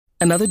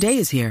Another day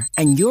is here,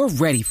 and you're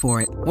ready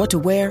for it. What to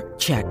wear?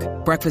 Check.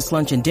 Breakfast,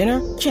 lunch, and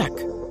dinner? Check.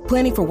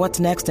 Planning for what's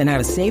next and how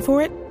to save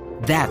for it?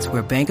 That's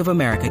where Bank of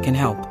America can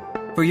help.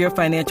 For your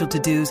financial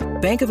to-dos,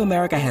 Bank of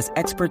America has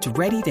experts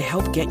ready to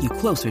help get you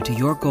closer to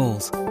your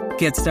goals.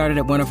 Get started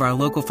at one of our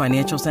local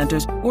financial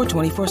centers or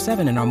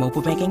 24/7 in our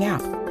mobile banking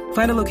app.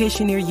 Find a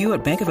location near you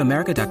at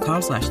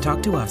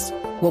bankofamerica.com/talktous.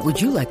 What would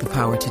you like the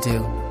power to do?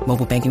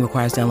 Mobile banking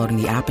requires downloading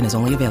the app and is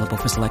only available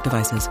for select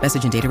devices.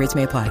 Message and data rates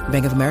may apply.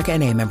 Bank of America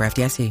N.A., member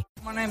FDIC.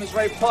 My name is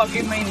Ray Park.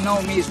 You may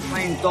know me as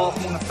playing Darth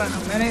Maul in The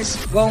Phantom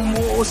Menace, Clone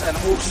Wars, and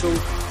also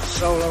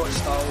Solo: A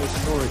Star Wars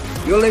Story.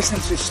 You're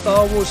listening to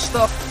Star Wars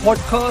Stuff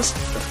Podcast.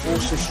 The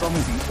Force is stronger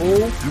than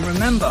all. And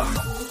remember,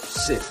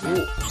 Sith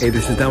Walk. Hey,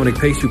 this is Dominic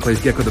Pace, who plays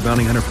Gekko the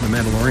Bounty Hunter from The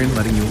Mandalorian,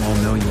 letting you all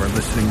know you are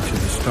listening to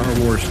the Star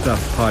Wars Stuff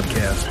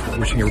Podcast.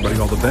 Wishing everybody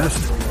all the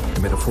best,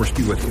 and may the Force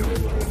be with you.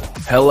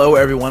 Hello,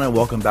 everyone, and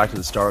welcome back to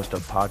the Star Wars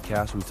Stuff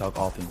Podcast, where we talk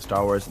all things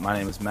Star Wars. My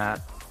name is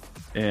Matt.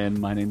 And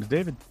my name is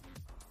David.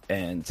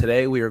 And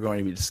today we are going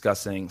to be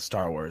discussing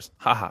Star Wars.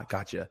 Haha,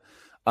 gotcha.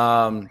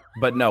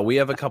 But no, we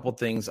have a couple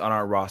things on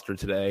our roster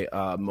today.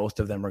 Most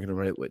of them are going to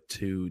relate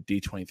to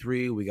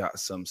D23. We got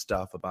some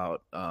stuff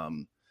about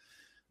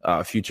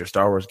future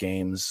Star Wars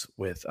games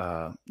with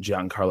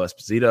Giancarlo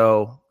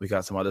Esposito. We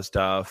got some other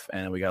stuff,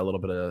 and we got a little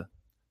bit of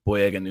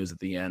Boyega news at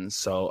the end.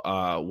 So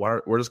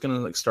we're just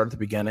going to start at the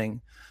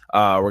beginning.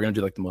 We're going to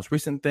do like the most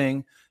recent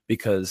thing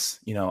because,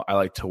 you know, I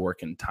like to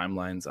work in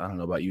timelines. I don't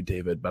know about you,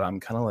 David, but I'm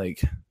kind of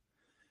like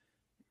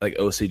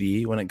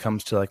OCD when it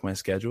comes to like my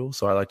schedule.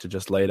 So I like to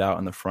just lay it out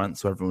in the front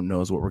so everyone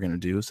knows what we're going to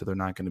do, so they're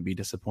not going to be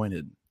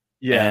disappointed.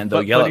 Yeah, and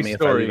they'll yell at me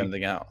if I leave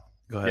anything out.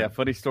 Go ahead. Yeah,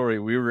 funny story.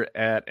 We were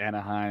at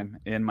Anaheim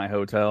in my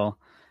hotel,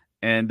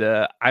 and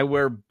I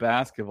wear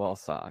basketball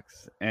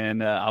socks.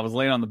 And I was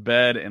laying on the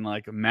bed, and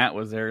like Matt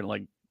was there,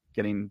 like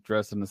getting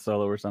dressed in the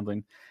Solo or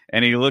something.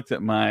 And he looked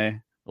at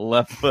my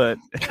left foot,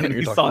 and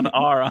he saw an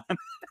R on it.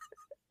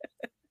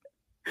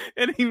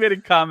 And he made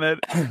a comment,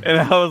 and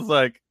I was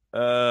like,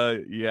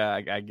 yeah,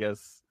 I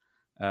guess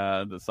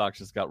the socks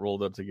just got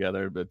rolled up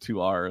together, but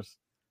 2 R's.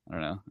 I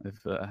don't know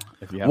if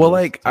you have. Well,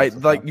 like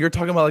you're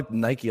talking about like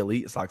Nike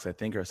Elite socks, I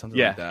think, or something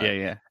like that.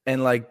 Yeah.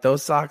 And like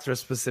those socks are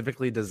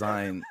specifically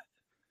designed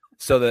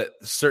so that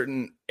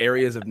certain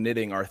areas of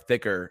knitting are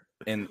thicker,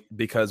 and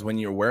because when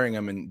you're wearing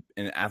them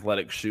in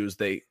athletic shoes,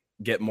 they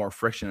get more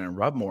friction and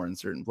rub more in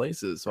certain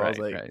places. So I was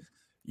like,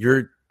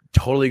 you're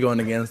totally going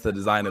against the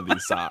design of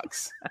these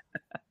socks.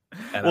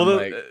 And well,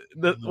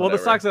 the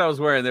socks that I was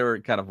wearing, they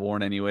were kind of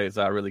worn anyway,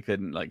 so I really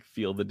couldn't like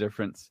feel the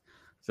difference.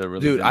 So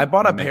really, dude, I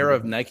bought a pair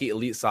of Nike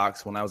Elite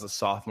socks when I was a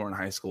sophomore in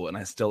high school, and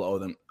I still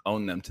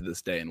own them to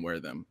this day and wear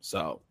them.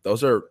 So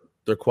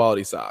they're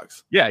quality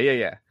socks.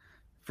 Yeah,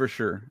 for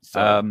sure.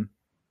 So,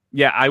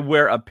 yeah, I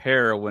wear a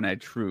pair when I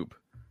troop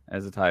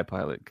as a TIE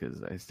pilot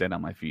because I stand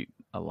on my feet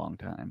a long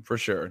time. For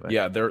sure. But,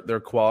 yeah, they're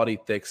quality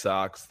thick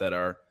socks that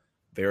are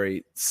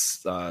very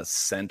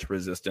scent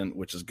resistant,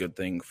 which is a good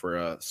thing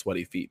for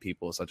sweaty feet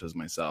people such as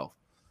myself.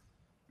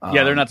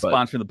 Yeah, they're not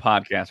sponsoring the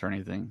podcast or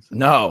anything. So.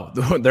 No,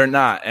 they're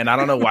not. And I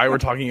don't know why we're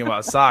talking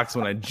about socks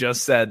when I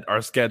just said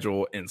our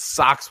schedule and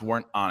socks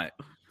weren't on it.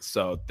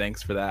 So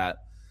thanks for that.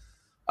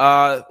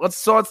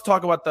 Let's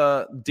talk about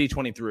the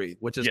D23,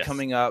 which is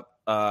coming up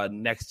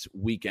next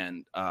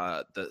weekend,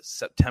 the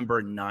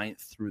September 9th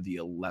through the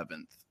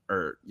 11th.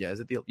 Or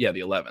is it the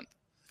 11th?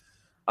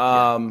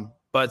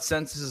 But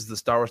since this is the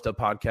Star Wars Stuff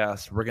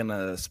Podcast, we're going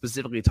to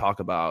specifically talk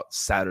about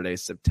Saturday,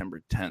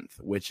 September 10th,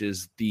 which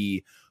is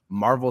the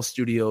Marvel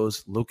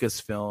Studios,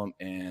 Lucasfilm,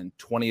 and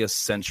 20th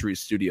Century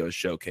Studios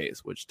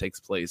Showcase, which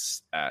takes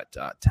place at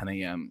 10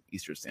 a.m.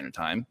 Eastern Standard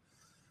Time.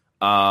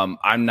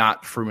 I'm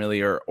not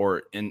familiar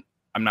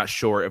I'm not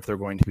sure if they're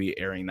going to be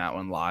airing that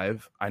one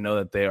live. I know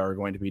that they are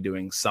going to be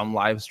doing some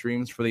live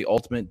streams for the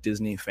Ultimate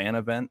Disney Fan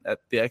event at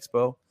the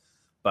Expo,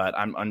 but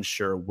I'm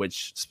unsure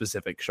which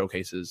specific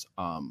showcases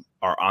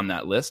are on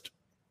that list.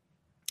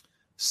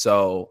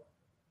 So,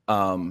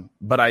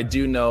 but I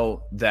do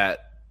know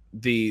that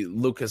the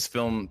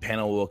Lucasfilm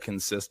panel will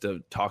consist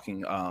of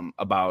talking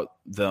about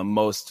the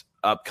most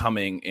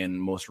upcoming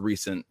and most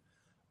recent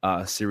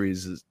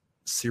series.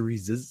 I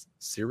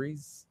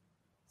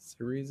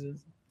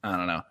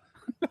don't know.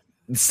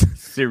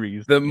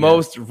 Series. The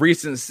most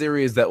recent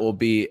series that will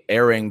be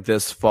airing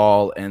this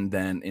fall and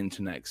then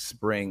into next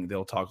spring.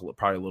 They'll talk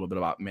probably a little bit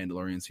about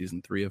Mandalorian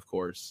season 3, of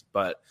course,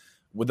 but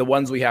with the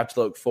ones we have to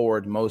look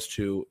forward most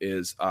to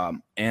is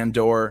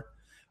Andor,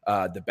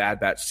 the Bad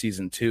Batch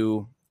season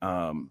 2.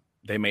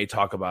 They may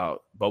talk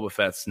about Boba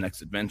Fett's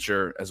next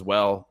adventure as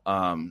well.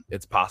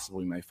 It's possible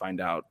we may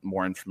find out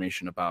more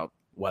information about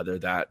whether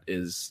that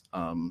is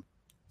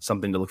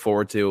something to look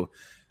forward to,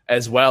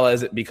 as well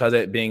as because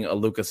it being a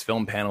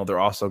Lucasfilm panel, they're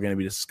also going to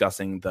be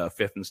discussing the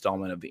 5th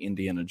installment of the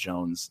Indiana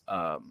Jones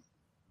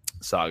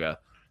saga.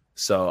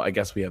 So I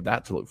guess we have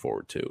that to look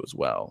forward to as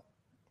well.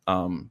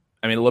 I mean,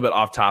 a little bit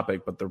off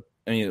topic, but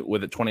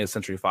with the 20th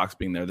Century Fox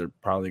being there, they're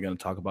probably going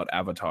to talk about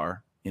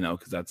Avatar,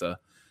 because that's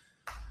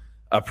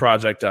a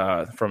project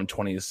from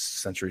 20th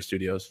Century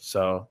Studios.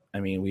 So, I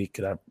mean, we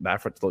could have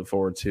that to look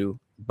forward to.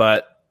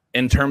 But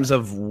in terms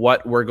of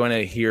what we're going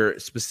to hear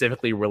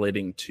specifically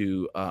relating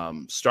to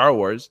Star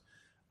Wars,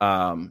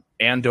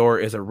 Andor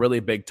is a really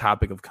big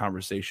topic of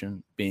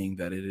conversation, being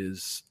that it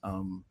is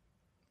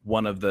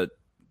one of the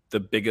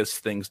biggest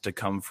things to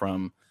come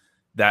from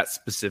that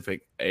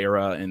specific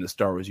era in the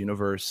Star Wars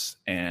universe,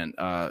 and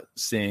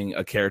seeing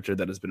a character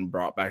that has been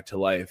brought back to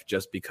life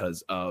just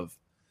because of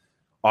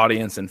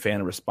audience and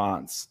fan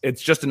response.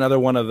 It's just another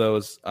one of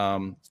those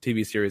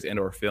TV series and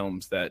or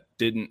films that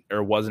didn't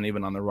or wasn't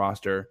even on the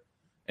roster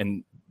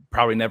and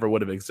probably never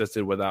would have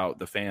existed without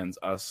the fans,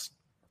 us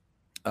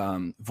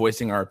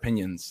voicing our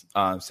opinions.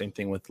 Same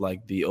thing with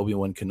like the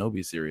Obi-Wan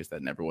Kenobi series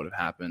that never would have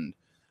happened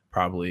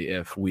probably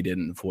if we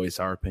didn't voice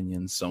our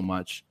opinions so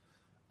much.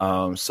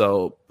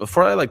 So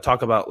before I like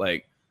talk about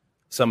like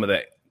some of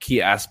the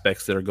key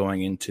aspects that are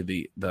going into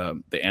the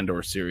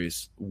Andor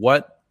series,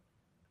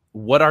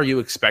 what are you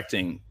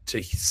expecting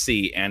to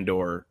see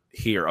Andor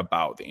hear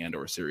about the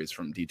Andor series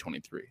from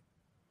D23?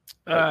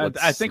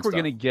 I think we're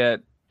going to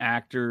get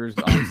actors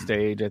on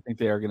stage. I think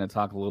they are going to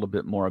talk a little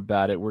bit more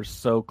about it. We're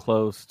so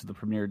close to the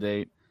premiere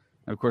date.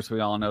 And of course, we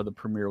all know the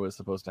premiere was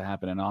supposed to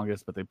happen in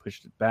August, but they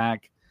pushed it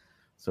back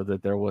so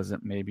that there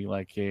wasn't maybe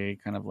like a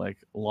kind of like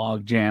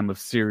log jam of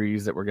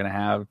series that we're going to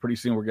have. Pretty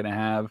soon we're going to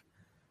have,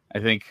 I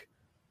think,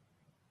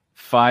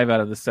 5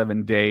 out of the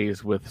 7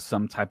 days with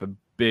some type of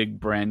big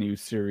brand new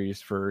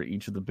series for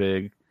each of the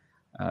big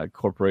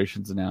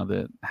corporations now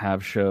that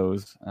have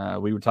shows.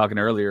 We were talking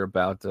earlier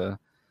about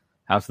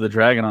House of the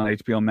Dragon on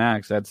HBO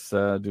Max. That's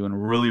doing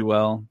really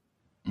well.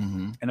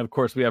 Mm-hmm. And of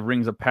course, we have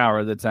Rings of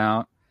Power that's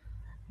out.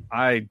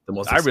 I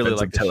really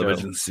like the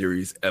television show.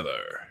 Series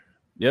ever.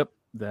 Yep,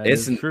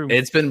 is true.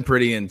 It's been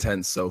pretty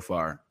intense so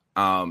far.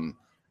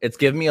 It's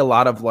given me a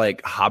lot of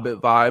like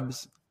Hobbit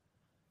vibes,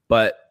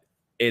 but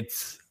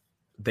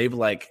they've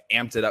like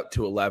amped it up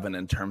to 11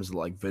 in terms of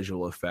like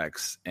visual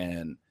effects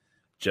and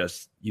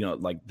just, you know,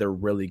 like they're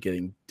really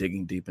digging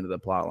deep into the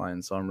plot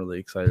line. So I'm really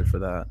excited for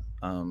that.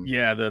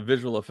 Yeah, the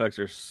visual effects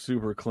are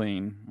super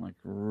clean, like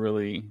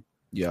really.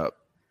 Yep.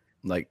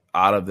 Like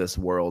out of this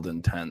world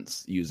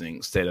intense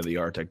using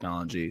state-of-the-art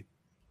technology.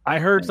 I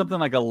heard something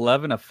like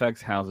 11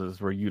 effects houses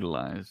were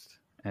utilized,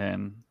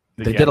 and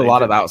they did a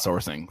lot of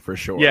outsourcing for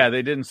sure. Yeah,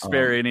 they didn't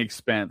spare any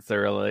expense. They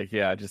were like,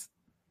 yeah, just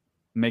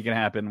make it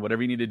happen.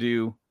 Whatever you need to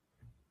do.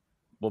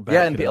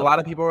 And a lot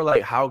of people were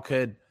like, how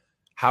could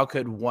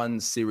one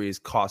series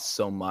cost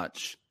so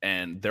much?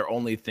 And they're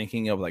only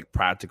thinking of like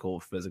practical,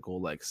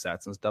 physical like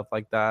sets and stuff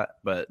like that.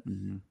 But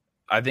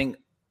I think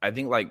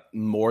like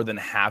more than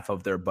half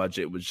of their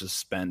budget was just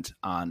spent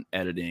on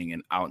editing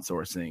and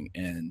outsourcing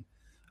and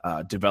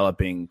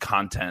developing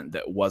content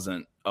that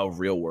wasn't a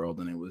real world,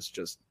 and it was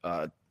just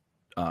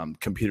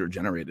computer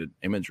generated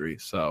imagery.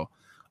 So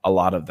a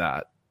lot of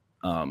that.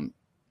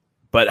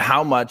 But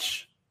how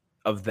much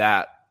of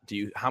that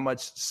how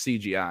much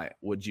CGI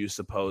would you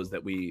suppose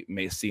that we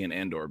may see in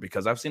Andor?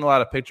 Because I've seen a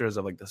lot of pictures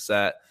of like the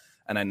set,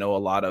 and I know a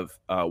lot of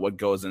what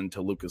goes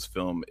into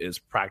Lucasfilm is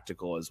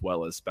practical as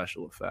well as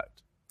special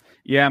effect.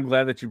 Yeah, I'm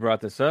glad that you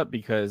brought this up,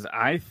 because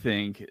I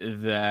think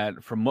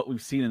that from what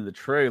we've seen in the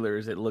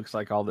trailers, it looks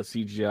like all the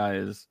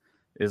CGI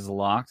is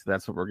locked.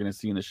 That's what we're going to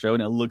see in the show,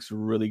 and it looks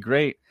really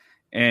great.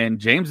 And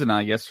James and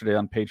I yesterday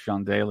on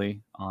Patreon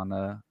Daily, on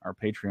our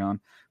Patreon,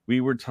 we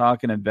were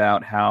talking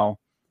about how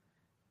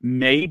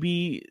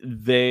maybe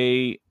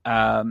they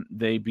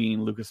being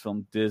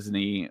Lucasfilm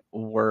Disney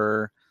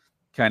were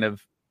kind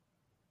of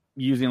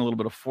using a little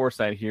bit of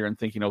foresight here and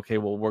thinking, okay,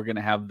 well, we're going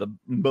to have the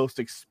most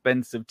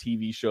expensive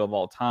TV show of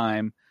all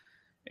time,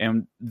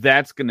 and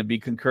that's going to be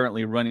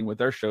concurrently running with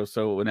their show.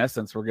 So in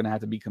essence, we're going to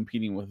have to be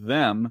competing with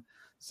them.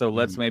 So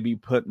let's maybe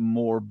put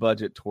more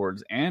budget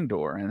towards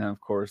Andor. And then of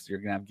course you're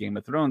going to have Game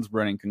of Thrones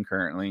running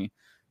concurrently.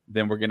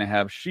 Then we're going to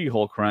have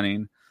She-Hulk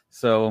running.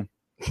 So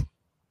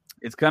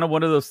it's kind of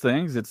one of those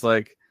things. It's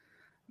like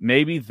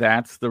maybe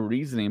that's the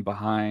reasoning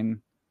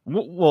behind.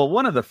 Well,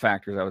 one of the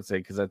factors I would say,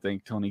 because I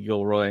think Tony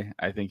Gilroy,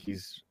 I think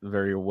he's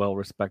very well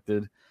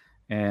respected,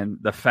 and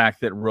the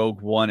fact that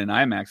Rogue One in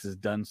IMAX has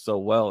done so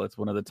well, it's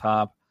one of the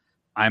top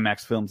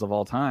IMAX films of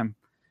all time,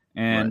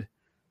 and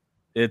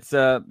it's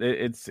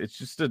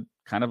just a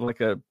kind of like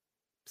a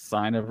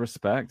sign of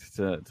respect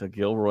to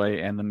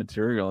Gilroy and the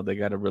material. They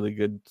got a really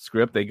good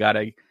script. They got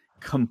a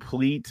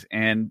complete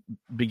and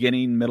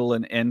beginning, middle,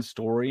 and end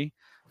story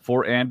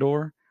for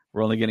Andor.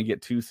 We're only going to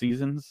get 2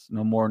 seasons,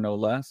 no more, no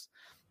less.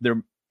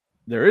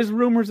 There is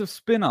rumors of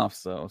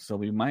spin-offs though, so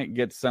we might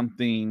get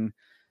something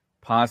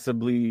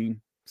possibly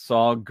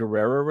Saw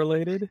Gerrera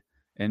related,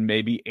 and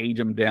maybe age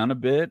him down a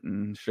bit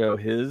and show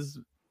his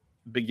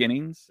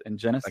beginnings and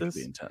genesis. That could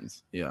be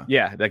intense.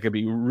 Yeah, that could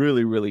be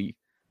really, really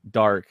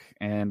dark,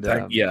 and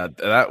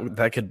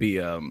that could be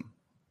a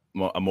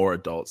more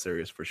adult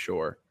series for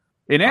sure.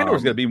 And Andor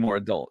is going to be more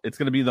adult. It's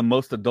going to be the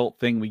most adult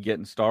thing we get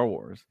in Star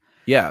Wars.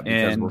 Yeah,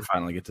 because we'll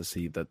finally get to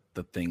see the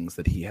things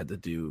that he had to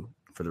do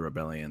for the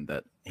rebellion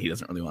that he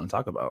doesn't really want to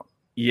talk about.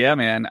 Yeah,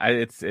 man,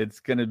 it's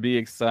going to be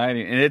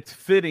exciting, and it's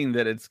fitting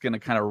that it's going to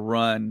kind of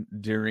run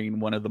during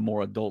one of the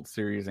more adult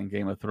series in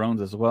Game of Thrones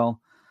as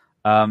well.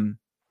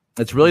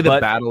 It's really the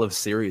battle of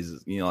series,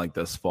 like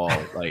this fall,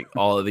 like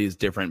all of these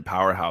different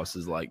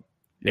powerhouses like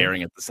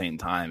airing at the same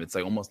time. It's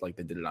like almost like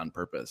they did it on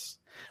purpose.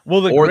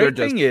 Well, the great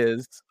thing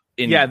is,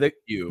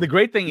 the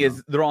great thing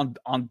is they're on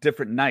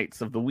different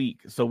nights of the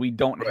week, so we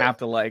don't have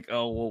to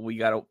we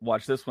got to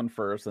watch this one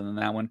first and then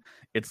that one.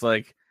 It's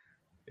like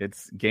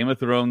it's Game of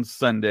Thrones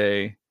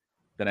Sunday,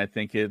 then I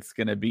think it's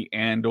going to be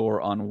Andor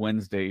on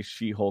Wednesday,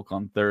 She-Hulk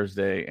on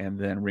Thursday, and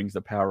then Rings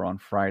of Power on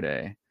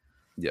Friday.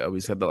 Yeah, we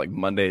said that like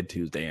Monday,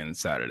 Tuesday, and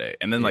Saturday,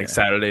 and then like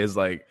Saturday is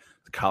like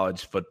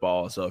college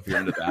football. So if you're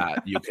into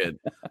that,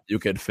 you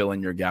could fill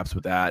in your gaps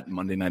with that.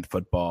 Monday Night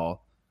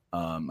Football.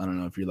 I don't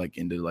know if you're like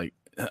into I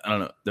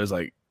don't know. There's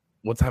like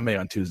what's happening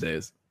on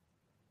Tuesdays?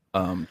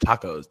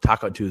 Taco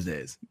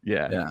Tuesdays.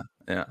 Yeah.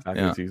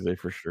 Taco Tuesday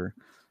for sure.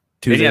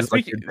 Tuesdays.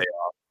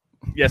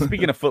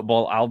 Speaking of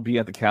football, I'll be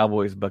at the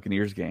Cowboys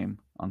Buccaneers game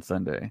on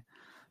Sunday,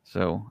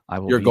 so I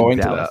will. You're be going in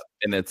to Dallas. that,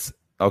 and it's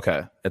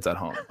okay. It's at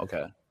home.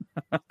 Okay,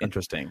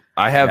 interesting.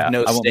 I have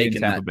no stake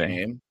in that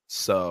game,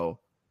 so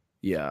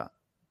yeah.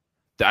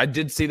 I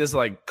did see this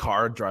like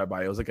car drive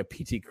by. It was like a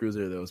PT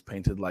Cruiser that was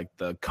painted like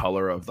the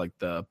color of like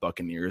the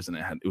Buccaneers, and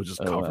it was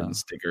just covered in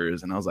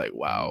stickers. And I was like,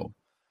 wow.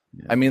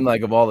 Yeah. I mean,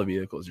 like of all the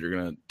vehicles, you're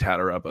gonna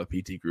tatter up a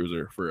PT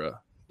Cruiser for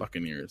a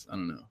Buccaneers. I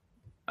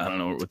don't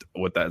know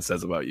what that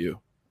says about you.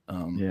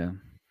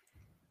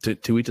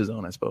 To each his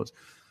own, I suppose.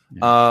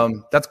 Yeah.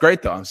 That's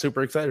great though. I'm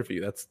super excited for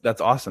you.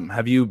 That's awesome.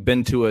 Have you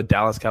been to a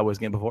Dallas Cowboys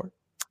game before?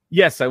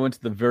 Yes, I went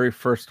to the very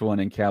first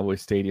one in Cowboy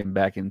Stadium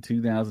back in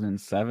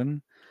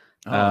 2007.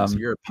 So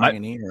you're a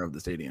pioneer of the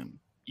stadium.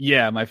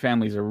 Yeah, my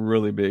family's a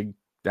really big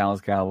Dallas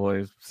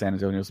Cowboys, San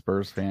Antonio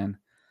Spurs fan.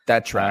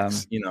 That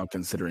tracks,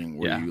 considering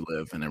where you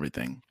live and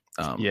everything.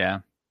 Yeah.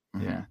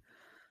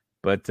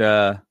 But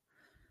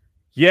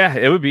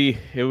it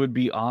would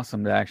be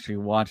awesome to actually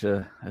watch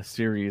a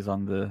series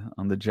on the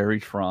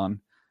Jerrytron.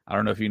 I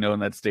don't know if you know, in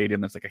that stadium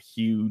that's like a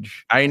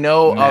huge. I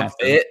know of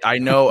it. I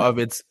know of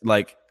its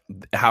like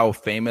how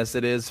famous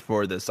it is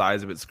for the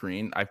size of its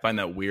screen. I find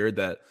that weird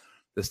that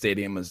the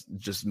stadium is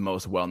just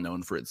most well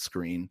known for its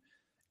screen,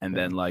 and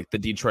then like the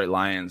Detroit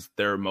Lions,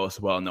 they're most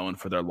well known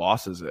for their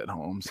losses at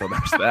home. So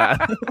there's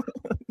that.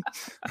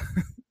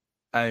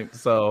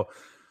 That's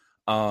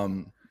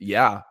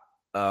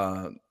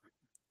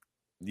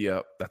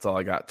all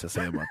I got to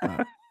say about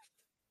that.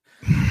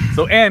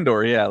 So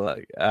Andor,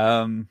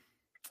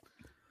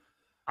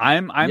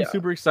 I'm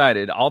super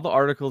excited. All the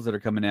articles that are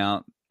coming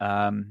out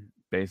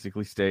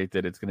basically state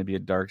that it's going to be a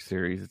dark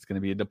series. It's going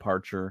to be a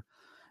departure,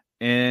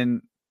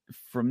 and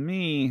for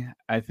me,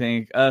 I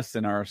think us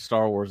in our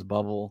Star Wars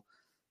bubble,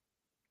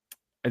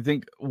 I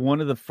think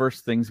one of the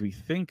first things we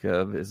think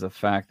of is the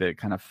fact that it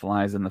kind of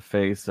flies in the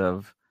face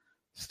of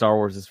Star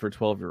Wars is for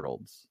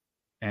 12-year-olds.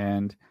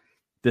 And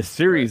the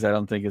series, I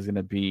don't think, is going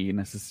to be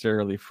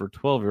necessarily for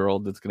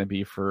 12-year-olds. It's going to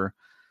be for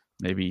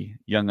maybe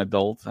young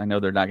adults. I know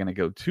they're not going to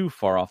go too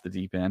far off the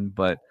deep end,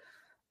 but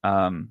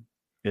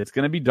it's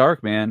going to be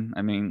dark, man.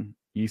 I mean,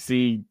 you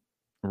see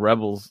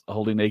rebels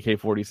holding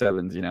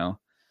AK-47s,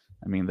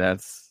 I mean,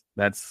 that's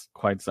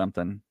quite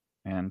something.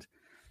 And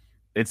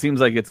it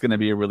seems like it's going to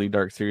be a really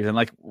dark series. And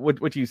like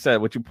what you said,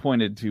 what you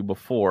pointed to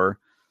before,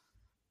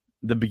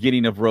 the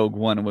beginning of Rogue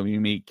One, when we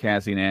meet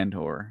Cassian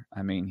Andor,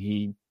 I mean,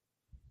 he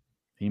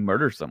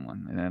murders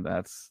someone, and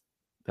that's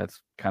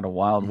kind of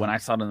wild. When I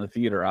saw it in the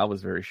theater, I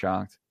was very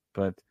shocked.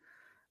 But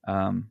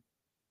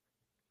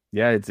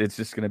it's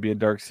just going to be a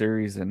dark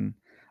series, and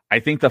I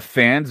think the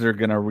fans are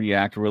going to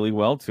react really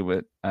well to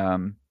it.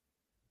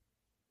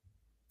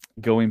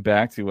 Going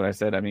back to what I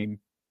said, I mean,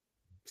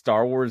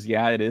 Star Wars,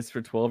 it is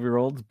for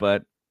 12-year-olds,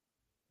 but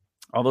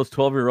all those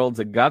 12-year-olds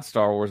that got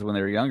Star Wars when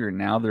they were younger,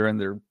 now they're in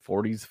their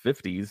 40s,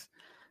 50s.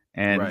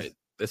 And right.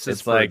 This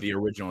is for like the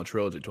original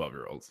trilogy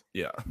 12-year-olds.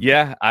 Yeah.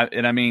 Yeah.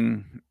 I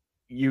mean,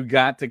 you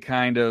got to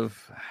kind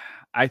of,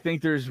 I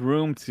think there's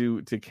room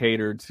to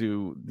cater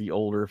to the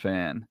older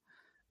fan.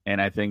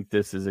 And I think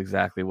this is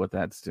exactly what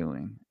that's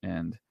doing.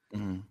 And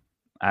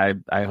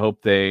I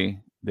hope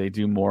they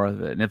do more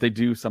of it. And if they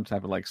do some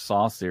type of like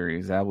Saw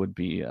series, that would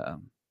be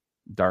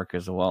dark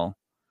as well.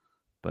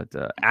 But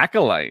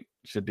Acolyte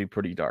should be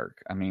pretty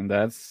dark. I mean,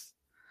 that's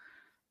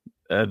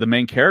the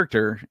main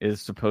character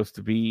is supposed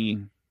to be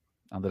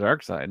on the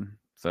dark side.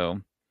 So,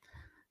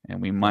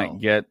 and we might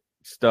get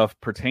stuff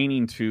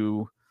pertaining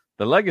to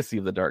the legacy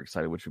of the dark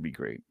side, which would be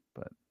great.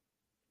 But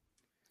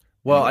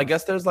I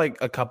guess there's like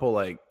a couple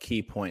like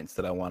key points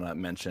that I want to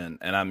mention,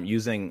 and I'm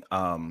using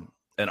an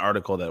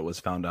article that was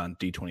found on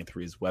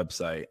D23's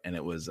website, and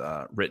it was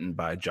written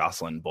by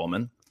Jocelyn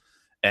Bowman,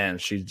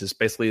 and she just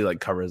basically like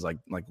covers like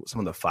some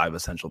of the 5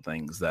 essential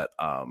things that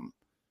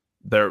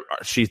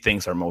she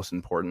thinks are most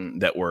important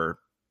that were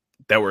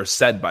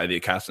said by the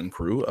cast and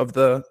crew of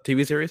the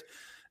TV series.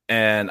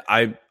 And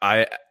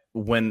I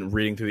when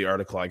reading through the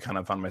article, I kind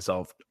of found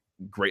myself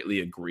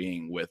greatly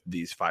agreeing with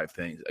these 5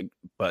 things,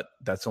 but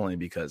that's only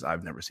because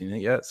I've never seen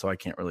it yet, so I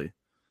can't really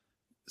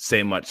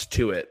say much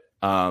to it.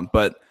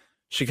 But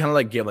she kind of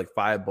like gave like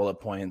 5 bullet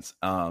points.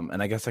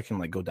 And I guess I can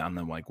like go down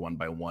them like one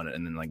by one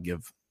and then like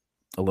give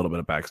a little bit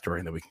of backstory,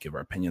 and then we can give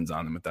our opinions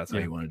on them if that's how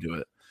you want to do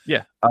it.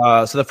 Yeah.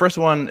 So the first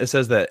one, it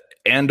says that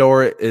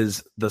Andor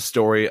is the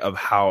story of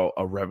how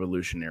a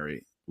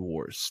revolutionary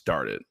war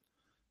started.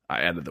 I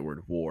added the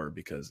word war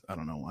because I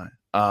don't know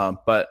why.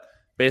 But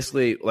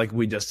basically, like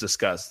we just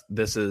discussed,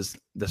 this is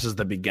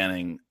the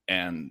beginning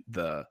and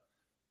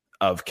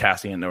of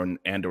Cassian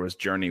Andor's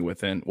journey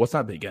within. What's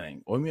not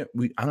beginning? Well,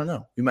 I don't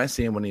know. We might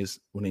see him when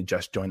he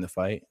just joined the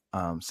fight.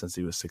 Since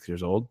he was 6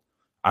 years old,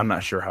 I'm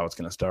not sure how it's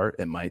going to start.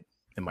 It might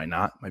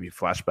not. Might be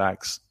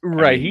flashbacks.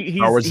 Right. I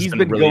mean, he's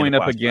been really going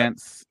up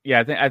against.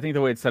 Yeah, I think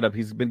the way it's set up,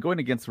 he's been going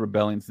against the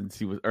rebellion since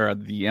he was, or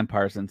the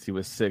Empire since he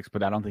was 6.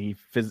 But I don't think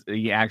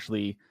he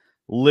actually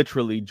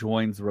literally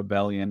joins the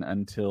rebellion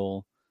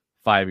until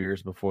 5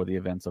 years before the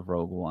events of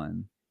Rogue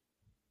One.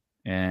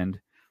 And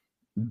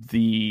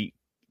the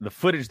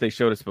footage they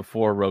showed us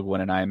before Rogue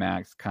One in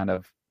IMAX kind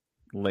of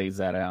lays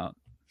that out.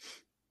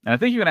 And I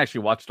think you can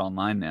actually watch it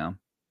online now.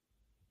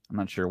 I'm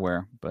not sure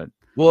where, but.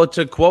 Well,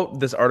 to quote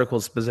this article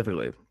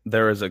specifically,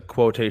 there is a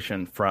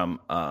quotation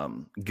from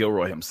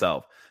Gilroy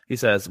himself. He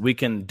says, "We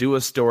can do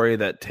a story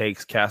that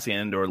takes Cassian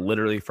Andor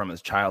literally from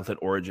his childhood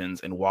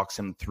origins and walks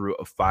him through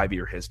a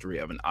 5-year history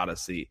of an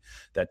odyssey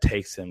that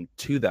takes him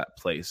to that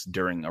place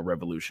during a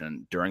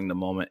revolution, during the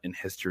moment in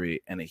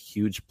history and a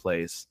huge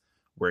place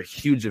where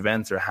huge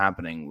events are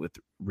happening with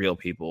real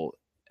people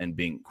and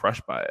being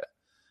crushed by it.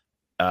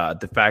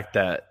 The fact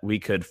that we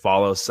could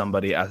follow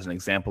somebody as an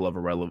example of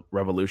a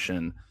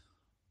revolution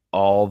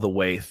all the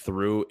way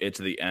through it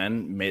to the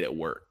end made it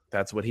work."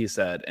 That's what he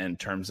said in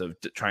terms of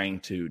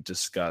trying to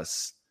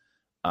discuss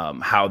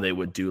how they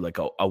would do like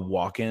a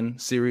walk-in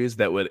series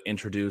that would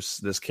introduce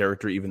this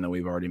character, even though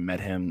we've already met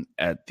him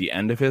at the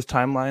end of his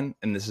timeline.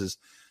 And this is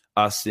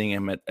us seeing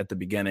him at the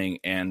beginning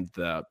and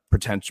the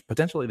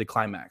potentially the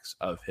climax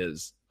of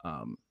his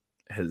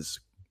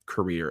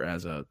career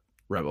as a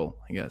rebel,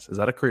 I guess. Is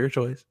that a career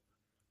choice?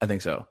 I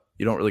think so.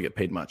 You don't really get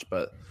paid much,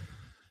 but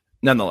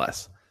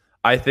nonetheless,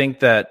 I think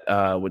that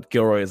what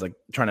Gilroy is like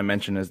trying to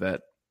mention is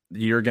that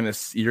you're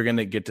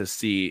gonna get to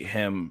see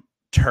him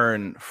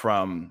turn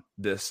from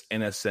this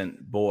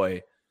innocent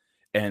boy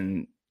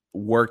and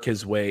work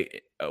his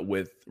way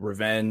with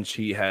revenge.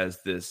 He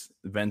has this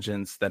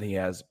vengeance that he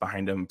has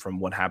behind him from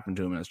what happened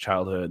to him in his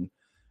childhood,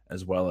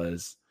 as well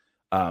as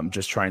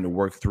just trying to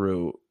work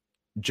through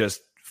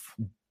just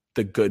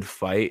the good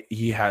fight.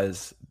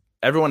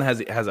 Everyone has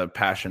a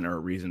passion or a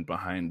reason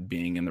behind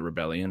being in the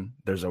rebellion.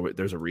 There's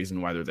a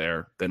reason why they're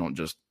there. They don't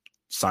just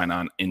sign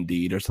on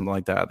Indeed or something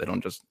like that. They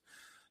don't just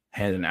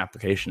hand an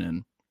application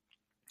in.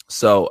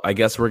 So I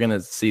guess we're going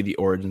to see the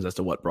origins as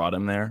to what brought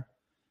him there.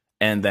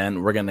 And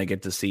then we're going to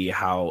get to see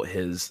how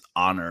his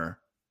honor,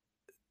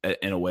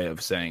 in a way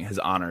of saying his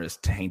honor, is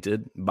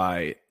tainted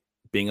by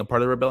being a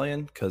part of the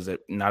rebellion, because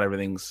not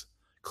everything's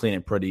clean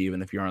and pretty,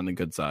 even if you're on the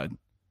good side.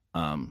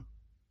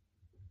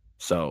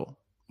 So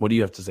what do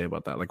you have to say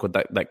about that? Like, with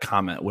that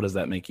comment, what does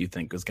that make you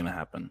think is going to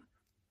happen?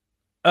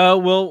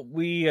 Well,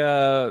 we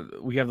have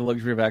the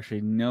luxury of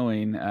actually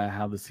knowing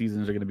how the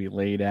seasons are going to be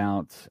laid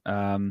out,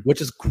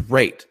 which is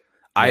great.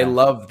 Yeah. I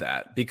love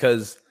that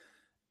because,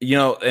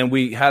 and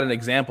we had an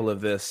example of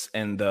this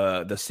in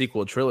the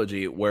sequel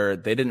trilogy where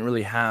they didn't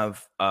really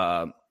have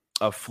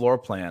a floor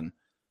plan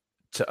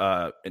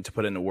to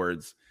put into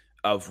words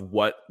of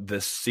what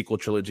this sequel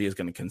trilogy is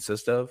going to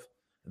consist of.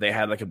 They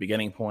had like a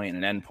beginning point,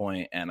 an end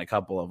point, and a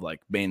couple of like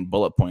main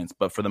bullet points.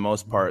 But for the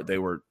most part, they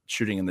were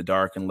shooting in the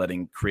dark and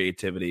letting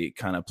creativity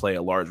kind of play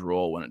a large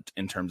role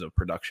in terms of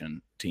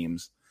production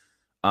teams.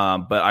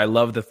 But I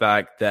love the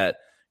fact that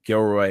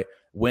Gilroy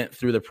went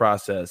through the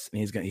process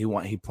and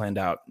he planned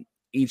out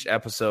each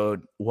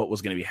episode, what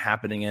was going to be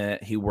happening in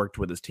it. He worked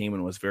with his team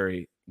and was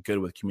very good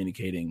with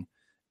communicating.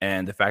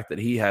 And the fact that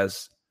he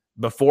has,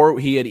 before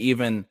he had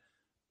even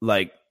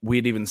we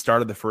had even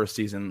started the first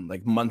season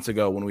like months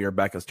ago when we were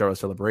back at Star Wars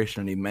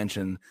Celebration, and he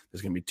mentioned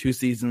there's going to be 2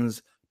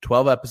 seasons,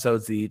 12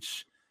 episodes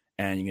each,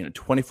 and you're going to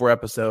 24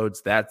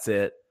 episodes. That's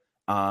it.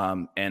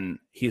 And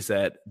he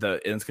said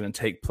it's going to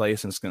take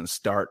place and it's going to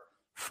start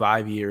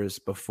 5 years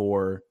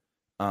before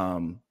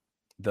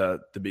the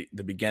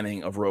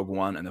beginning of Rogue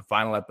One, and the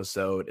final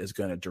episode is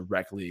going to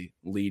directly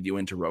lead you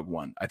into Rogue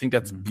One. I think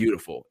that's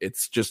beautiful.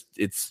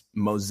 It's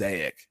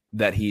mosaic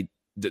that he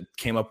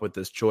came up with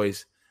this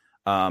choice.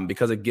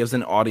 Because it gives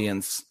an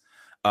audience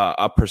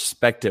a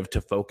perspective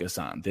to focus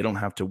on. They don't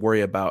have to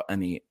worry about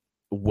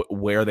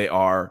where they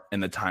are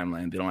in the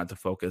timeline. They don't have to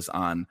focus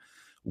on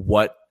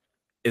what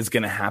is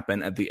going to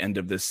happen at the end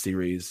of this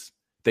series.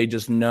 They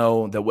just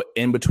know that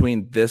in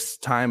between this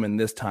time and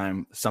this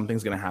time,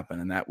 something's going to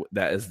happen, and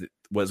that is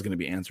what's going to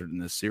be answered in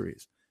this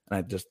series.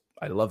 And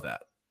I love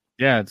that.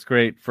 Yeah, it's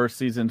great. First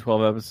season,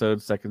 12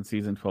 episodes. Second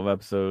season, 12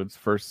 episodes.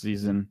 First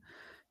season,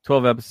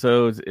 12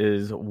 episodes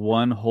is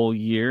 1 whole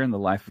year in the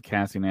life of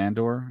Cassian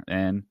Andor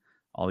and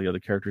all the other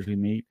characters we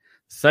meet.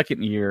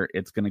 Second year,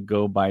 it's going to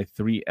go by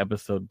 3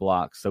 episode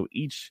blocks. So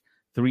each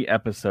 3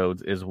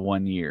 episodes is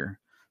 1 year.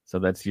 So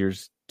that's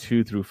years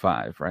 2 through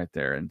 5 right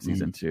there in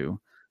season 2,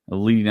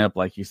 leading up,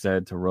 like you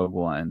said, to Rogue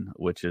One,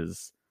 which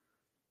is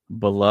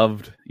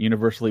beloved,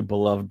 universally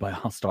beloved by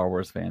all Star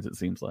Wars fans, it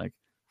seems like.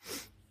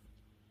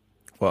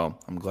 Well,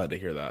 I'm glad to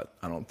hear that.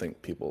 I don't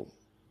think people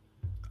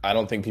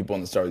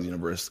in the Star Wars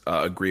universe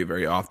agree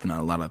very often on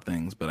a lot of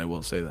things, but I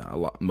will say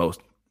that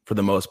for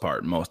the most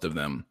part, most of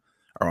them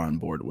are on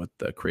board with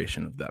the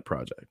creation of that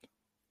project.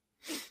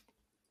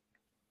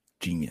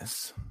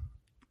 Genius.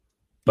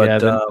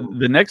 But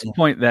the next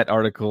point that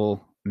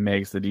article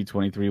makes, the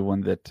D23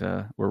 one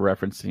that we're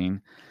referencing,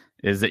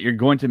 is that you're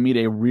going to meet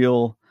the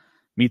real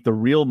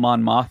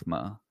Mon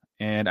Mothma.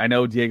 And I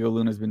know Diego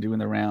Luna's been doing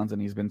the rounds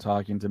and he's been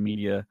talking to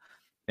media,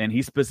 and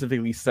he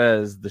specifically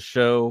says the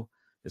show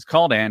is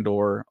called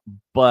Andor,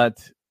 but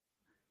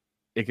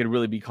it could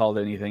really be called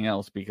anything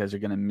else because you're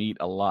going to meet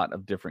a lot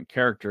of different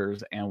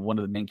characters, and one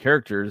of the main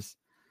characters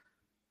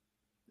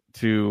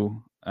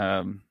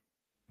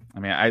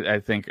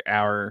I think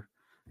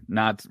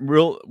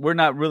we're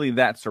not really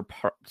that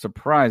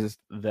surprised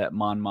that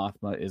Mon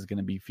Mothma is going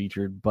to be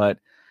featured, but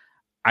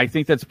I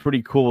think that's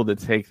pretty cool to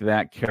take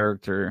that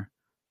character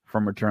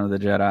from Return of the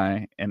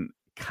Jedi and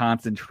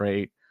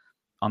concentrate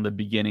on the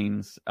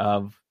beginnings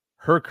of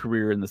her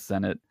career in the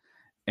Senate.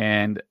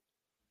 And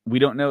we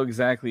don't know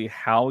exactly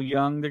how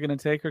young they're going to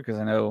take her, because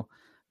I know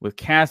with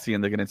Cassian,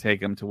 they're going to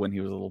take him to when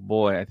he was a little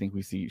boy. I think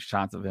we see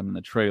shots of him in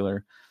the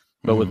trailer.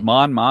 But with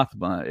Mon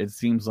Mothma, it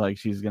seems like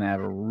she's going to have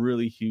a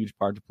really huge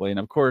part to play. And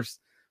of course,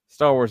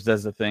 Star Wars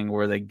does the thing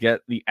where they get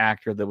the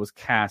actor that was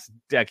cast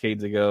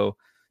decades ago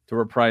to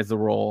reprise the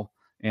role.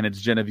 And it's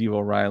Genevieve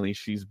O'Reilly.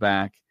 She's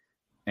back.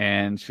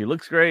 And she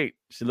looks great.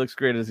 She looks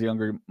great as a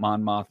younger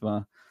Mon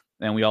Mothma.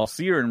 And we all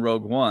see her in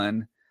Rogue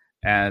One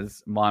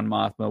as Mon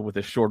Mothma with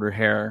a shorter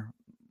hair,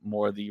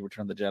 more the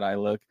Return of the Jedi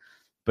look.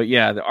 But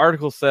yeah, the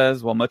article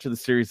says, while much of the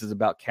series is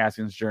about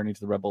Cassian's journey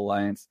to the Rebel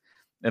Alliance,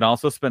 it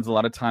also spends a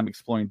lot of time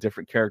exploring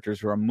different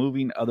characters who are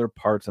moving other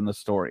parts in the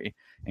story,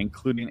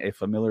 including a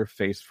familiar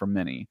face for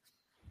many.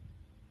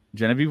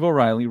 Genevieve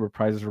O'Reilly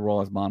reprises her role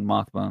as Mon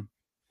Mothma,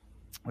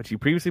 which she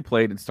previously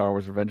played in Star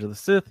Wars Revenge of the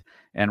Sith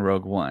and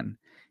Rogue One.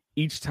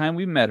 Each time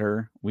we met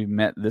her, we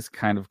met this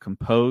kind of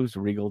composed,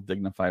 regal,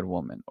 dignified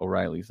woman,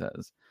 O'Reilly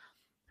says,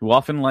 who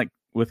often, like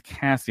with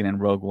Cassian in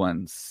Rogue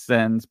One,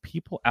 sends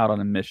people out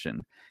on a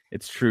mission.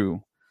 It's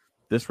true.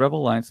 This Rebel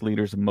Alliance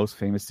leader's most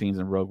famous scenes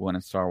in Rogue One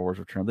and Star Wars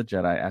Return of the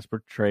Jedi, as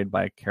portrayed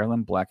by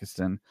Carolyn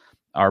Blackiston,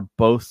 are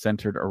both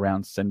centered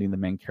around sending the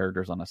main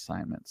characters on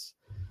assignments.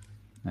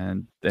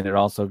 And then it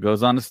also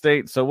goes on to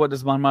state, so what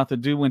does Mon Mothma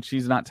do when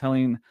she's not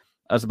telling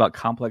us about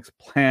complex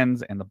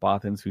plans and the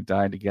Bothans who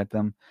died to get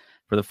them?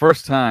 For the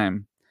first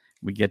time,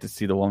 we get to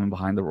see the woman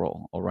behind the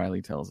role,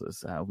 O'Reilly tells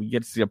us. We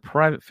get to see a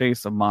private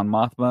face of Mon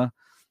Mothma.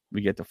 We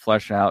get to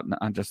flesh out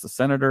not just the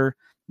senator,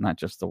 not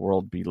just the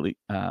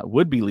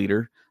would-be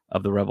leader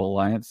of the Rebel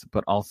Alliance,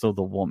 but also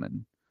the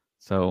woman.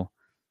 So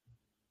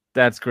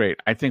that's great.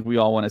 I think we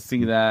all want to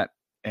see that.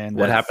 And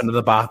what happened to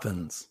the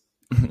Bothans?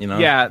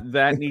 Yeah,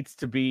 that needs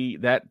to be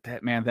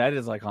that man. That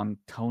is like on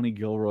Tony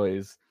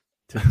Gilroy's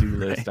to-do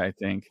list. I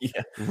think.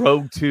 Yeah.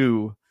 Rogue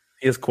 2.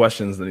 He has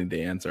questions that need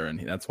to answer, and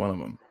that's one of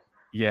them.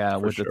 Yeah,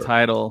 with the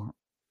title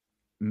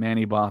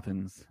Manny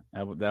Bothans.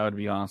 That would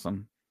be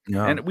awesome.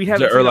 Yeah. And we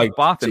haven't seen like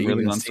Bothan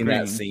really on screen.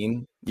 That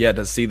scene. Yeah,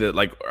 to see that,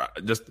 like,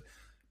 just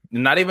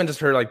not even just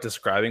her like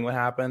describing what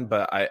happened,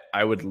 but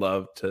I would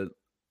love to,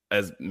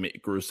 as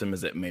gruesome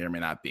as it may or may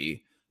not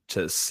be,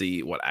 to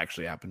see what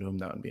actually happened to him.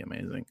 That would be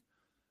amazing.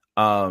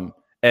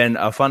 And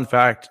a fun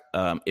fact,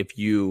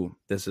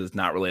 this is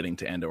not relating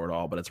to Andor at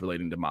all, but it's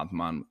relating to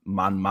Mon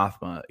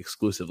Mothma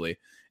exclusively.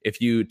 If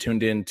you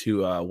tuned in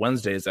to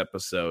Wednesday's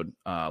episode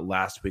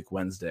last week,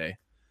 Wednesday,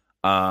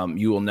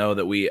 you will know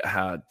that we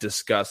had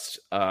discussed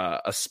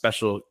a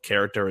special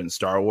character in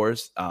Star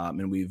Wars,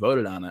 and we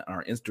voted on it on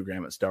our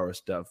Instagram at Star Wars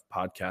Stuff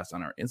Podcast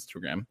on our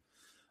Instagram,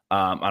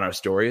 on our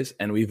stories,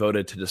 and we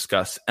voted to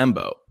discuss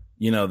Embo,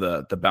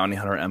 the bounty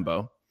hunter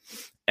Embo.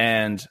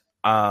 And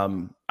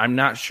I'm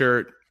not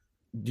sure.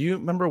 Do you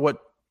remember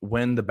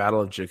when the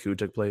Battle of Jakku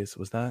took place?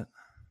 Was that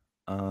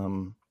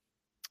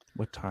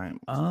what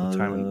time?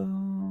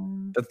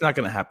 That's not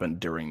going to happen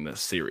during this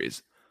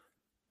series.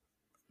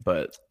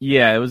 But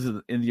yeah, it was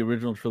in the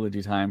original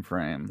trilogy time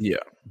frame. Yeah,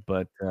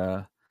 but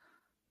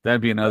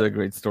that'd be another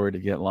great story to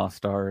get Lost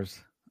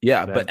Stars.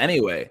 Yeah, but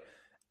anyway,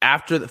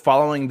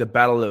 following the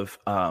Battle of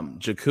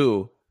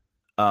Jakku,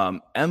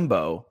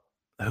 Embo,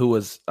 who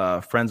was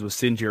friends with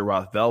Sinjir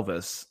Roth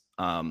Velvis,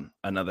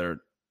 another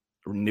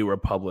New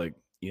Republic,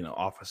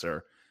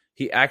 officer,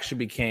 he actually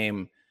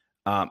became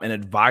an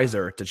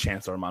advisor to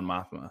Chancellor Mon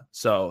Mothma.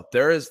 So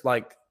there is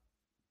like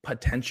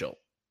potential.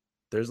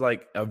 There's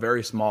like a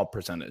very small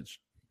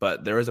percentage,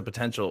 but there is a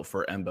potential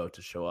for Embo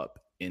to show up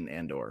in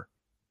Andor.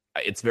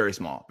 It's very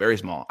small, very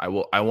small. I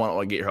want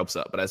to get your hopes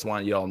up, but I just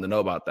want you all to know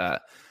about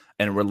that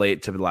and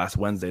relate to the last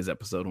Wednesday's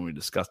episode when we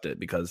discussed it,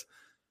 because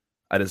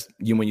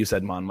when you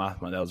said Mon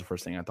Mothma, that was the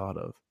first thing I thought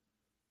of.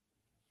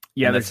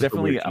 Yeah, and there's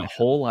definitely a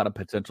whole lot of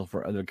potential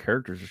for other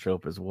characters to show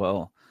up as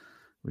well.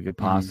 We could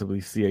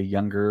possibly see a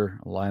younger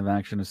live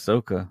action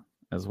Ahsoka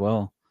as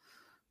well.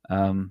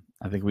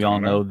 I think we all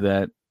know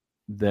that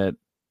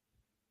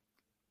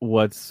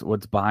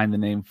what's behind the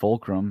name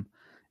Fulcrum,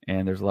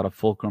 and there's a lot of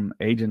Fulcrum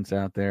agents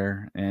out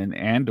there, and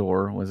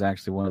Andor was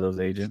actually one of those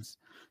agents.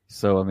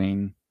 So I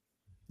mean,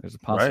 there's a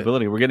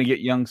possibility we're going to get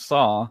young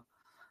Saw,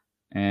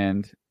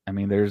 and I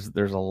mean, there's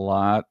a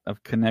lot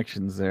of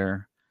connections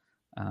there.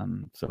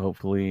 So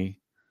hopefully,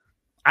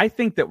 I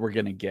think that we're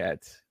going to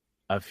get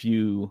a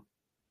few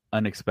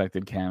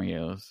unexpected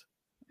cameos,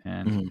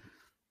 and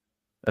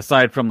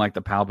aside from like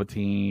the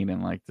Palpatine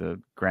and like the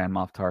Grand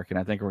Moff Tarkin,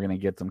 I think we're going to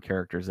get some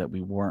characters that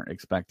we weren't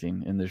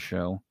expecting in this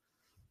show,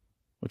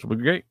 which will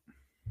be great.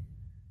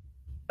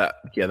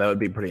 Yeah, that would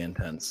be pretty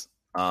intense.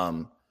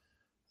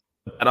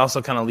 That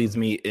also kind of leads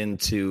me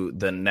into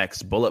the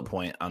next bullet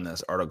point on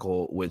this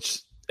article,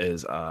 which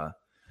is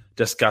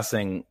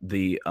discussing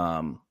the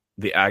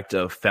act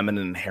of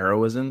feminine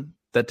heroism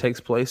that takes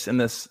place in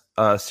this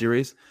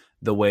series.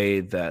 The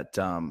way that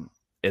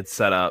it's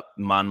set up,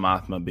 Mon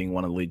Mothma being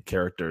one of the lead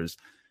characters,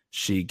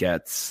 she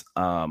gets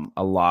a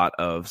lot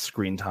of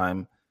screen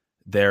time.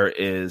 There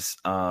is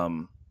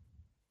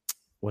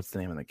what's the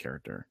name of the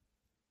character?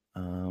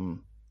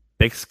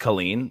 Bix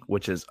Colleen,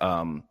 which is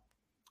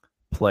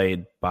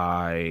played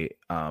by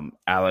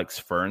Alex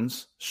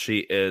Ferns. She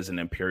is an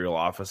Imperial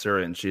officer,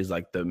 and she's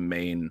like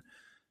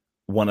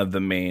one of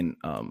the main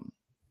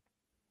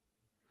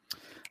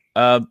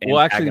well,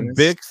 actually,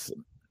 Bix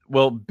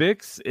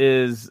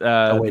is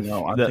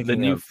the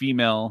new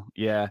female.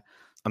 Yeah,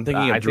 I'm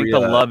thinking. I think the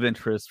love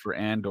interest for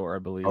Andor, I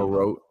believe.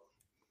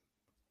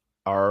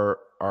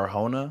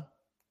 Arjona.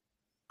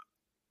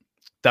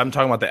 I'm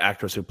talking about the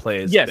actress who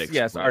plays. Yes, Bix.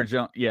 yes,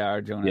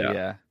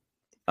 Arjona.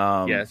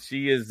 Yeah.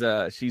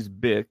 She's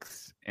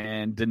Bix,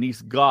 and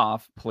Denise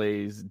Goff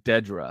plays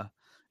Dedra.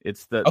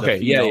 It's the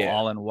female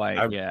all in white.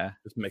 I'm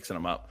just mixing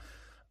them up.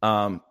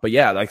 But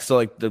yeah,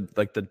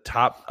 the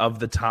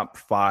top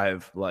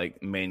 5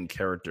 like main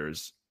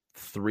characters,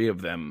 3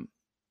 of them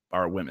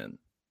are women,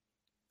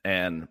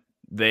 and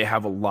they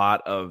have a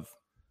lot of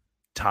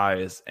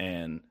ties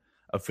and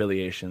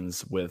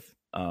affiliations with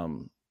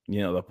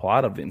the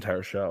plot of the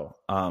entire show.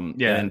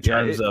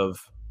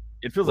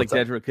 It feels like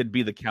Dedra could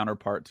be the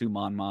counterpart to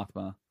Mon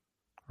Mothma.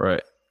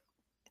 Right.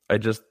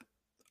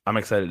 I'm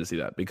excited to see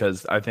that,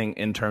 because I think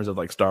in terms of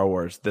like Star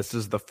Wars, this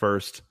is the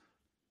first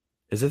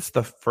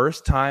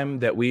time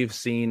that we've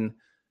seen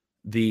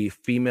the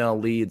female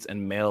leads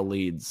and male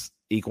leads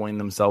equaling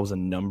themselves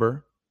in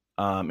number,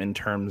 in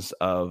terms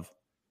of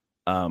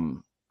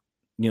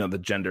the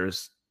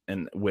genders,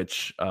 and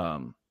which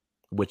one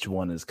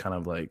is kind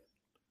of like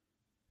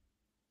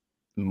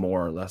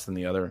more or less than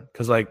the other.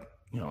 Because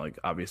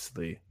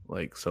obviously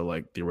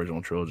the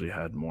original trilogy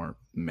had more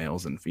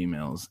males and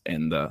females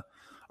in the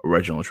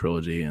original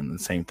trilogy, and the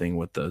same thing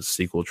with the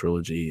sequel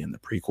trilogy and the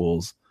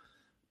prequels.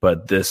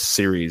 But this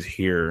series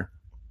here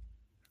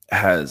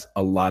has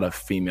a lot of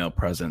female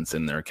presence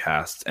in their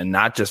cast, and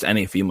not just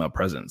any female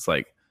presence,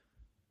 like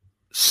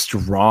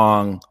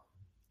strong,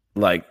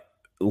 like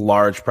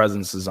large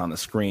presences on the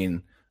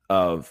screen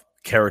of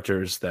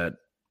characters that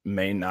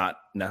may not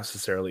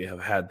necessarily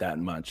have had that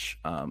much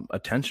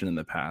attention in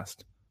the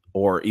past,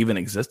 or even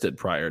existed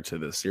prior to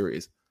this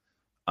series,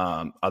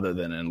 other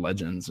than in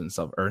Legends and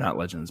stuff, or not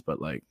Legends, but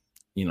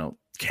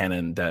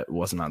canon that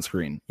wasn't on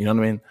screen. You know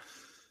what I mean?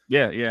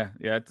 Yeah.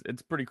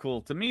 It's pretty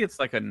cool. To me, it's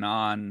like a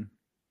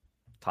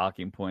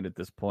non-talking point at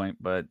this point,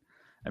 but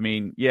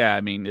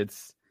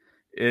it's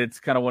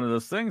kind of one of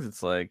those things.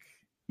 It's like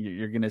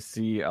you're going to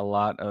see a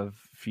lot of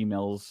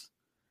females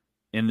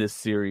in this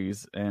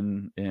series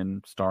and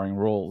in starring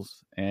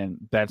roles, and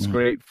that's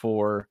great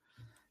for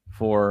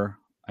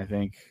I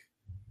think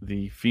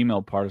the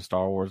female part of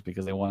Star Wars,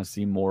 because they want to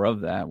see more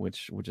of that,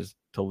 which is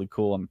totally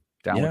cool. I'm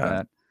down with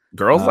that.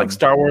 Girls like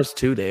Star Wars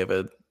too,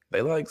 David.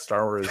 They like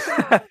Star Wars.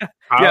 Yeah,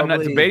 I'm not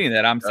debating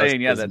that. I'm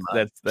saying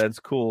that's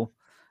cool.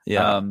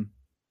 Yeah.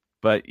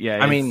 But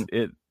yeah,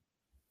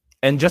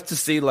 and just to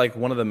see like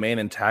one of the main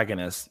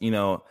antagonists,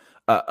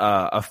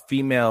 a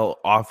female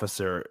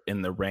officer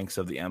in the ranks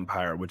of the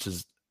Empire, which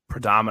is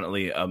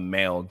predominantly a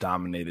male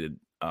dominated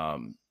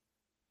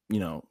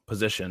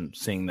position,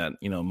 seeing that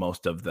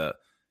most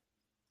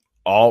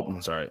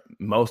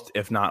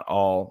if not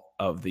all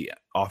of the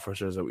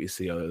officers that we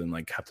see, other than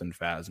like Captain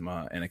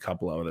Phasma and a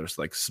couple of others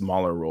like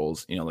smaller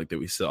roles, like that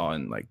we saw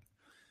in like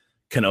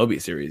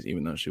Kenobi series,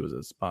 even though she was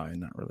a spy,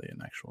 not really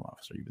an actual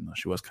officer, even though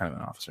she was kind of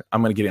an officer.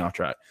 I'm going to get off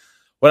track.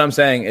 What I'm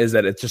saying is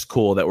that it's just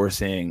cool that we're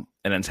seeing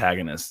an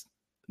antagonist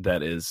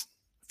that is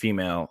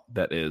female,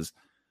 that is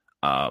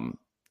a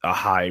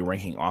high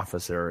ranking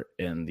officer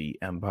in the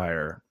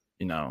Empire,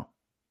 kind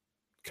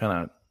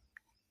of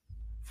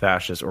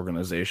fascist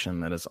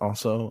organization that is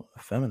also a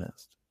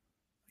feminist,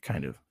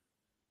 kind of.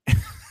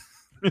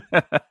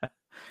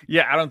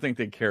 Yeah, I don't think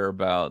they care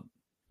about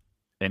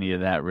any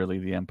of that, really,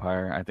 the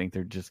Empire. I think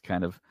they're just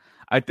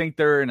I think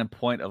they're in a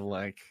point of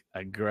like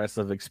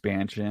aggressive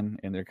expansion,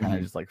 and they're kind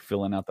of just like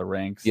filling out the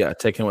ranks. Yeah,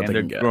 taking what they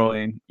can get.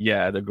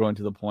 They're growing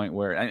to the point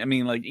where, I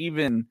mean, like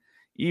even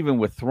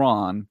with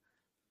Thrawn,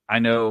 I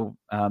know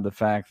the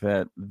fact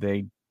that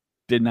they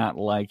did not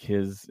like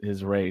his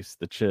race,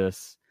 the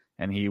Chiss,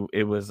 and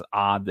it was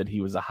odd that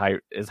he was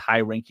as high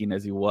ranking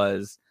as he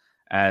was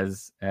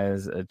as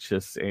a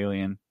Chiss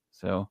alien.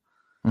 So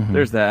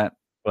there's that.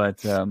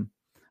 But I'm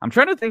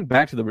trying to think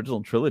back to the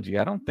original trilogy.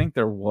 I don't think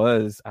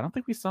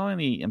we saw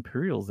any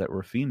Imperials that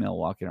were female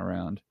walking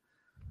around.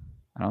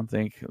 I don't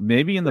think.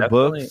 Maybe in the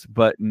books,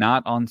 but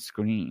not on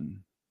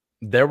screen.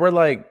 There were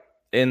like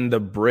in the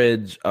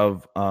bridge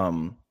of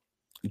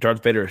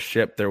Darth Vader's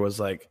ship, there was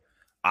like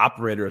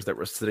operators that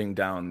were sitting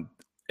down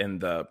in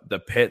the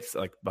pits,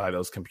 like by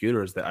those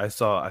computers that I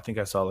saw. I think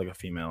I saw like a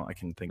female I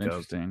can think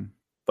of,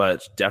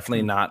 but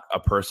definitely not a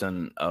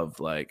person of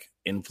like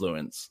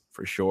influence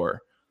for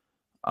sure.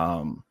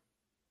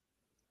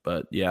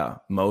 But yeah,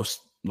 most,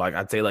 like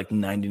I'd say like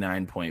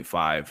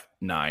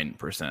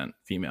 99.59%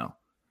 female.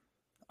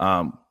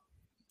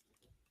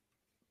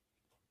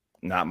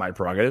 Not my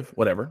prerogative,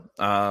 whatever.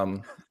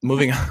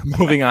 Moving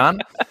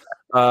on.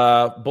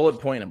 Bullet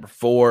point number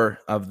 4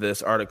 of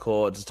this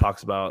article, it just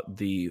talks about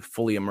the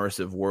fully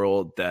immersive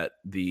world that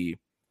the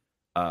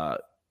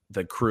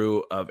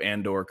crew of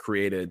Andor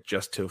created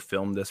just to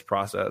film this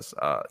process,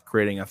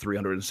 creating a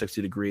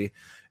 360-degree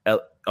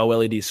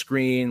OLED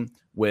screen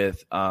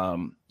with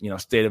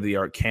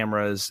state-of-the-art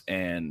cameras,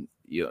 and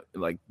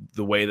like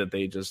the way that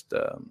they just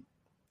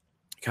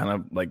kind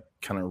of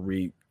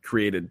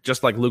recreated,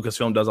 just like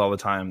Lucasfilm does all the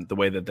time, the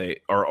way that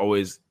they are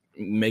always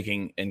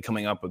making and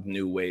coming up with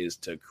new ways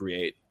to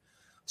create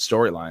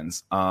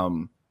storylines.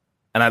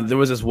 There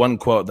was this one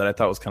quote that I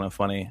thought was kind of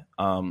funny,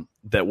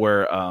 that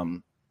where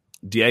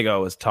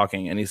Diego was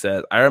talking, and he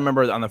said, "I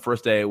remember on the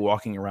first day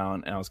walking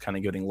around, and I was kind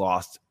of getting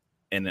lost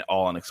in it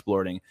all and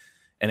exploring,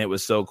 and it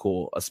was so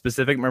cool. A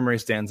specific memory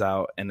stands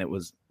out, and it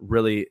was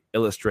really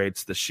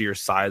illustrates the sheer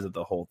size of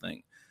the whole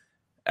thing."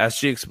 As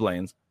she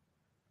explains,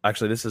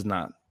 actually, this is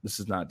not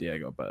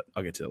Diego, but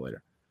I'll get to it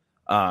later.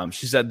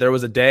 She said, "There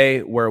was a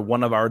day where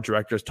one of our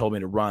directors told me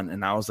to run,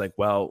 and I was like,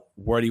 well,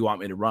 where do you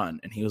want me to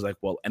run?" And he was like,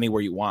 well,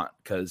 anywhere you want,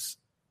 because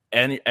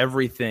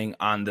everything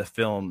on the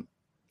film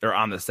or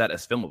on the set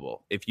is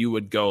filmable. If you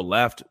would go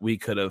left, we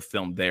could have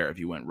filmed there. If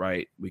you went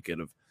right, we could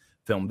have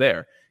filmed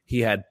there.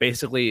 He had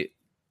basically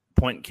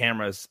point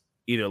cameras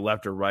either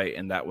left or right,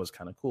 and that was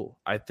kind of cool,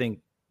 I think.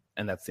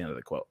 And that's the end of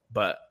the quote.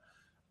 But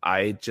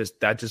that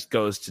just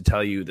goes to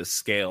tell you the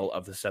scale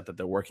of the set that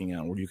they're working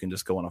on, where you can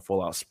just go on a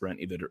full out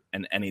sprint either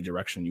in any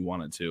direction you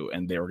wanted to,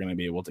 and they were going to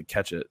be able to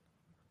catch it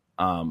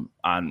on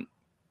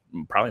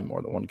probably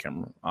more than one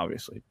camera,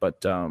 obviously.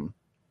 But they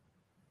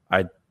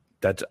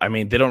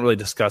don't really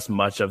discuss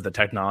much of the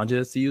technology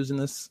that's used in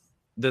this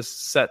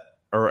set,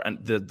 or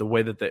the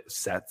way that the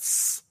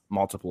sets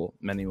multiple.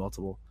 But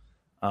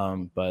I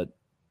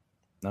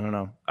don't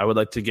know. I would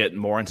like to get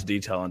more into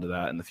detail into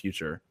that in the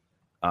future,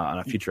 on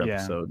a future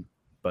episode.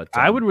 But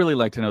I would really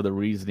like to know the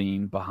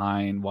reasoning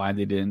behind why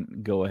they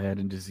didn't go ahead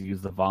and just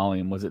use the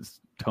volume. Was it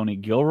Tony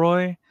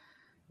Gilroy?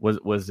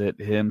 Was it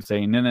him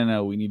saying,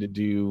 no, we need to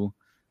do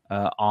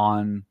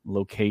on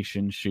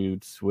location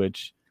shoots,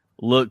 which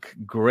look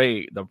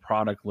great. The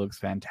product looks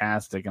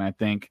fantastic. And I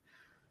think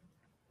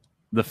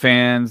the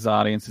fans,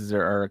 audiences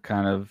are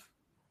kind of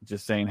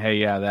just saying, hey,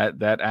 yeah,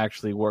 that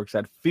actually works.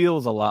 That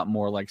feels a lot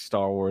more like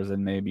Star Wars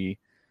than maybe,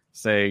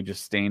 say,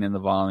 just staying in the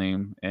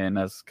volume and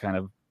us kind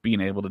of being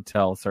able to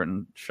tell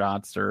certain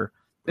shots are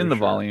in the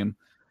volume,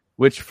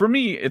 which for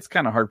me, it's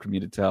kind of hard for me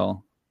to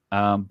tell,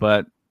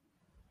 but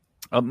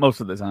most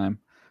of the time.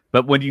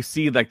 But when you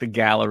see like the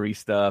gallery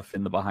stuff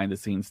and the behind the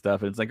scenes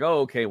stuff, it's like,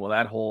 oh, okay, well,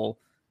 that whole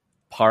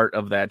part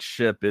of that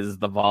ship is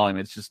the volume.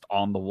 It's just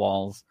on the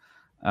walls.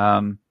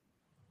 But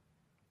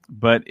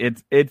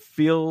it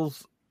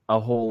feels a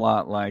whole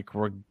lot like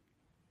we're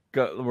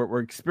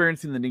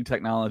experiencing the new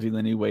technology,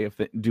 the new way of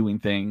doing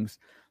things,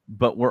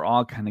 but we're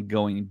all kind of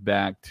going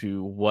back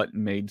to what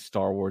made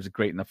Star Wars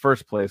great in the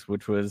first place,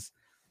 which was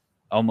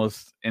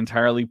almost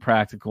entirely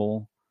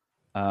practical.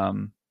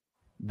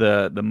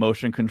 The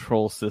motion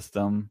control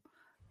system,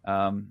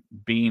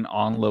 being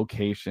on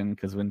location,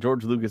 because when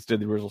George Lucas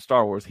did the original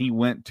Star Wars, he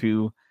went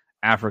to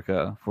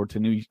Africa for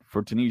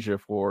Tunisia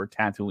for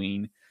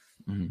Tatooine.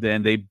 Mm-hmm.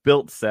 Then they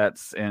built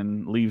sets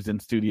and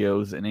Leavesden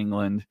Studios in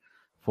England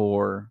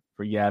for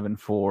Yavin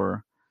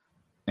 4.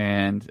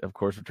 And, of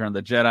course, Return of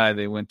the Jedi,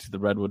 they went to the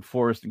Redwood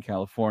Forest in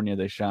California.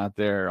 They shot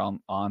there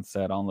on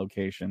set, on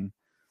location.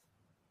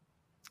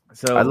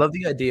 So I love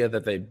the idea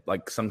that they,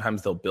 like,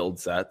 sometimes they'll build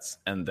sets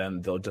and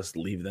then they'll just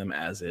leave them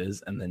as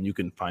is, and then you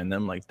can find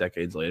them, like,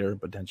 decades later,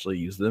 potentially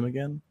use them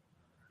again.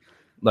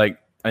 Like,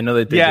 I know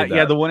that they did that.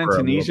 Yeah, the one in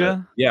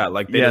Tunisia. Yeah,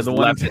 like they just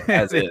left it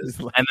as is.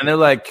 And then they're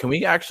like, can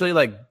we actually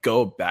like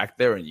go back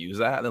there and use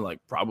that? And they're like,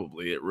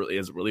 probably. It really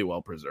is really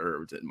well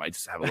preserved. It might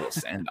just have a little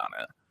sand on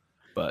it.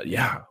 But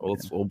yeah,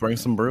 we'll bring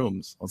some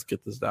brooms. Let's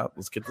get this out.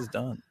 Let's get this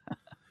done.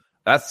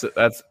 That's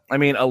I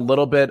mean, a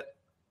little bit,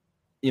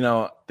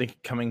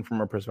 coming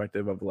from a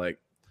perspective of like,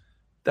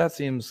 that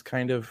seems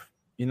kind of,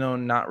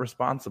 not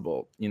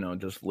responsible,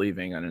 just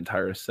leaving an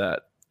entire set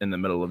in the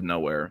middle of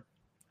nowhere.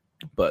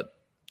 But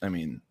I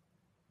mean,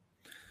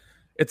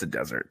 it's a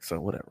desert, so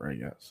whatever, I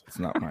guess. It's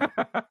not my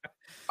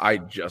I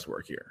just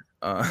work here.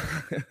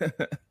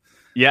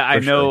 Yeah, I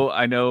know. Sure.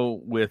 I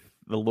know. With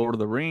the Lord of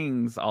the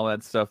Rings, all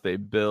that stuff they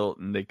built,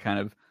 and they kind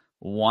of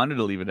wanted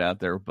to leave it out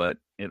there, but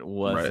it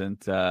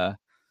wasn't gonna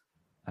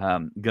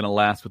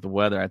last with the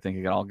weather. I think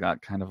it all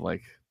got kind of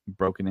like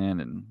broken in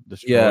and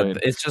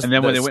destroyed. It's just. And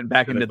then when they went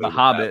back into the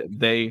Hobbit,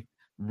 they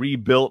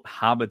rebuilt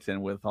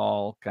Hobbiton with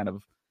all kind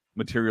of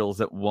materials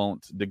that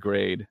won't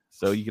degrade,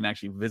 so you can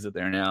actually visit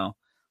there now.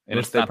 And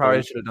which they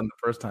probably should have done the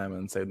first time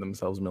and saved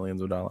themselves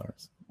millions of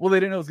dollars. Well, they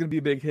didn't know it was going to be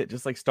a big hit,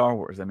 just like Star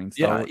Wars. I mean,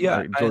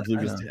 George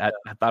Lucas I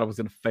thought it was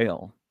going to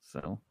fail.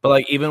 So, but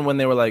like even when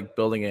they were like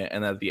building it,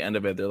 and at the end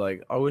of it, they're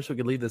like, "I wish we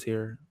could leave this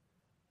here."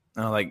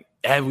 And I'm like,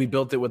 "Had we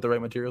built it with the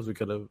right materials, we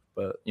could have."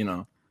 But you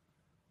know,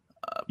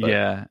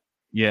 yeah.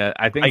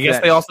 I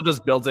guess they also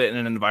just built it in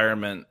an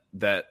environment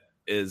that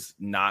is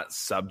not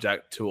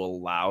subject to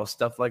allow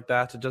stuff like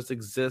that to just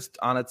exist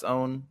on its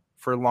own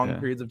for long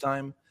periods of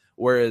time.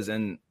 Whereas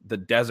in the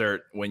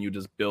desert, when you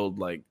just build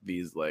like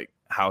these like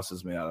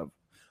houses made out of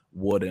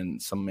wood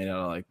and some made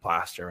out of like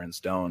plaster and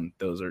stone,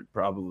 those are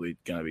probably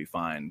gonna be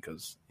fine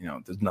because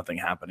there's nothing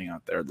happening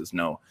out there. There's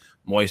no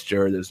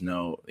moisture. There's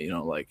no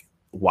like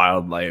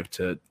wildlife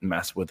to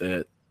mess with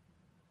it.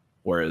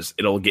 Whereas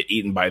it'll get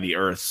eaten by the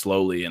earth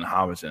slowly in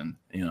Hobbiton.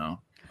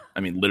 I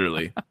mean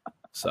literally.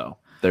 So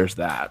there's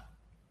that.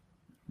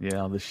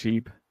 Yeah, all the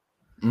sheep.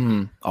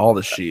 All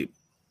the sheep.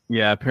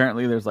 Yeah,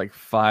 apparently there's like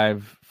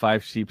five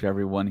sheep to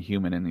every one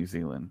human in New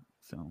Zealand.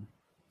 So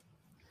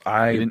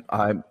I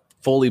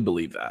fully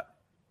believe that.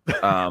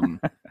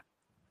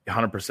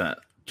 100%.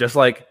 Just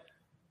like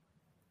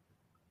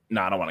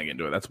I don't want to get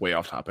into it. That's way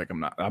off topic. I'm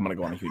going to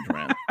go on a huge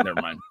rant.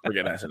 Never mind.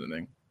 Forget I said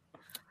anything.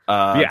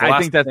 I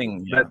think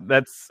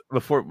that's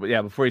before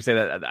you say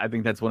that, I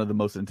think that's one of the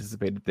most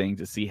anticipated things,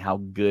 to see how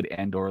good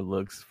Andor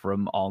looks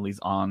from all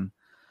these on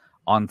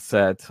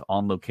set,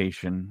 on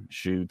location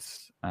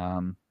shoots.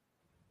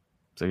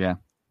 So yeah.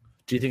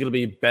 Do you think it'll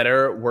be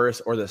better,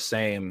 worse, or the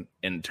same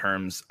in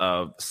terms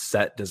of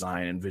set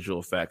design and visual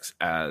effects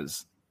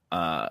as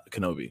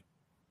Kenobi?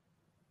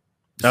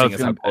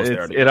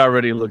 It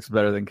already looks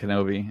better than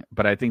Kenobi,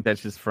 but I think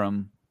that's just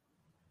from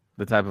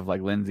the type of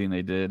like lensing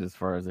they did as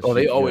far as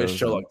they always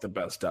show like the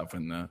best stuff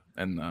in the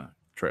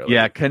trailer.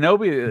 Yeah,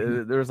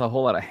 Kenobi, there's a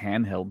whole lot of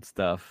handheld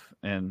stuff,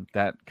 and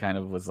that kind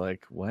of was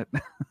like, what?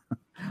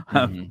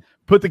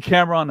 Put the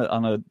camera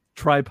on a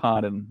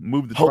tripod and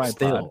move the tripod.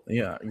 Still.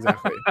 Yeah,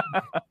 exactly.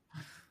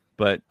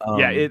 But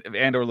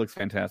Andor looks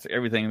fantastic.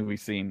 Everything we've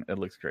seen, it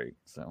looks great.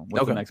 So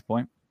what's the next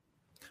point?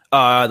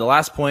 The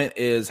last point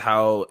is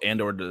how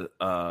Andor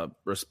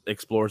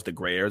explores the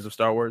gray areas of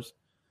Star Wars.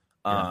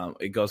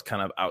 It goes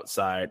kind of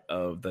outside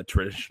of the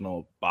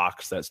traditional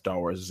box that Star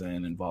Wars is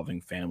in,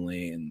 involving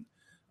family and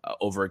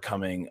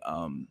overcoming,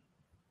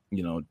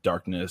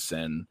 darkness.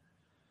 And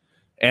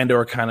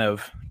Andor kind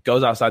of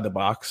goes outside the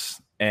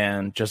box.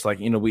 And just like,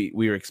 we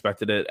were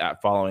expected it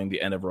at following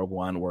the end of Rogue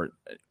One, where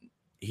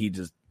he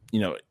just,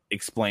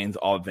 explains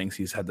all the things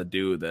he's had to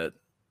do that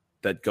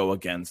go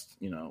against,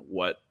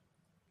 what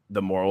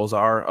the morals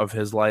are of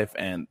his life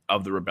and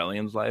of the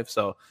rebellion's life.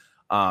 So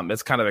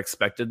it's kind of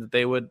expected that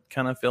they would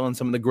kind of fill in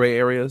some of the gray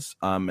areas,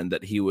 and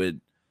that he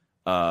would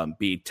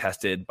be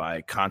tested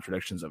by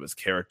contradictions of his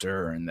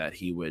character, and that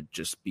he would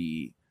just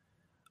be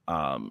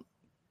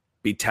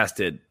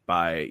tested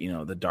by,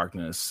 the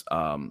darkness,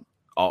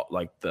 all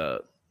like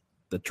the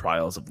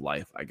trials of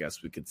life, I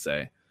guess we could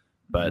say.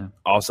 But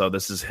also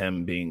this is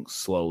him being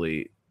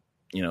slowly,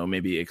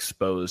 maybe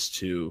exposed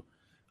to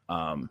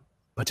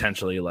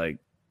potentially like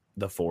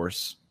the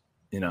Force,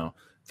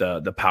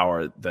 the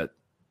power that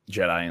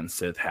Jedi and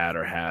Sith had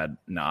or had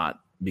not,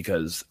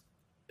 because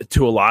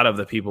to a lot of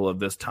the people of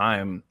this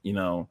time,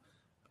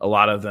 a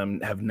lot of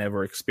them have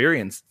never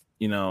experienced,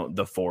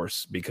 the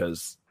Force,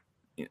 because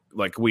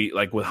like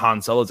with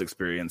Han Solo's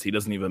experience, he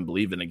doesn't even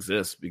believe it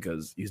exists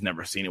because he's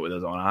never seen it with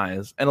his own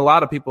eyes. And a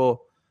lot of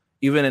people,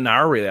 even in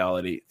our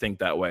reality, think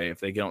that way. If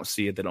they don't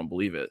see it, they don't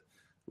believe it.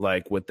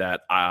 Like with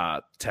that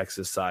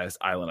Texas-sized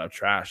island of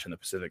trash in the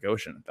Pacific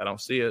Ocean. If I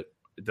don't see it,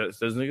 it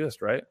doesn't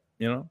exist, right?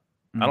 I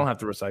don't have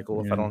to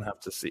recycle if I don't have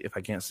to see, if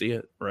I can't see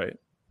it, right?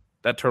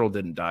 That turtle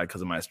didn't die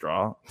because of my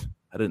straw.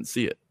 I didn't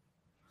see it.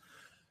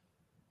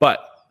 But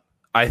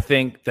I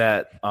think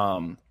that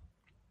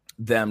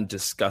them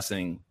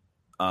discussing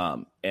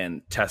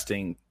and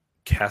testing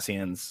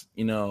Cassian's,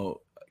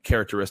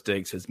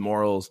 characteristics, his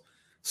morals,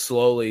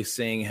 slowly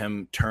seeing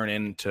him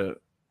turn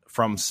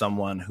from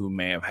someone who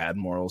may have had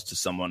morals to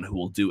someone who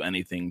will do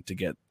anything to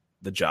get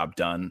the job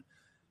done,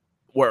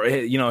 where,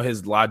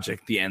 his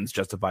logic, the ends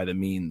justify the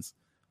means.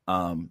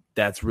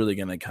 That's really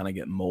going to kind of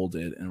get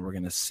molded, and we're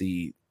going to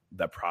see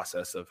the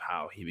process of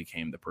how he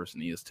became the person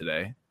he is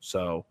today.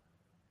 So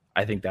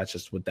I think that's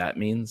just what that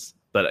means.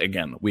 But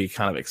again, we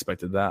kind of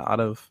expected that out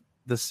of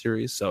this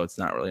series, so it's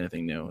not really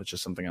anything new. It's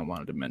just something I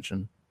wanted to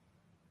mention.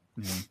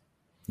 Yeah.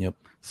 Yep.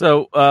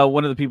 So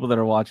one of the people that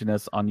are watching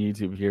us on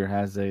YouTube here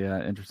has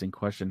a interesting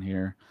question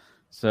here.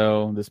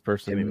 So this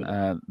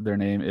person, their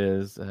name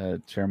is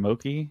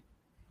Chermoki.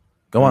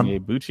 Go on.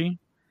 Bucci.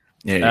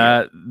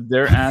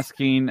 They're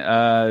asking,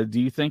 do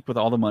you think with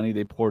all the money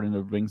they poured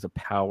into Rings of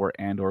Power,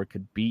 Andor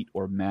could beat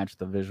or match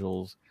the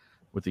visuals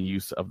with the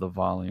use of the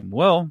volume?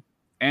 Well,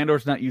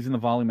 Andor's not using the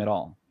volume at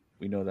all.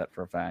 We know that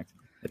for a fact.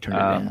 They turned it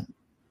down.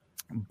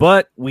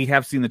 But we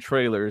have seen the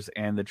trailers,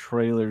 and the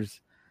trailers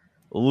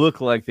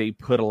look like they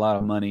put a lot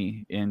of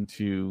money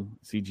into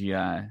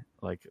CGI,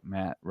 like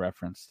Matt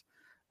referenced.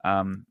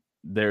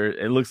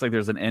 It looks like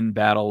there's an end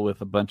battle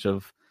with a bunch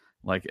of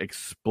like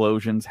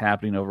explosions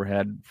happening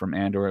overhead from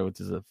Andor,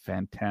 which is a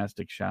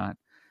fantastic shot.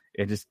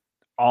 It just,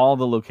 all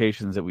the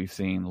locations that we've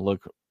seen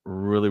look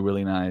really,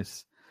 really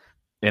nice.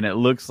 And it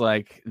looks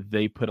like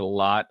they put a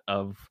lot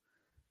of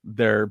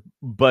their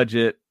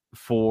budget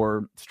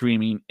for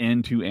streaming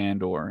into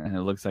Andor, and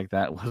it looks like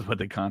that was what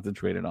they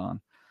concentrated on,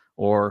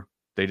 or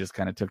they just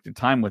kind of took their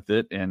time with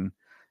it and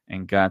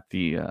got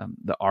the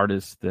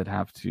artists that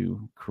have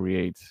to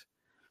create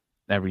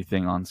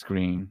everything on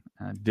screen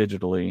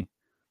digitally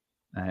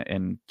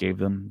and gave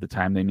them the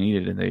time they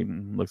needed, and they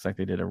looks like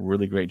they did a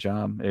really great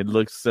job. It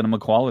looks cinema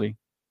quality.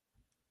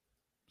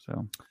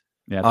 So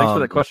yeah, thanks for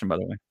that question, by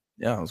the way.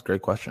 Yeah, it was a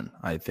great question.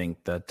 I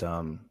think that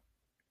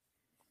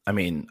I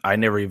mean, I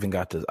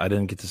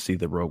didn't get to see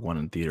the Rogue One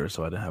in theater,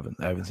 so I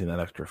haven't seen that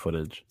extra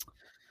footage.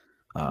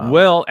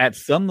 Well, at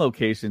some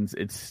locations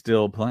it's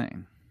still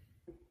playing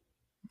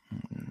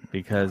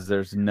because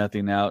there's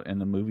nothing out in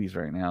the movies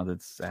right now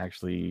that's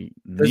actually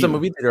new. There's a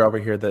movie theater over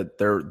here that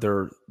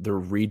they're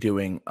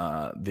redoing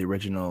the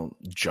original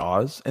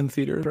Jaws in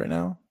theaters right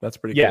now. That's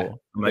pretty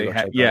cool.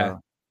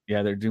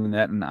 They're doing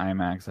that in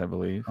IMAX, I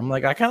believe. I'm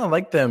like, I kind of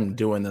like them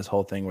doing this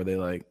whole thing where they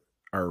like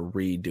are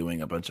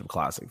redoing a bunch of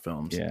classic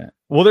films. Yeah.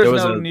 Well, there's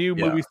no new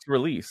movies to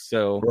release.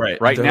 So right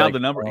now, like, the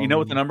number, you know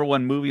what the number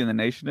one movie in the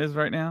nation is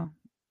right now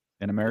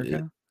in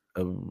America?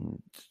 No.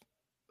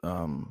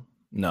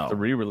 The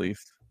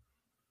re-release.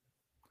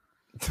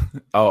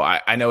 Oh,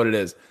 I know what it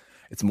is.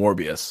 It's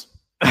Morbius.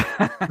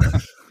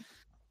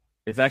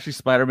 It's actually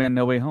Spider-Man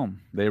No Way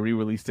Home. They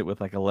re-released it with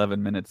like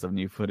 11 minutes of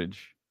new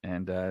footage,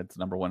 and it's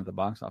number one at the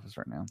box office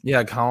right now.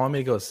 Yeah, Colin wanted me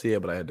to go see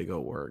it, but I had to go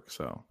work,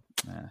 so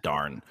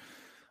darn.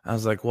 I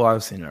was like, well,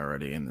 I've seen it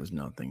already, and there's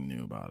nothing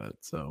new about it.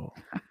 So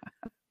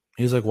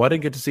he's like, well, I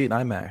didn't get to see it in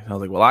IMAX. I was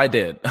like, well, I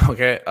did.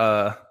 Okay.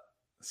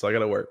 So I got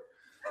to work.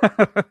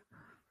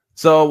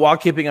 So while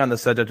keeping on the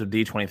subject of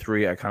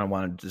D23, I kind of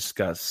want to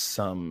discuss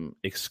some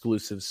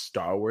exclusive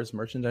Star Wars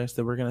merchandise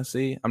that we're going to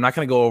see. I'm not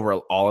going to go over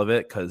all of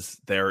it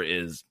because there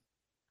is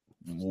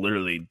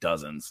literally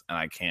dozens, and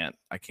I can't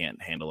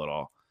handle it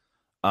all.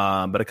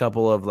 But a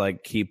couple of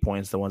like key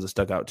points, the ones that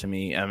stuck out to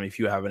me. I mean, if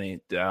you have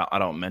any, I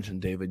don't mention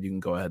David, you can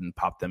go ahead and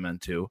pop them in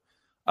too.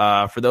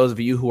 For those of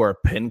you who are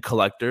pin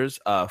collectors,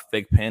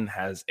 Fig Pin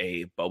has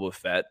a Boba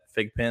Fett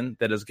Fig Pin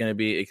that is going to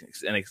be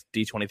an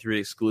D23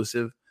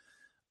 exclusive.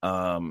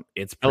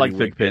 It's I like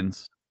Fig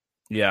Pins.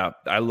 Yeah,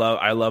 I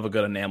love a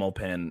good enamel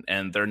pin,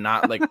 and they're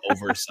not like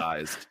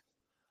oversized.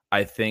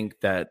 I think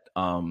that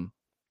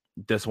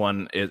this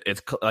one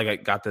it's like I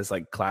got this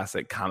like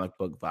classic comic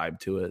book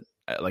vibe to it.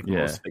 Like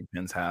most Fig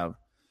Pins have.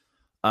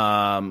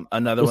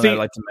 Another one I'd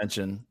like to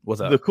mention was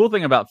the cool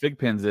thing about Fig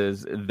Pins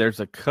is there's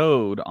a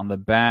code on the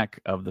back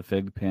of the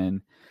Fig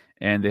Pin,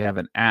 and they have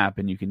an app,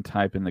 and you can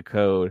type in the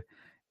code,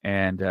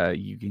 and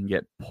you can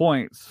get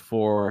points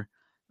for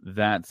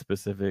that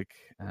specific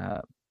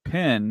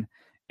pin.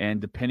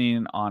 And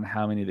depending on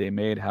how many they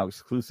made, how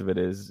exclusive it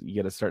is, you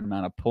get a certain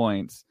amount of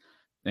points,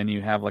 and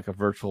you have like a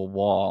virtual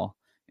wall,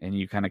 and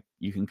you can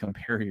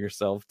compare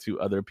yourself to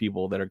other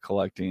people that are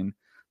collecting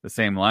the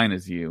same line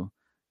as you.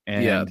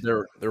 And yeah,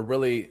 they're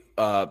really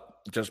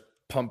just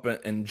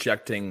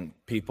injecting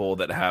people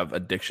that have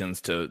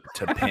addictions to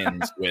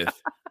pins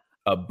with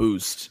a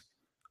boost.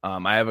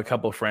 I have a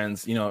couple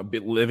friends,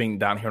 living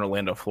down here in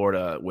Orlando,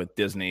 Florida, with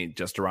Disney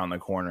just around the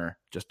corner,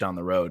 just down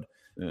the road.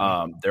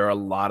 Yeah. There are a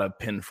lot of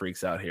pin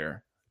freaks out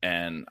here,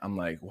 and I'm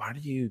like, why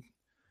do you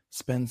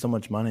spend so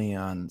much money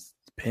on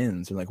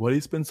pins? And like, why do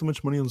you spend so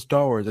much money on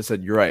Star Wars? I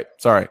said, you're right.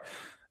 Sorry,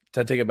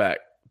 I take it back.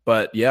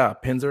 But yeah,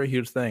 pins are a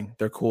huge thing.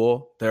 They're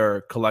cool.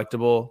 They're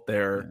collectible.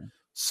 They're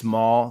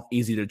small,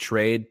 easy to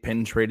trade.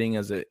 Pin trading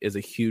is a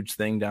huge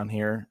thing down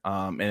here,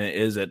 and it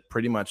is at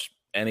pretty much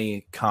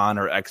any con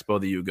or expo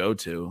that you go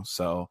to.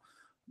 So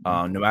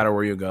no matter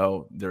where you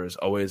go, there's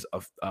always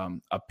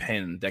a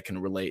pin that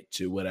can relate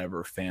to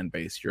whatever fan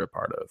base you're a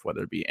part of,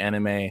 whether it be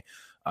anime,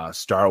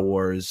 Star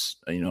Wars,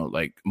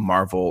 like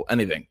Marvel,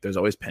 anything. There's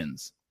always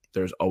pins.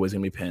 There's always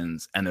going to be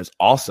pins, and there's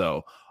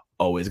also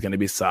always going to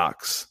be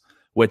socks.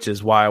 Which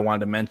is why I wanted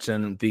to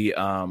mention the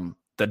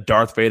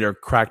Darth Vader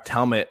cracked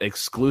helmet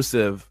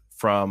exclusive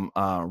from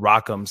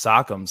Rock'em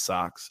Sock'em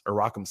Socks or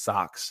Rock'em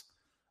Socks.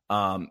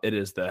 It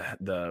is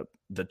the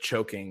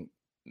choking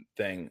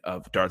thing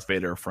of Darth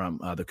Vader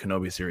from the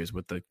Kenobi series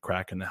with the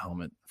crack in the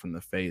helmet from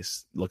the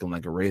face, looking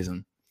like a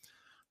raisin.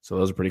 So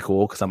those are pretty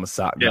cool because I'm a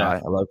sock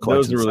guy. I love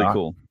collecting. Those are really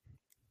cool.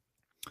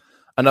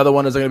 Another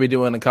one is I'm going to be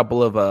doing a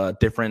couple of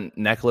different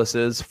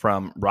necklaces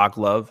from Rock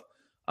Love.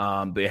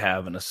 They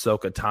have an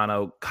Ahsoka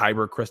Tano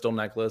Kyber crystal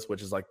necklace,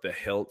 which is like the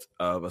hilt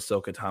of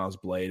Ahsoka Tano's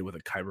blade with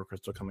a Kyber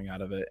crystal coming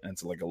out of it, and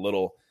it's like a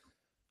little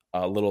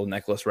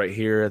necklace right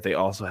here. They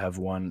also have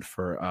one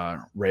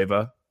for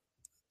Reva,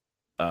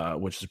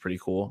 which is pretty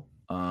cool.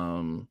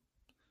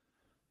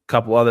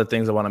 Couple other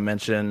things I want to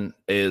mention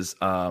is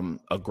a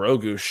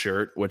Grogu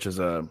shirt, which is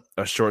a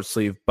short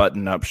sleeve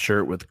button up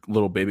shirt with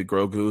little baby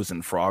Grogus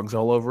and frogs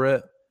all over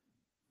it.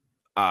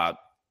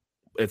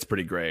 It's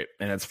pretty great,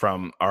 and it's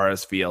from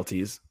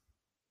RSVLTs,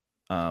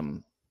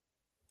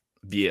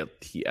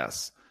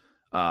 VLTS.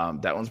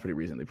 That one's pretty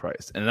reasonably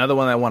priced. And another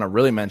one I want to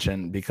really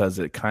mention because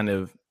it kind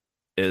of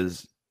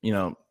is,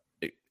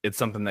 it's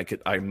something that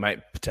I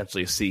might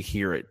potentially see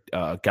here at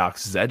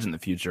Galaxy's Edge in the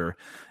future,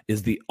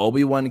 is the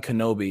Obi-Wan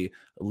Kenobi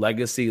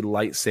Legacy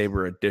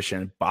Lightsaber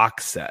Edition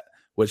box set,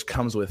 which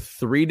comes with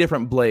 3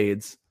 different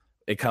blades.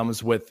 It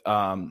comes with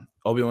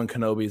Obi-Wan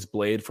Kenobi's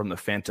blade from the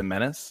Phantom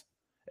Menace.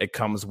 It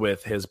comes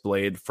with his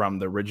blade from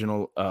the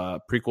original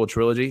prequel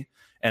trilogy,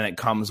 and it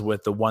comes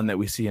with the one that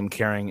we see him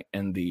carrying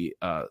in the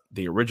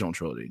original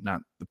trilogy,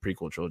 not the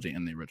prequel trilogy,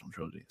 in the original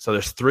trilogy. So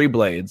there's 3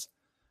 blades.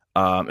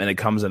 And it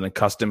comes in a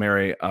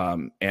customary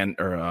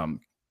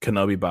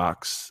Kenobi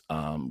box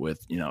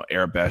with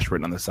Arabesh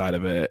written on the side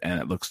of it,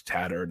 and it looks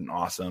tattered and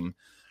awesome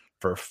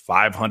for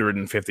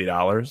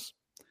 $550.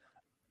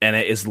 And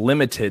it is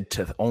limited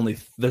to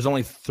there's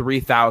only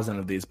 3,000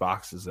 of these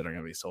boxes that are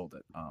going to be sold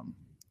at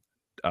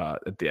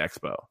the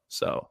expo.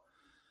 So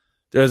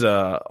there's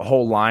a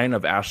whole line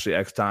of Ashley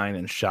Eckstein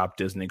and Shop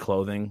Disney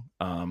clothing.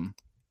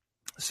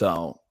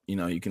 So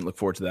you can look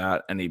forward to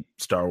that. Any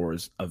Star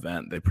Wars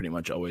event, they pretty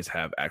much always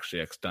have Ashley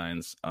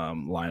Eckstein's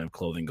line of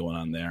clothing going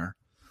on there.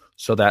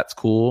 So that's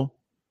cool.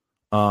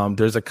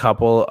 There's a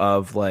couple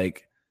of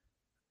like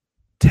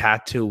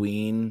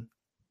Tatooine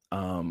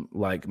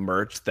like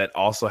merch that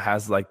also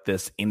has like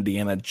this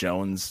Indiana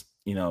Jones,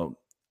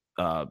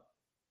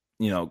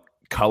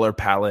 color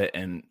palette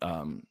and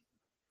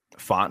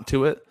font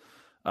to it.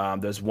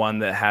 There's one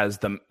that has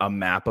a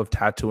map of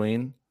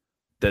Tatooine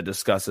that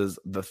discusses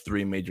the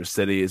 3 major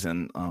cities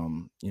and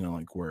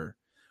like where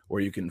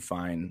you can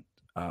find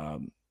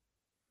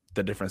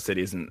the different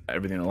cities and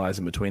everything that lies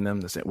in between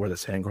them, where the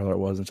Sandcrawler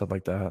was and stuff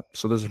like that.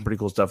 So there's some pretty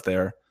cool stuff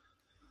there.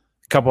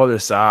 A couple other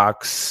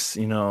socks,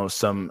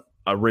 some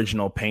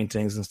original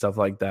paintings and stuff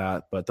like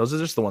that. But those are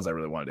just the ones I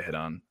really wanted to hit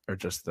on, or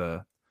just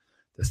the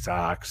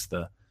socks,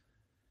 the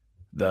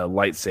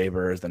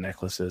lightsabers, the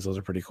necklaces. Those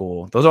are pretty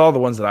cool. Those are all the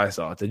ones that I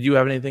saw. Did you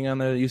have anything on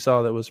there that you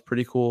saw that was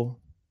pretty cool?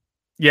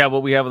 Yeah,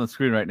 what we have on the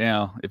screen right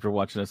now, if you're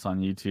watching us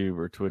on YouTube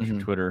or Twitch or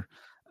Twitter,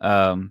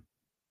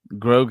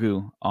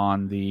 Grogu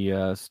on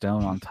the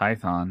stone on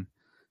Tython,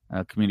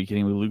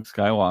 communicating with Luke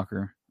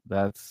Skywalker.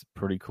 That's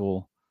pretty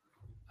cool.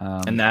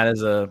 And that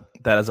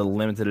is a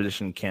limited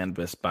edition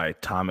canvas by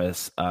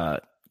Thomas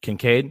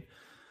Kincaid.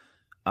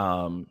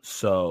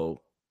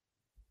 So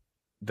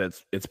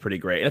it's pretty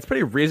great. And it's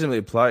pretty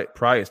reasonably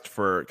priced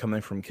for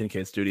coming from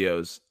Kincaid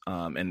Studios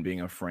and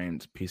being a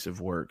framed piece of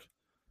work.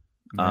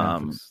 Yeah,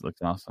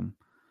 looks awesome.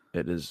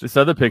 It is. This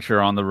other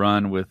picture on the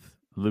run with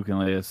Luke and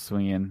Leia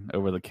swinging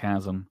over the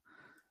chasm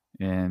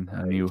in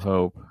A New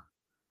Hope.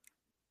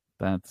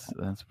 That's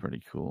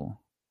pretty cool.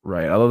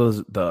 Right. I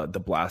love the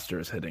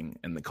blasters hitting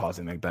and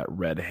causing like that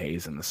red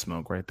haze in the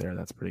smoke right there.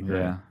 That's pretty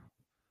great.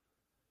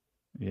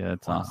 Yeah,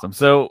 it's awesome.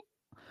 So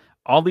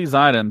all these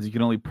items, you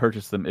can only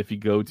purchase them if you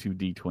go to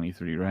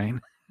D23, right?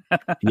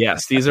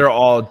 Yes, these are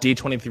all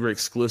D23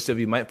 exclusive.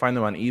 You might find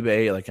them on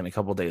eBay like in a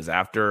couple days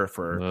after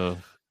for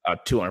a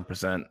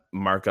 200%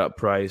 markup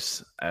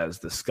price, as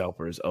the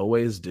scalpers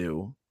always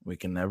do. They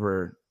can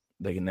never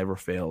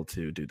fail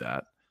to do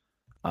that.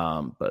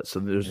 But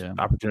so there's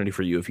opportunity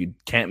for you. If you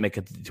can't make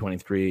it to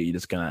D23, you're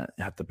just gonna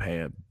have to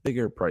pay a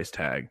bigger price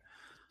tag.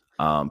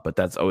 But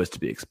that's always to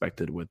be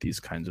expected with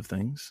these kinds of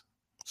things.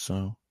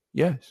 So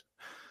yes.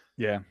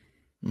 Yeah.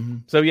 Mm-hmm.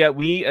 So yeah,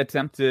 we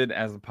attempted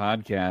as a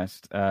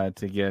podcast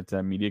to get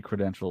media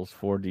credentials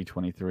for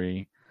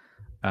D23.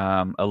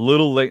 A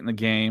little late in the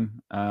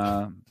game,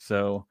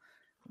 so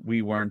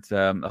we weren't.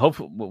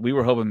 We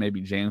were hoping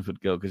maybe James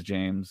would go because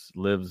James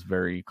lives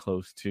very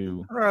close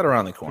to right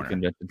around the corner,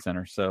 convention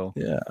center. So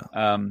yeah.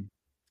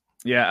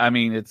 I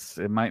mean,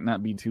 it might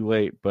not be too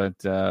late,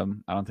 but I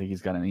don't think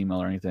he's got an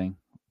email or anything.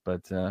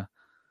 But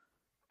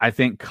I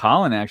think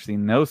Colin actually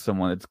knows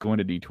someone that's going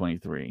to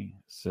D23,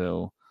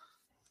 so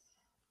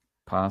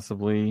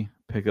possibly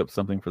pick up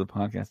something for the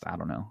podcast. I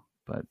don't know,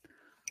 but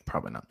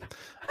probably not.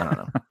 I don't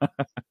know.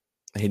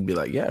 He'd be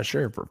like, "Yeah,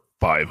 sure, for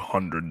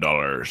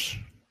 $500."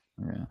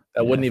 Yeah,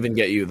 that wouldn't even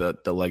get you the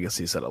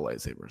legacy set of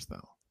lightsabers,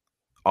 though.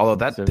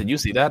 Although did you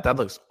see that? That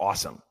looks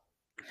awesome.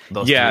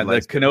 The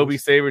Kenobi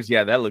sabers.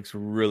 Yeah, that looks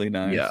really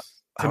nice. Yeah,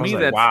 to me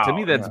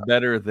that's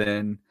better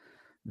than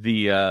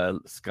the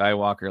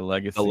Skywalker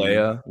Legacy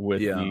Leia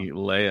with the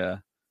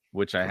Leia,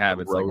 which I have.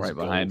 It's like right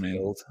behind me.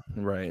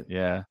 Right.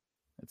 Yeah,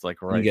 it's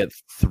like right. You get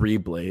 3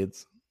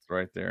 blades. It's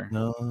right there.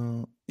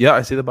 No. Yeah,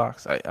 I see the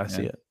box. I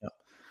see it. Yeah.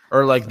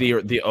 Or like the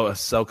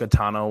Ahsoka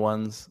Tano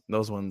ones,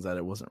 those ones that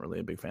I wasn't really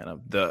a big fan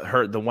of.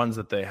 The ones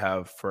that they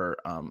have for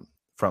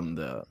from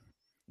the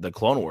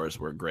Clone Wars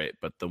were great,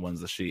 but the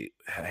ones that she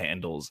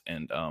handles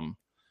and Book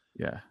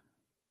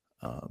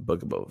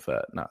of Boba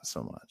Fett, not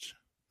so much.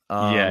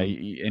 And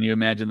you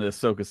imagine the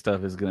Ahsoka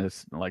stuff is going to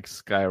like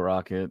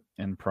skyrocket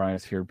in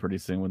price here pretty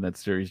soon when that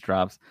series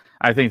drops.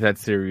 I think that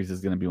series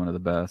is going to be one of the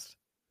best.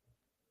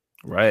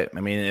 Right. I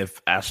mean, if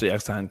Ashley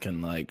Eckstein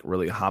can like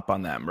really hop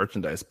on that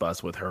merchandise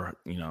bus with her,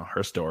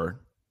 her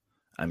store,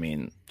 I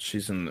mean,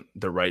 she's in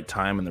the right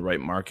time in the right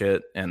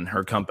market, and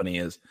her company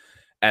is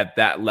at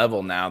that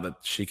level now that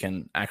she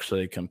can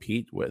actually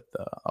compete with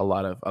a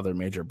lot of other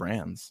major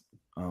brands.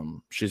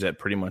 She's at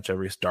pretty much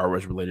every Star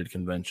Wars related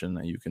convention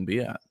that you can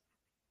be at.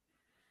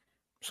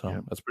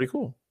 So that's pretty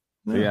cool.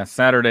 So yeah,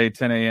 Saturday,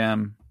 10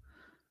 a.m.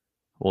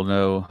 We'll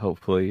know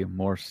hopefully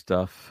more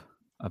stuff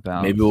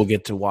about. Maybe we'll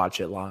get to watch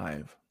it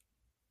live.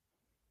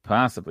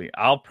 Possibly.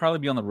 I'll probably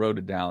be on the road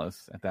to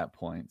Dallas at that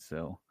point,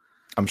 so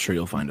I'm sure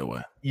you'll find a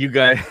way. You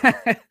guys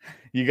are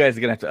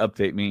gonna have to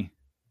update me.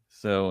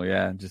 So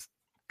yeah, just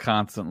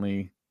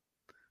constantly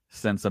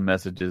send some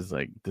messages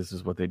like this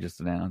is what they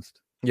just announced.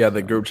 Yeah,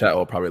 the group chat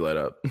will probably light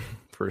up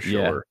for sure.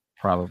 Yeah,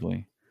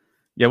 probably.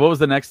 Yeah, what was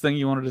the next thing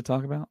you wanted to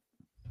talk about?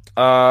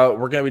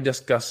 We're gonna be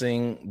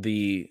discussing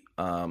the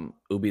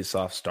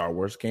Ubisoft Star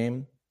Wars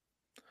game.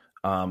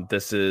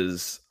 This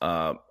is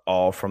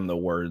all from the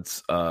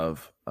words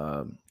of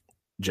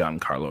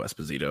Giancarlo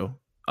Esposito.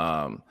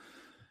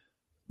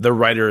 The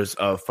writers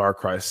of Far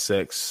Cry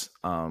 6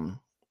 are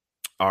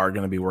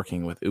going to be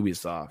working with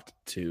Ubisoft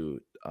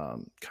to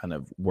kind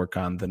of work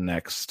on the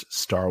next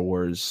Star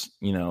Wars,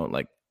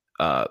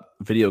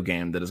 video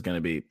game that is going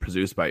to be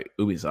produced by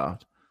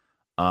Ubisoft.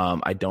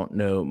 I don't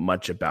know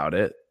much about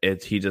it.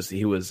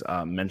 He was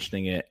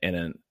mentioning it in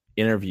an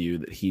interview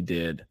that he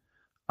did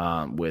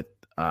with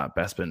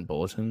Bespin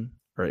Bulletin,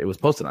 or it was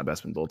posted on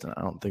Bespin Bulletin.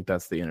 I don't think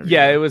that's the interview.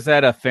 Yeah, it was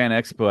at a Fan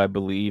Expo, I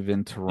believe,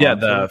 in Toronto. Yeah,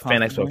 the possibly.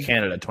 Fan Expo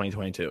Canada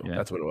 2022. Yeah.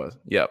 That's what it was.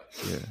 Yep.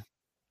 Yeah.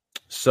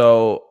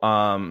 So,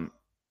 I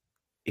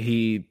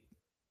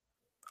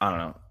don't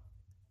know.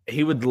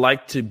 He would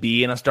like to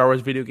be in a Star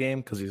Wars video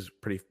game because he's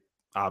pretty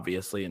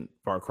obviously in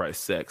Far Cry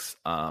 6.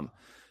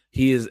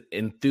 He has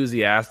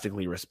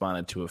enthusiastically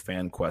responded to a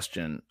fan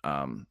question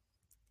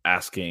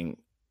asking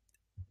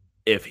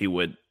if he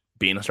would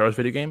be in a Star Wars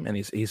video game, and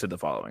he said the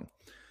following: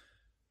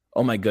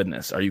 "Oh my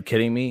goodness, are you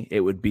kidding me? It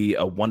would be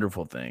a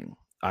wonderful thing.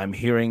 I'm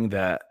hearing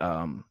that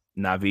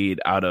Navid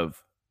out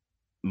of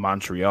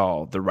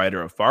Montreal, the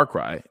writer of Far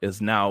Cry,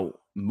 is now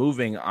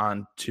moving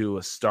on to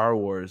a Star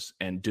Wars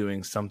and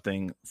doing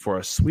something for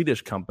a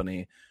Swedish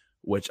company,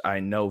 which I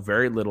know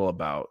very little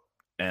about,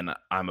 and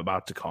I'm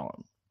about to call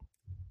him."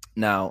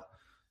 Now,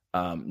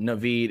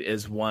 Navid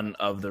is one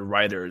of the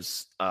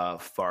writers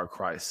of Far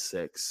Cry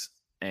 6,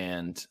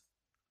 and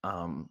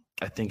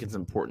I think it's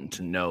important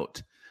to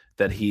note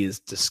that he is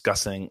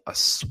discussing a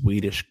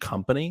Swedish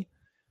company.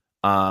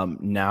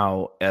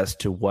 Now, as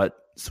to what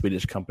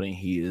Swedish company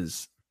he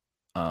is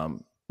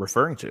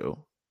referring to,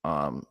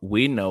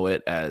 we know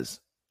it as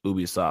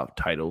Ubisoft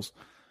titles.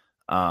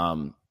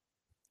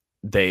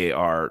 They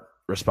are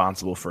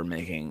responsible for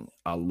making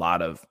a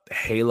lot of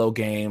Halo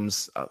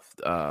games,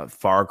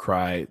 Far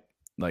Cry,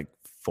 like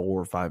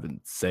 4, 5, and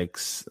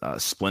 6,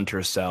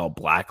 Splinter Cell,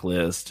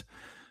 Blacklist.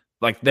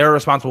 Like, they're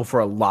responsible for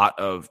a lot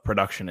of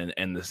production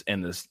in this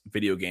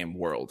video game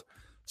world.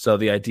 So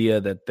the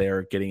idea that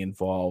they're getting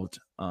involved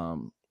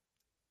in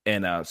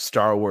a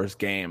Star Wars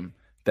game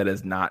that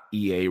is not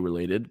EA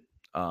related,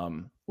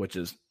 which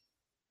is,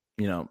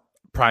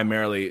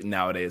 primarily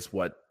nowadays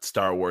what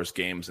Star Wars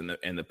games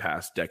in the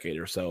past decade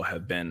or so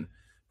have been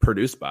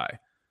produced by.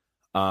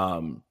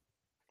 And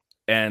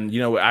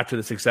after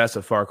the success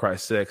of Far Cry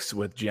 6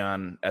 with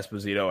Gian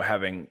Esposito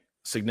having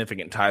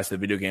significant ties to the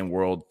video game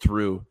world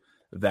through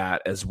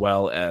that, as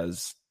well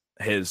as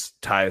his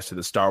ties to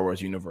the Star Wars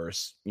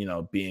universe,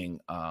 being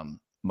Moff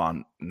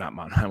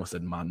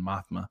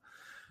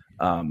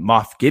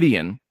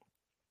Gideon,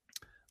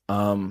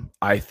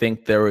 I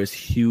think there is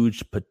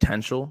huge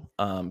potential,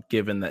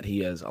 given that he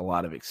has a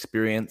lot of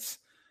experience.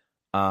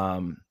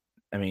 And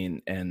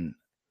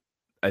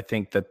I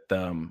think that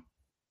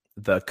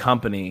the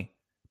company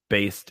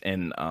based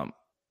in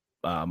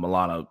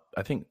Milano,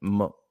 I think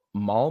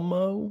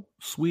Malmo,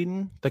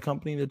 Sweden, the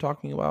company they're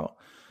talking about,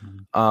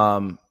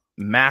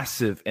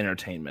 massive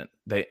entertainment.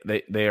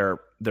 They're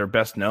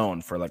best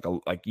known for have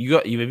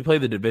you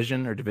played the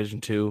Division or Division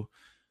 2?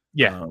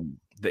 Yeah.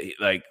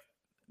 The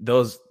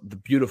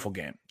beautiful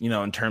game,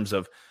 in terms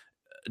of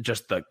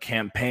just the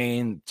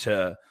campaign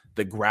to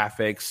the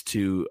graphics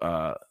to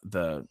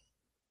the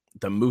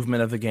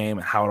movement of the game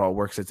and how it all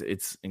works.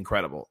 It's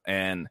incredible.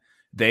 And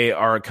they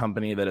are a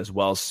company that is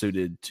well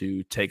suited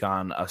to take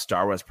on a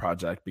Star Wars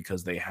project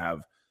because they have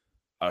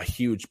a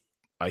huge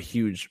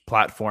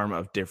platform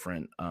of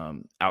different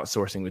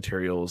outsourcing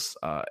materials,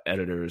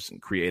 editors and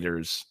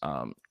creators,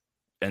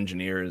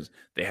 engineers.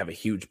 They have a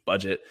huge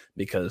budget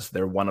because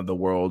they're one of the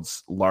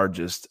world's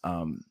largest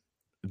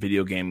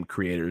video game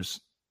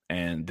creators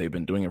and they've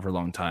been doing it for a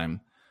long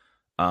time.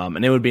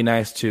 And it would be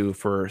nice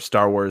for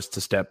Star Wars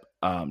to step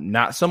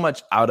not so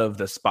much out of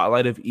the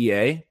spotlight of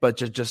EA, but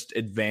just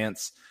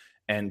advance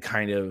and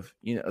kind of,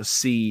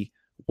 see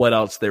what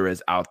else there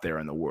is out there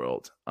in the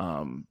world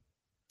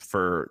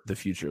for the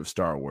future of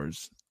Star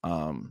Wars.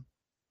 But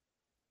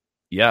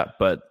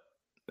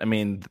I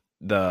mean,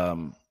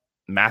 the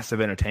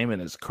Massive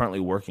Entertainment is currently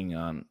working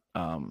on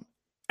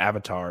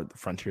Avatar: The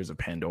Frontiers of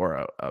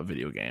Pandora, a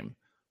video game.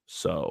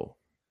 So,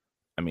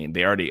 I mean,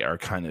 they already are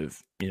kind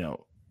of,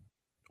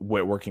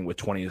 working with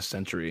 20th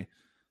Century.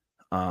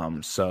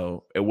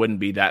 So it wouldn't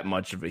be that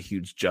much of a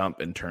huge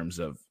jump in terms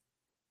of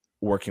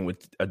working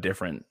with a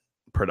different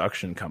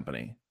production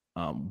company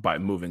by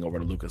moving over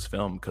to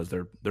Lucasfilm, because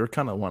they're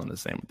kind of one and the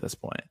same at this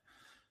point.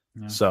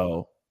 Yeah.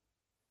 So,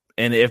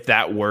 and if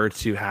that were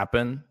to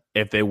happen,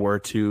 if they were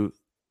to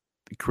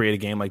create a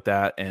game like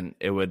that, and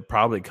it would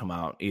probably come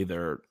out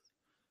either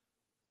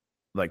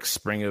like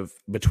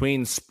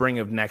between spring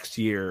of next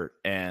year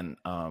and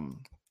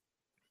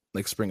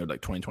like spring of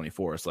like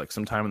 2024. So like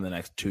sometime in the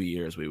next 2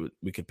 years,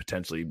 we could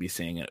potentially be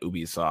seeing an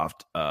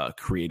Ubisoft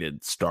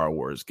created Star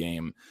Wars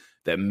game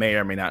that may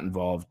or may not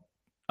involve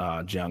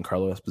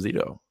Giancarlo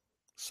Esposito.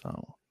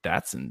 So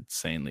that's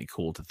insanely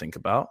cool to think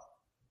about.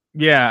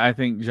 Yeah, I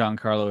think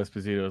Giancarlo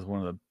Esposito is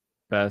one of the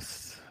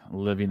best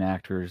living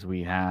actors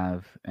we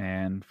have,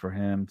 and for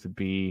him to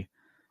be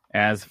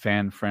as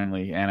fan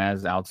friendly and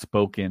as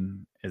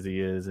outspoken as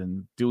he is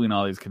and doing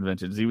all these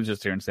conventions. He was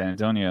just here in San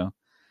Antonio,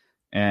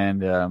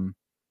 and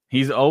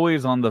he's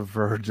always on the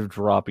verge of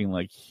dropping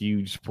like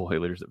huge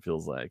spoilers, it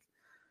feels like.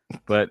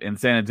 But in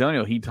San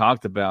Antonio, he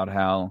talked about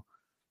how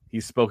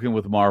he's spoken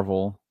with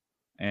Marvel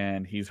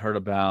and he's heard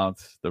about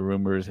the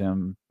rumors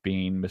him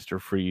being Mr.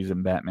 Freeze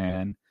and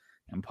Batman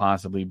and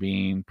possibly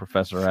being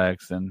Professor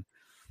X and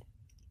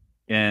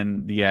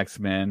the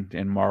X-Men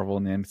and Marvel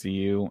and the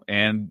MCU.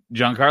 And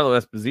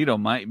Giancarlo Esposito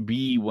might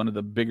be one of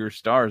the bigger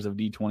stars of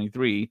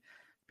D23,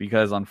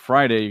 because on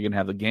Friday you're going to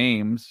have the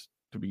games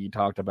to be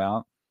talked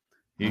about.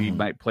 He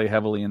might play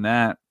heavily in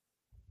that.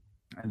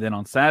 And then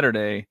on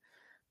Saturday,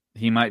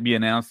 he might be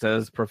announced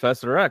as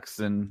Professor X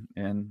and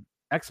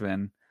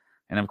X-Men.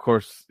 And of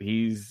course,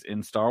 he's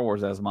in Star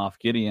Wars as Moff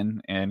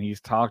Gideon. And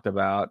he's talked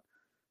about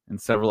in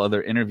several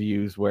other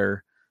interviews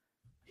where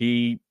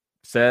he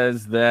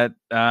says that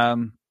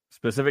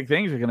specific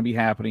things are going to be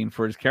happening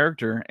for his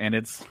character. And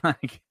it's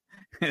like,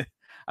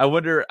 I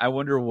wonder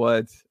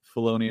what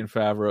Filoni and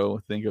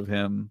Favreau think of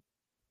him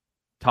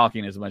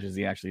talking as much as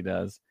he actually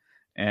does.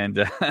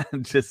 And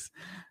just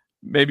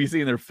maybe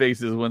seeing their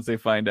faces once they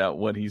find out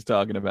what he's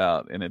talking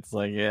about. And it's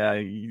like, yeah,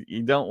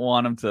 you don't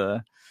want him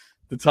to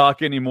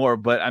talk anymore.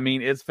 But I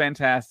mean, it's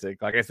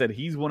fantastic. Like I said,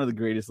 he's one of the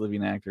greatest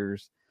living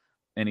actors,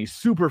 and he's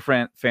super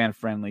fan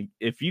friendly.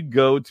 If you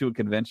go to a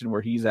convention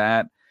where he's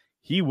at,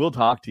 he will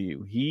talk to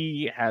you.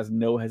 He has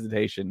no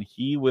hesitation.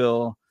 He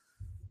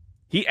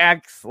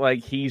acts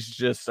like he's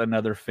just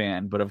another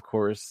fan, but of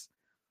course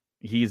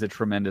he's a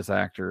tremendous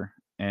actor,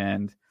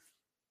 and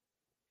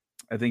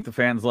I think the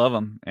fans love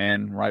him,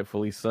 and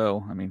rightfully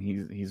so. I mean,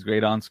 he's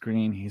great on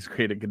screen. He's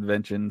great at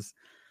conventions.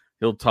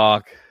 He'll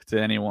talk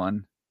to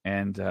anyone.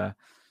 And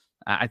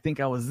I think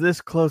I was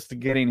this close to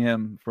getting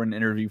him for an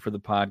interview for the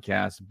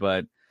podcast,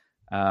 but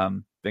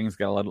things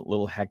got a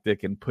little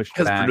hectic and pushed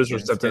back. His producer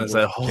stepped in and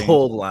said,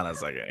 hold on a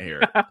second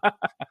here.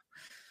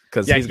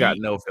 Because he's got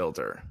no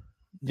filter.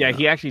 Yeah,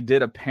 He actually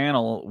did a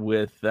panel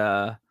with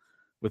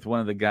one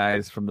of the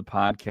guys from the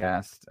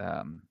podcast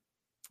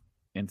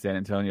in San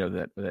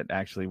Antonio that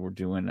actually were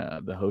doing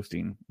the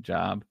hosting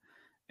job.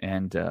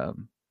 And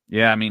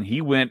I mean,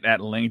 he went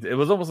at length. It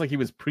was almost like he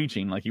was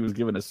preaching, like he was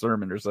giving a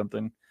sermon or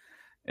something.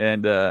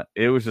 And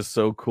it was just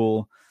so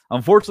cool.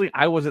 Unfortunately,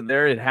 I wasn't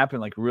there. It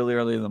happened like really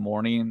early in the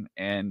morning,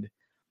 and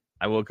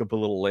I woke up a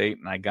little late,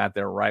 and I got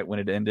there right when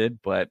it ended.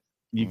 But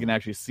you can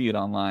actually see it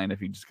online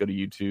if you just go to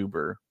YouTube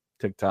or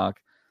TikTok.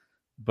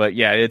 But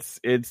yeah,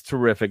 it's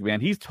terrific, man.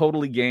 He's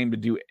totally game to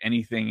do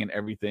anything and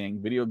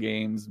everything. Video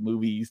games,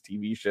 movies,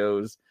 TV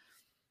shows.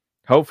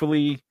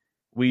 Hopefully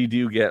we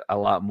do get a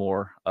lot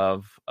more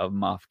of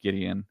Moff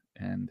Gideon,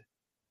 and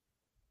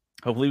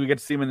hopefully we get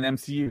to see him in the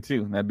MCU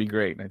too. That'd be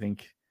great. I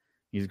think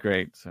he's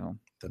great. So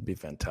that'd be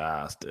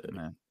fantastic,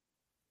 man.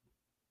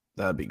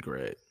 That'd be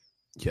great.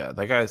 Yeah,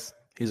 that guy's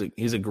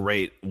he's a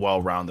great,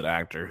 well-rounded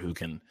actor who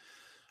can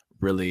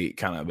really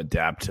kind of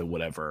adapt to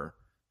whatever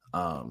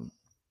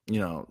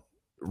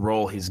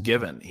role he's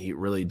given. He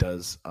really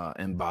does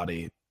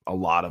embody a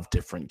lot of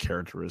different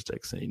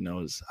characteristics, and he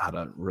knows how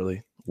to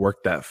really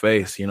work that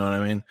face. You know what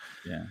I mean?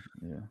 Yeah,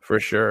 for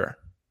sure.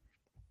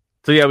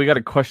 So yeah, we got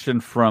a question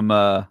from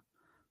the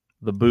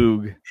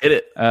Boog. Hit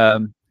it.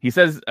 He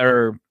says,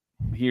 or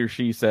he or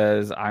she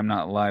says, "I'm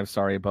not live,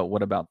 sorry, but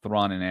what about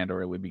Thrawn and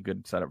Andor? It would be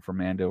good setup for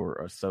Mando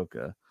or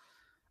Ahsoka."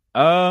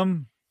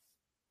 I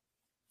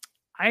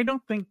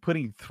don't think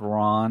putting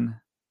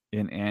Thrawn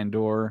in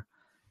Andor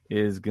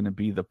is going to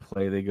be the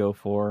play they go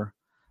for.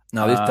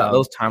 No,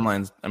 those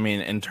timelines, I mean,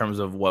 in terms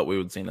of what we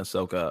would see in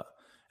Ahsoka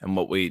and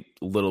what we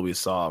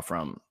saw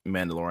from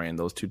Mandalorian,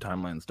 those two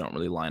timelines don't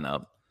really line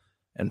up.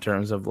 in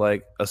terms of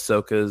like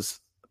Ahsoka's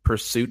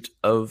pursuit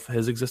of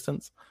his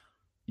existence.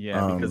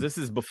 Yeah, because this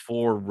is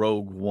before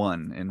Rogue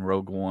One, and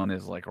Rogue One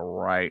is like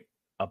right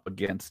up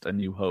against A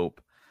New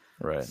Hope.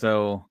 Right.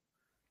 So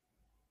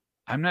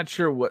I'm not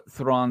sure what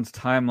Thrawn's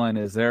timeline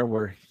is there,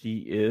 where he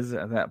is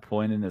at that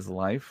point in his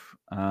life.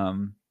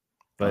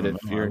 But if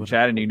you're in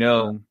chat and you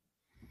know,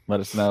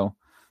 let us know.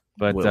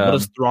 But what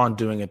is Thrawn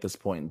doing at this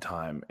point in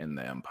time in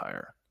the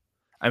Empire?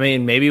 I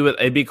mean, maybe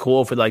it'd be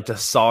cool if we like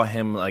just saw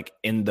him like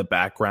in the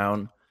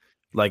background,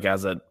 like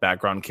as a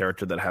background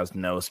character that has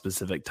no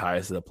specific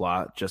ties to the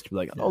plot, just to be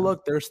like, oh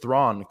look, there's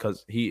Thrawn,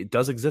 because he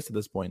does exist at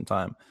this point in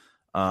time.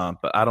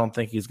 But I don't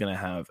think he's going to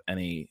have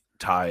any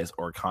ties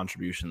or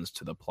contributions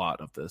to the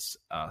plot of this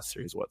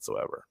series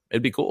whatsoever.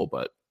 It'd be cool,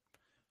 but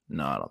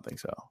no, I don't think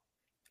so.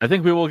 I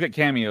think we will get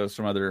cameos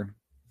from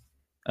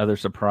other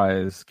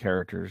surprise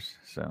characters.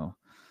 So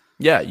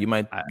yeah, you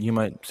might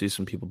see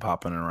some people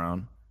popping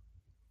around.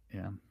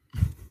 Yeah.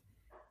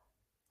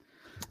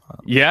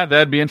 Yeah,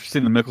 that'd be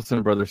interesting. The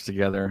Mikkelsen brothers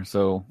together.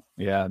 So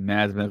yeah,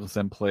 Mads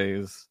Mikkelsen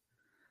plays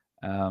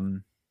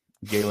Galen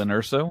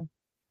Erso,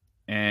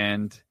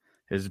 and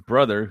his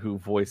brother, who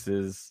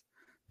voices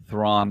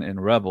Thrawn in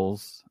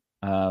Rebels,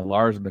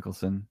 Lars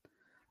Mikkelsen,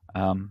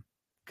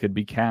 could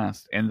be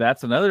cast. And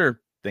that's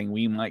another thing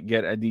we might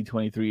get at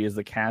D23 is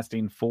the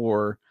casting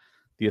for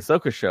the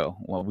Ahsoka show.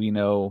 Well, we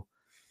know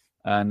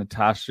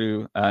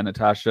Natasha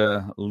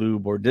Liu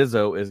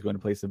Bordizzo is going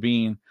to play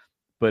Sabine,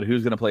 but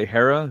who's going to play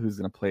Hera? Who's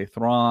going to play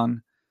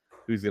Thrawn?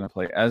 Who's going to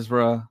play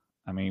Ezra?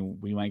 I mean,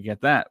 we might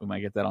get that. We might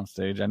get that on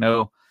stage. I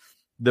know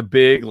the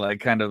big like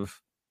kind of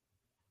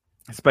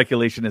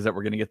speculation is that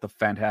we're going to get the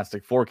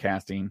Fantastic Four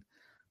casting,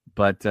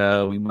 but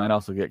we might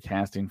also get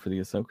casting for the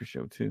Ahsoka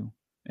show too,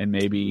 and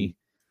maybe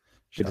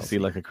get to see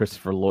like a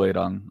Christopher Lloyd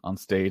on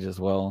stage as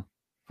well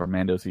for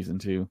Mando season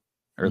 2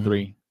 or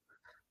 3.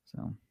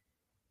 So,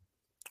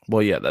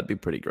 well, yeah, that'd be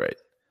pretty great.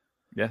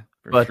 Yeah,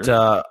 but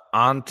sure.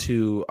 On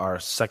to our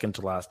second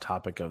to last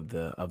topic of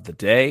the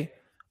day.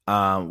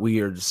 We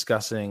are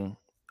discussing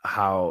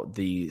how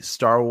the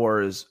Star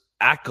Wars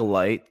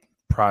Acolyte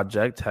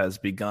project has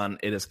begun.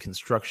 It is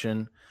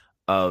construction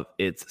of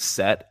its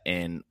set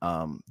in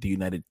the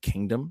United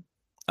Kingdom.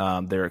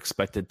 They're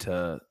expected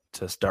to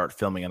start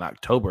filming in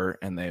October,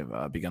 and they've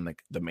begun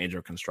the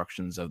major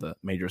constructions of the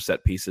major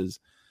set pieces.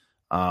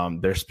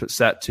 They're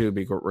set to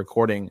be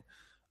recording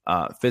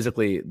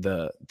physically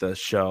the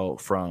show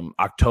from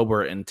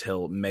October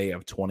until May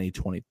of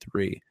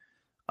 2023.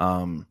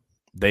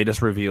 They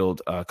just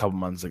revealed a couple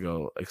months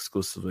ago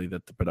exclusively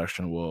that the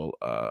production will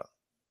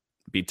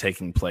be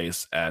taking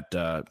place at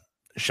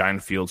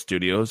Shinefield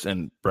Studios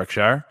in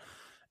Berkshire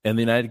in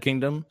the United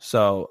Kingdom.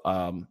 So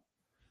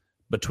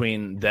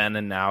between then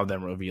and now,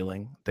 them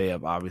revealing, they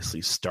have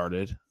obviously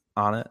started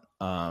on it.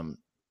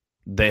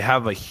 They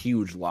have a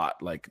huge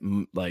lot, like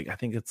I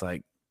think it's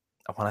like,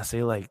 I want to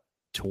say like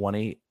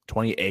 20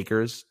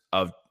 acres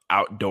of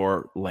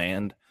outdoor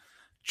land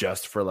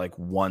just for like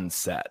one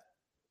set.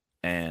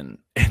 And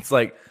it's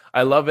like,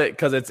 I love it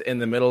because it's in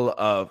the middle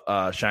of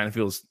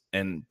Shinefields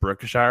in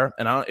Berkshire.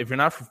 And if you're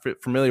not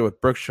familiar with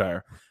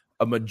Berkshire,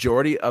 a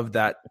majority of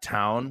that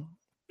town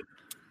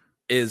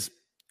is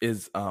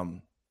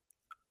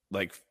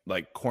like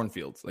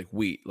cornfields, like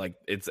wheat, like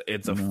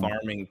it's a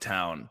farming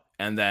town.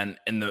 And then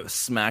in the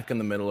smack in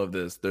the middle of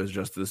this, there's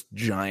just this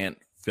giant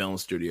film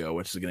studio,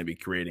 which is going to be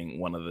creating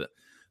one of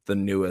the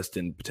newest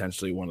and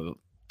potentially one of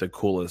the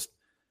coolest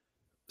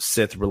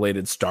Sith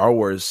related Star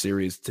Wars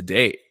series to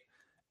date.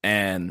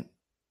 And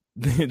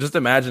just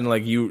imagine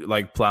like you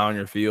like plowing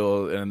your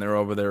field and they're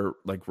over there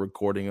like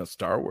recording a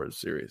Star Wars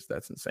series.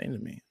 That's insane to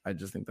me. I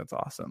just think that's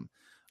awesome.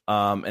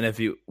 And if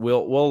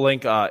we'll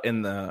link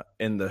in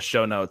the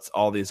show notes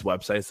all these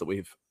websites that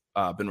we've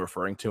been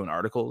referring to in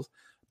articles.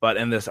 But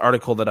in this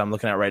article that I'm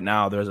looking at right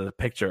now, there's a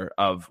picture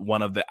of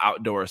one of the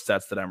outdoor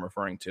sets that I'm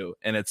referring to,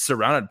 and it's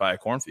surrounded by a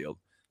cornfield.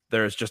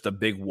 There's just a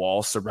big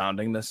wall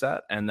surrounding the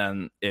set, and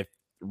then if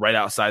right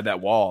outside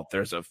that wall,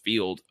 there's a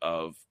field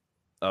of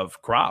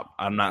crop.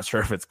 I'm not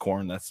sure if it's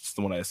corn. That's just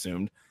what I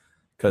assumed,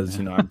 because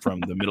I'm from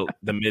the Middle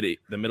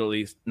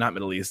East, not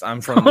Middle East. I'm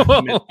from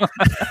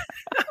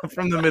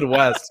from the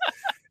Midwest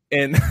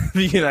in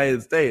the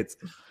United States.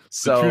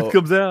 So the truth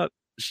comes out.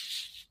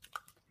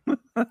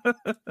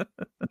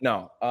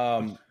 No.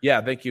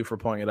 Yeah, thank you for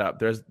pointing it up.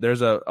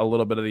 There's a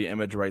little bit of the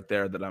image right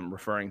there that I'm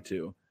referring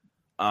to.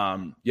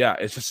 Yeah,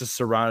 it's just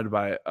surrounded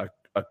by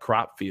a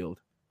crop field.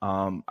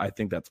 I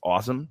think that's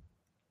awesome.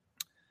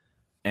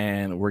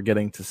 And we're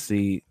getting to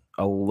see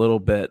a little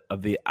bit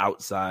of the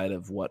outside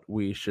of what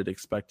we should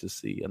expect to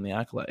see in the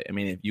Acolyte. I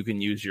mean, if you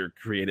can use your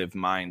creative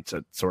mind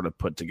to sort of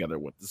put together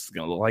what this is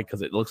going to look like,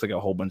 because it looks like a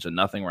whole bunch of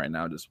nothing right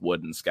now, just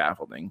wood and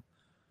scaffolding,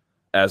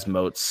 as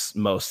most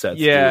sets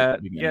do. Yeah,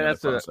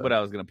 that's what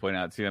I was going to point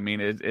out too. I mean,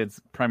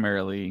 it's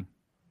primarily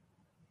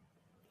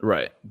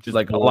right. Just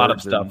like a lot of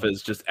stuff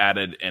is just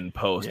added in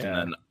post,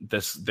 and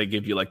then they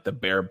give you like the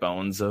bare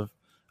bones of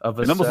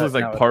a it almost set looks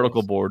like nowadays.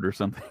 Particle board or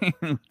something.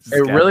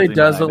 It really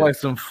does look like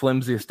some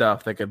flimsy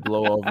stuff that could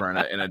blow over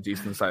in a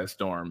decent sized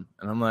storm.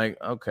 And I'm like,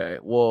 okay,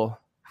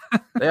 well,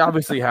 They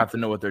obviously have to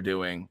know what they're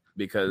doing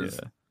because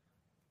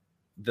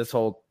this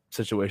whole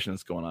situation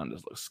that's going on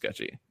just looks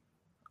sketchy.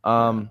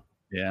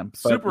 Yeah,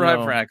 super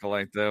hype for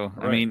Acolyte, though.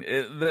 Right. I mean,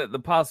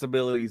 the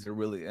possibilities are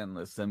really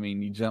endless. I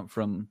mean, you jump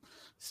from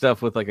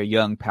stuff with like a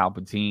young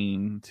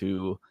Palpatine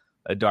to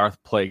a Darth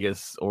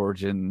Plagueis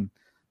origin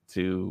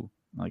to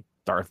like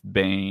Darth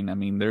Bane. I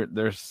mean,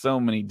 there's so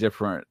many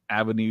different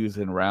avenues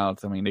and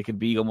routes. I mean, it could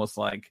be almost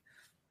like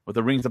what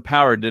the Rings of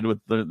Power did with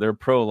their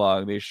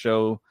prologue. They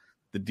show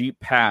the deep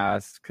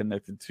past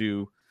connected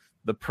to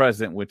the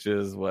present, which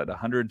is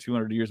 100,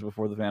 200 years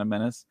before the Phantom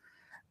Menace,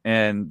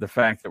 and the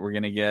fact that we're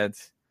going to get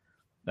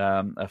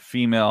a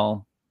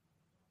female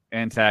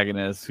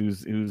antagonist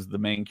who's the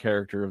main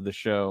character of the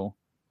show,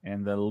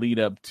 and the lead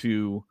up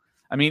to,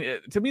 I mean,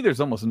 to me,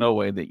 there's almost no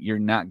way that you're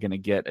not going to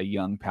get a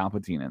young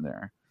Palpatine in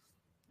there.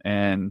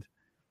 And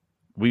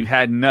we've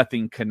had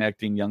nothing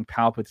connecting young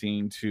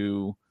Palpatine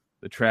to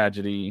the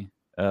tragedy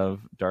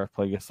of Darth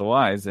Plagueis the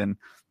Wise. And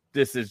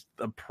this is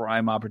a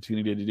prime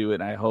opportunity to do it.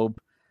 And I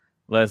hope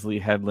Leslie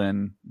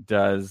Headland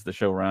the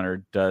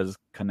showrunner, does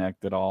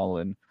connect it all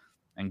and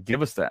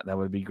give us that. That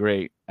would be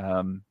great.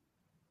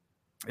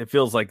 It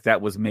feels like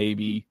that was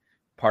maybe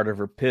part of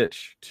her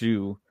pitch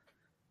to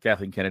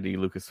Kathleen Kennedy,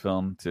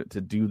 Lucasfilm,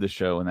 to do the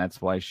show, and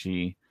that's why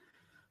she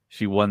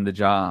won the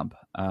job.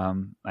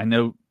 I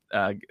know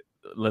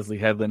Leslie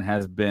Headland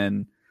has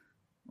been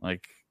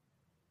like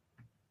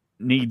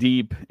knee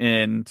deep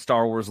in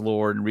Star Wars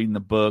lore and reading the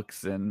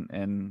books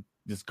and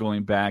just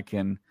going back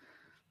and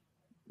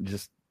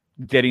just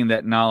getting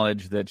that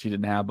knowledge that she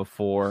didn't have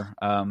before.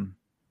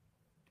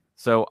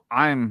 So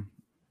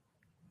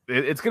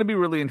it's going to be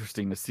really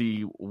interesting to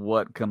see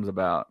what comes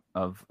about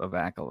of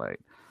Acolyte.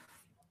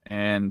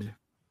 And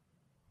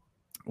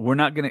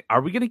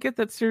are we going to get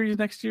that series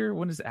next year?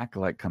 When does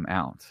Acolyte come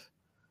out?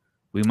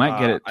 We might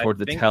get it toward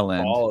the tail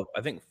end.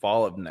 I think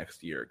fall of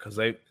next year, because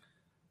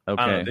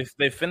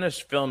they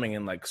finished filming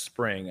in like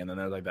spring, and then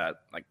there's like that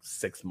like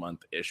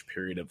 6-month-ish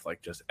period of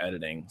like just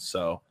editing.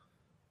 So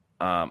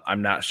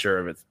I'm not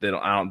sure if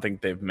I don't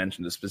think they've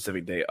mentioned a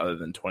specific date other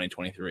than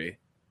 2023.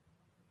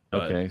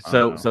 Okay,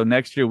 so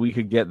next year we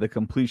could get the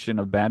completion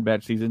of Bad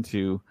Batch Season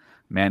 2,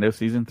 Mando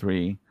Season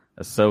 3,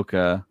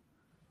 Ahsoka,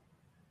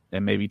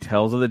 and maybe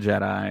Tales of the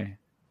Jedi,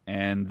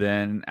 and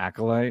then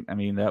Acolyte. I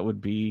mean, that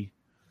would be...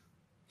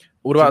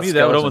 What about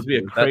that would almost be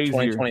a crazy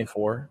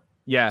 2024?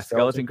 Yeah,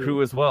 Skeleton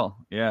Crew as well.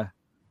 Yeah.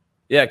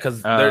 Yeah,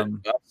 because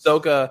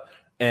Ahsoka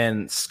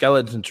and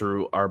Skeleton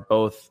Crew are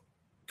both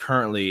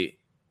currently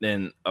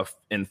in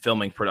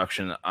filming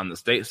production on the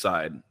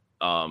stateside.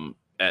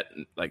 At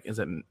like, is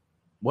it...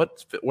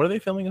 What are they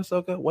filming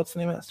Ahsoka? What's the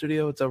name of that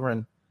studio? It's over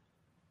in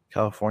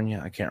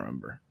California. I can't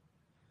remember.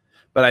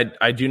 But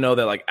I do know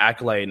that like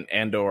Acolyte and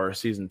Andor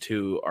Season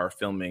 2 are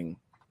filming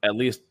at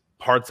least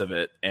parts of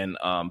it in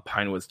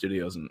Pinewood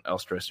Studios and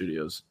Elstra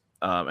Studios.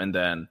 And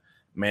then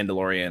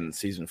Mandalorian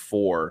Season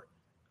 4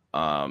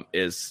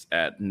 is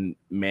at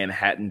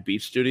Manhattan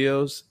Beach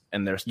Studios,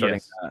 and they're starting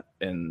that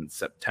in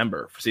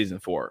September for Season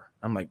 4.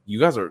 I'm like, you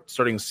guys are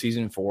starting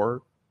Season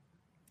 4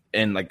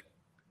 in like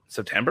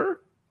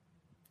September?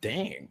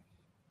 Dang,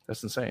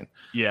 that's insane.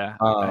 Yeah,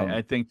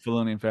 I think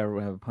Filoni and Favreau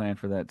will have a plan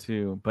for that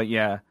too. But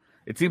yeah,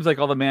 it seems like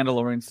all the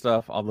Mandalorian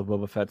stuff, all the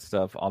Boba Fett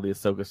stuff, all the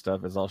Ahsoka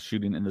stuff is all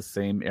shooting in the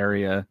same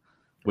area,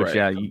 which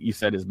you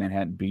said is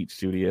Manhattan Beach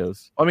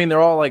Studios. I mean, they're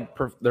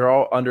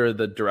all under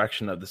the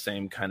direction of the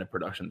same kind of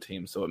production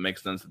team, so it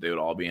makes sense that they would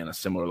all be in a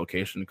similar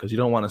location, because you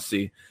don't want to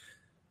see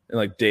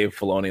like Dave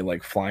Filoni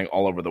like flying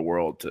all over the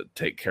world to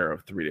take care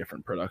of 3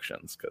 different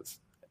productions, because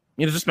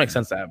it just makes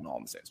sense to have them all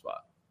in the same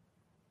spot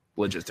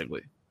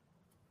logistically.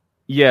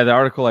 Yeah, the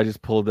article I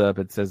just pulled up,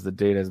 it says the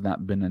date has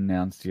not been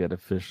announced yet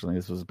officially.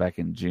 This was back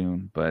in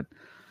June. But,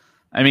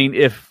 I mean,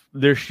 if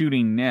they're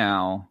shooting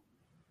now,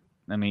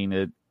 I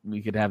mean,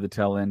 we could have the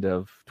tail end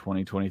of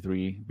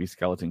 2023 be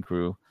Skeleton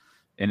Crew.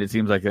 And it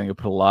seems like they could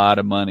put a lot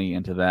of money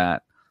into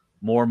that.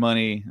 More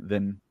money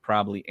than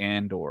probably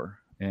Andor.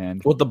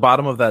 And well, at the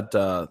bottom of that,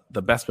 the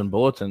Bespin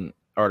Bulletin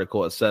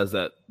article, it says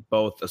that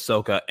both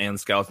Ahsoka and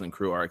Skeleton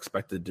Crew are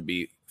expected to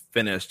be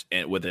finished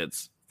with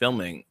its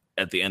filming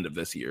at the end of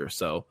this year.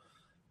 So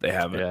they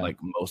have like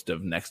most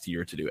of next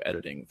year to do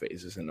editing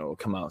phases, and it will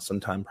come out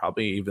sometime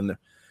probably even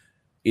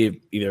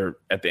either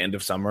at the end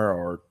of summer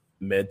or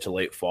mid to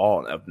late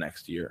fall of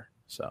next year.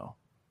 So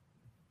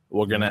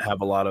we're going to have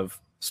a lot of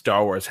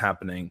Star Wars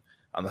happening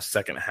on the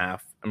second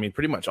half. I mean,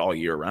 pretty much all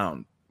year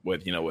round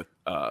with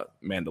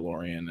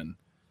Mandalorian and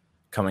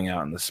coming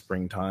out in the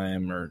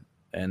springtime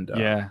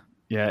Yeah,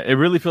 it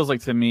really feels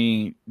like to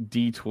me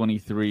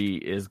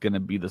D23 is going to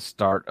be the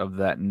start of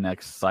that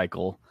next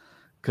cycle,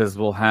 because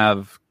we'll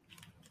have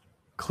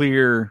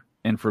clear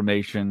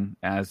information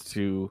as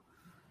to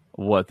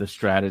what the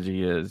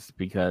strategy is,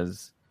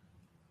 because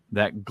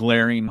that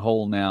glaring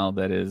hole now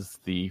that is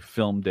the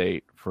film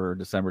date for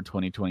December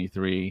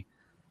 2023,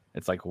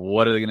 it's like,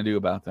 what are they going to do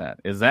about that?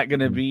 Is that going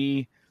to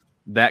be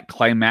that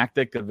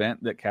climactic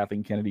event that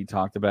Kathleen Kennedy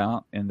talked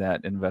about in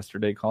that Investor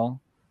Day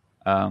call?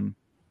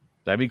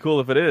 That'd be cool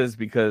if it is,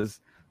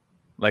 because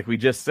like we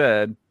just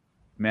said,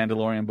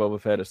 Mandalorian,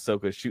 Boba Fett,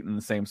 Ahsoka shooting in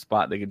the same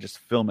spot, they could just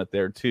film it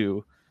there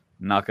too,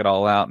 knock it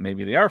all out.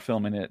 Maybe they are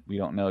filming it. We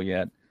don't know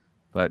yet,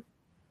 but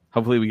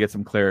hopefully we get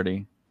some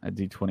clarity at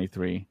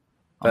D23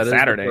 on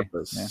Saturday. Is the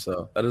purpose. Yeah.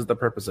 So that is the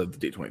purpose of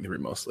the D23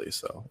 mostly.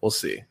 So we'll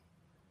see.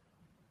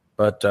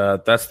 But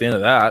that's the end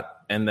of that.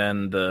 And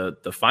then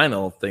the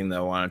final thing that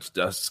I wanted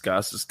to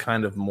discuss is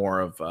kind of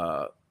more of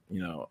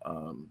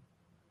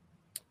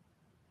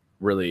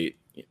really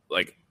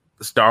like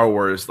Star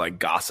Wars like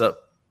gossip,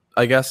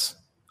 I guess.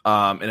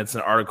 And it's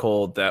an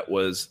article that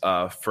was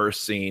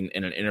first seen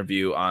in an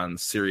interview on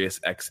Sirius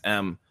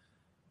XM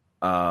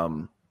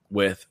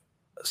with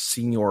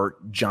Senior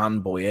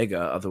John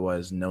Boyega,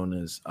 otherwise known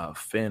as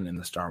Finn in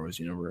the Star Wars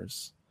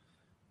universe.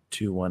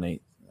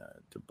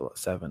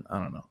 2187. I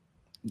don't know.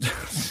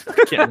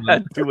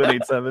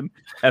 2187.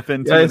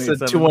 FN 2187. Yeah, it's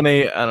a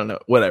 218. I don't know.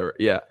 Whatever.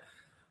 Yeah.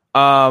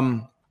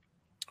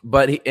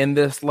 But in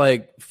this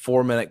like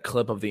 4-minute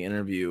clip of the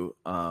interview,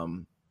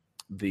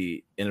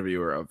 the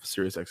interviewer of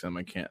SiriusXM,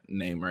 I can't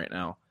name right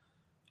now.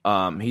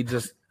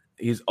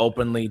 He's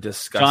openly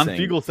discussing John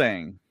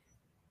Fugelsang.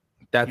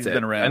 That's He's it.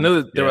 been around. I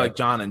know that they were like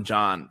John and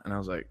John, and I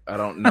was like, I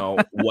don't know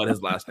what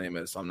his last name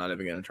is, so I'm not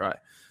even gonna try.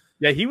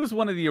 Yeah, he was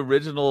one of the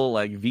original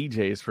like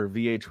VJs for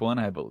VH1,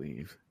 I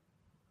believe.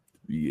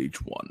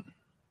 VH1.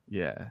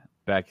 Yeah,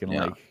 back in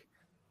like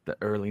the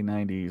early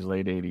 90s,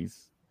 late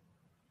 80s.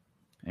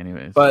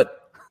 Anyways. But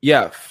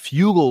yeah,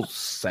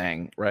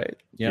 Fugelsang, right?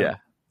 Yeah.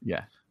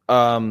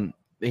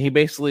 He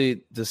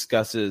basically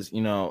discusses,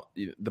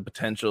 the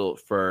potential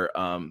for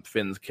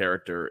Finn's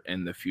character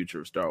in the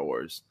future of Star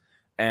Wars.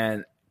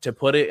 And to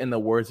put it in the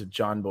words of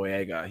John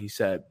Boyega, he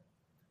said,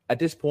 "At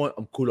this point,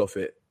 I'm good off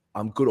it.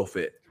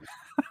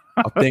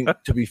 I think,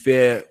 to be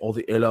fair, all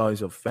the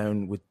allies I've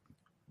found with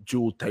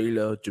Jewel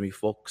Taylor, Jimmy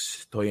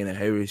Fox, Diana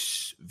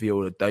Harris,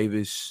 Viola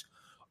Davis,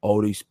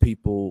 all these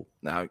people."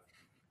 Now,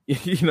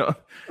 he's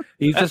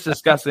just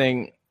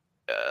discussing,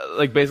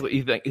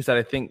 basically, he said,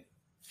 "I think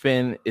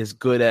Finn is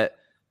good at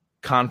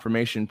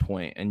confirmation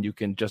point, and you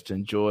can just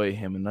enjoy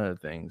him and other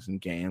things in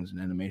games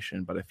and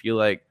animation. But I feel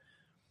like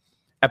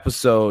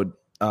episode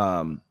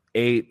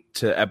 8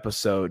 to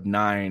episode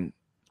 9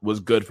 was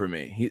good for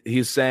me."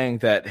 He's saying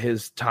that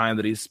his time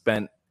that he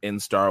spent in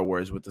Star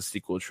Wars with the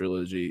sequel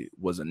trilogy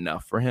was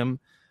enough for him.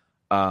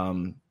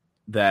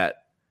 That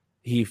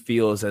he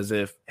feels as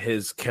if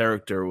his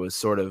character was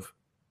sort of,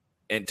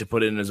 and to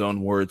put it in his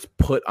own words,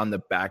 put on the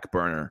back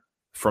burner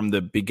from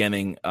the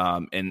beginning,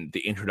 and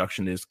the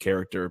introduction to his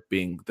character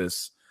being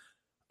this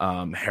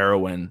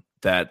heroine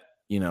that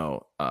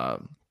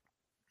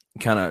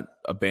kind of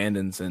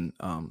abandons and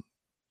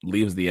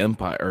leaves the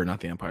Empire, or not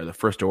the Empire, the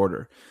First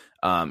Order.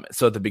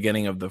 So at the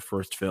beginning of the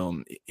first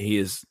film, he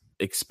is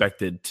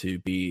expected to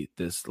be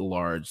this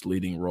large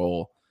leading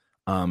role,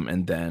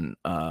 and then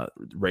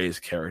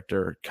Rey's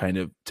character kind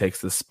of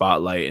takes the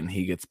spotlight and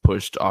he gets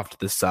pushed off to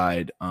the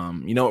side.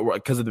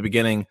 Because at the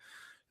beginning,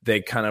 they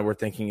kind of were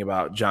thinking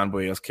about John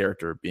Boyega's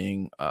character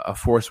being a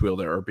force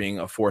wielder or being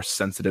a force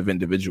sensitive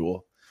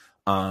individual.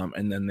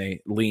 And then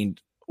they leaned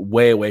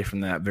way away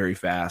from that very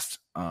fast.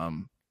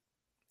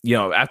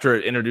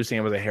 After introducing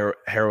him as a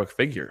heroic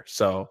figure.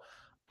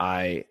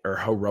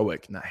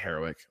 Heroic, not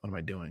heroic. What am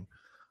I doing?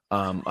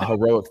 A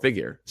heroic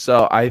figure.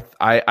 So I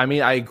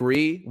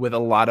agree with a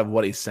lot of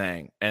what he's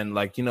saying. And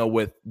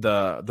with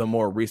the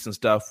more recent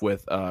stuff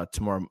with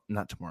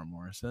Tamora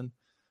Morrison,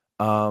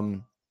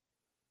 the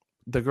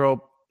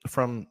girl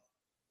from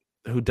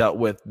who dealt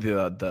with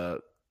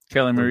the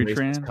Kelly Marie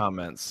Tran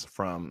comments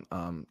from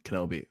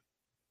Kenobi.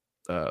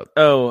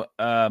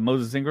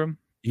 Moses Ingram.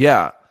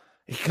 Yeah,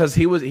 because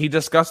he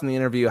discussed in the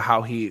interview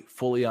how he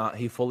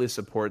fully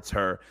supports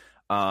her,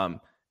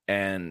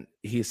 and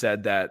he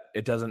said that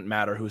it doesn't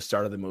matter who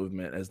started the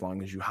movement as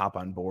long as you hop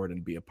on board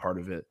and be a part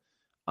of it,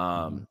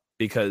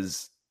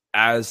 because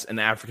as an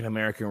African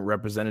American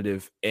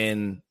representative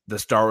in the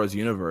Star Wars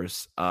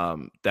universe,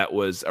 that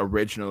was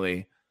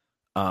originally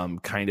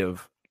kind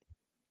of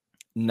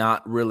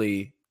not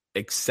really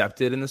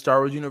accepted in the Star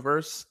Wars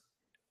universe.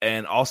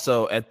 And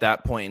also at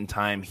that point in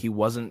time, he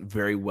wasn't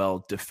very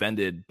well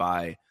defended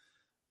by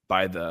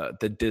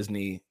the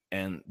Disney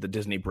and the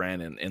Disney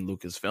brand and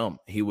Lucasfilm.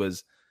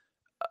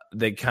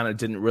 They kind of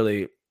didn't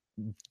really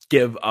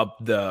give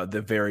up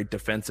the very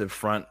defensive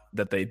front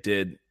that they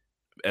did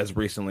as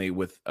recently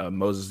with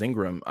Moses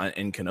Ingram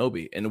in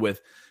Kenobi, and with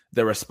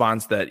the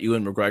response that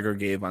Ewan McGregor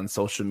gave on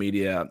social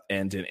media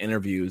and in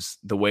interviews,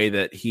 the way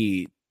that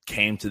he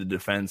came to the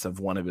defense of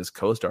one of his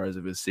co-stars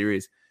of his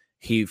series,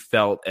 he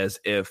felt as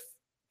if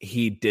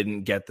he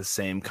didn't get the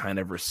same kind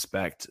of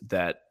respect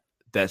that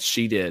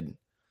she did.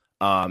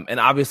 And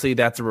obviously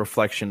that's a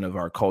reflection of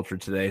our culture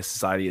today.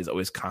 Society is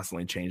always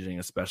constantly changing,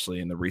 especially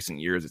in the recent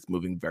years. It's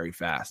moving very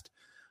fast.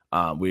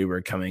 We were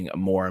becoming a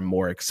more and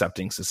more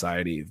accepting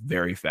society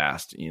very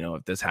fast.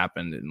 If this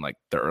happened in like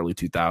the early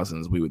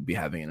 2000s, we would be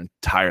having an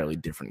entirely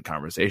different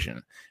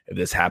conversation. If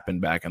this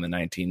happened back in the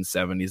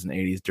 1970s and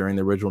 80s during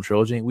the original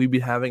trilogy, we'd be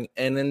having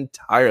an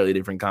entirely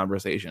different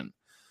conversation.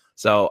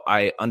 So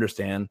I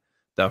understand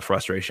the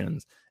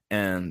frustrations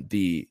and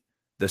the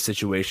the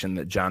situation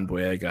that John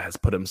Boyega has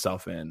put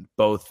himself in,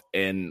 both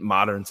in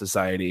modern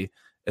society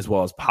as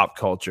well as pop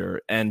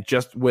culture, and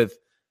just with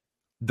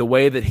the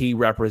way that he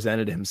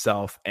represented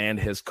himself and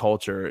his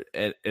culture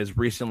as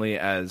recently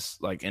as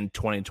like in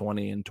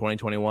 2020 and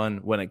 2021,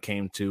 when it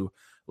came to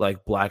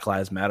like Black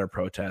Lives Matter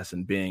protests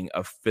and being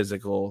a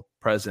physical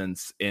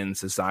presence in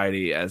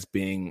society, as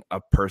being a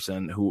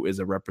person who is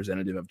a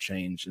representative of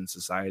change in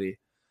society,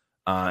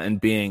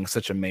 and being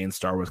such a main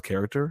Star Wars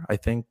character. I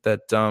think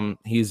that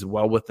he's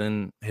well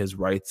within his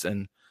rights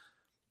and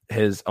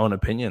his own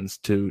opinions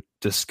to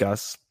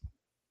discuss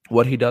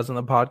what he does on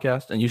the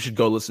podcast. And you should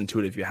go listen to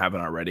it if you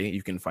haven't already.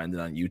 You can find it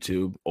on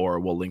YouTube,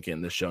 or we'll link it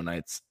in the show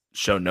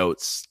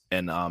notes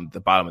and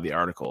the bottom of the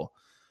article.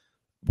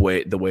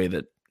 The way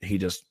that he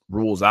just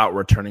rules out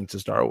returning to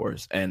Star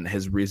Wars, and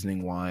his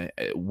reasoning why,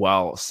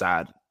 while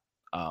sad,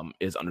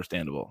 is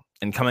understandable.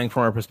 And coming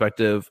from a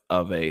perspective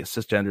of a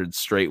cisgendered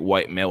straight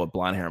white male with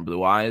blonde hair and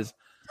blue eyes,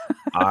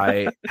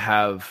 I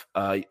have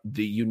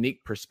the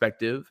unique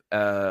perspective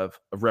of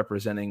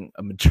representing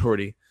a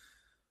majority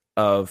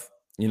of,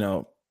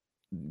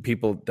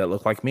 people that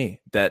look like me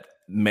that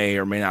may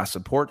or may not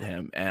support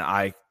him. And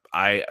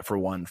I for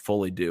one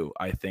fully do.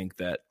 I think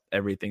that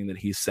everything that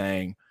he's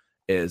saying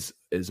is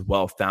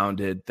well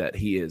founded, that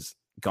he has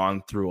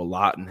gone through a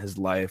lot in his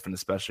life and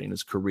especially in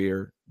his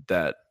career,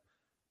 that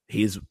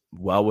he's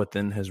well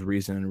within his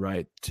reason and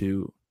right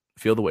to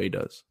feel the way he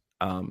does.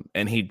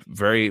 And he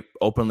very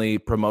openly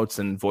promotes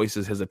and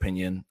voices his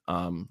opinion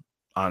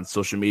on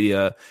social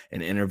media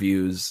and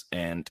interviews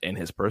and in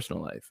his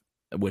personal life,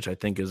 which I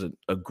think is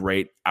a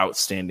great,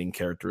 outstanding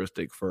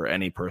characteristic for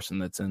any person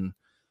that's in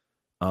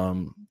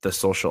the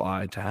social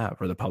eye to have,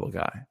 or the public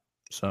eye.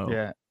 So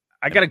yeah,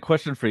 I got a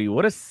question for you.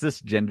 What does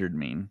cisgendered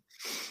mean?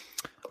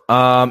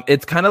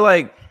 It's kind of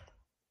like,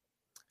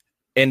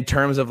 in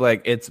terms of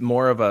like, it's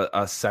more of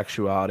a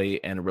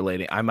sexuality and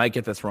relating. I might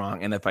get this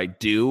wrong, and if I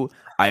do,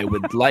 I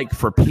would like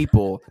for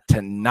people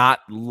to not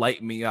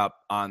light me up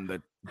on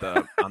the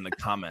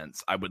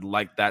comments. I would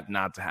like that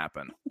not to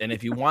happen. And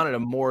if you wanted a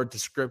more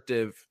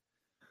descriptive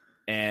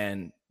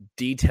and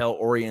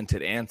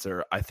detail-oriented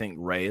answer, I think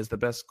Ray is the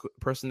best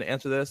person to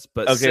answer this.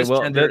 But okay,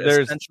 well,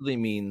 there's essentially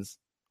means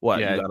what?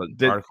 Yeah, you got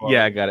an article?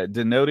 I got it.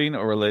 Denoting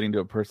or relating to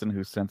a person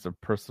whose sense of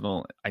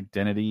personal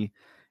identity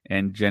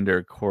and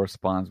gender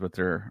corresponds with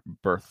their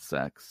birth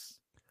sex.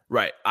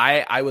 Right.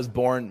 I was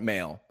born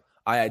male.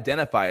 I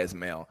identify as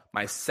male.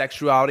 My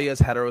sexuality is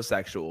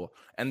heterosexual.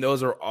 And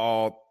those are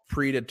all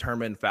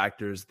predetermined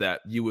factors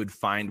that you would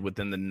find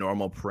within the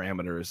normal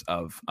parameters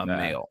of a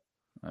male.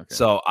 Okay.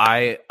 So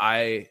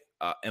I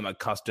am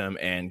accustomed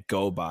and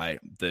go by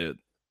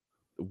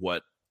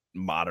what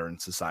modern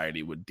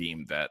society would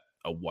deem that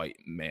a white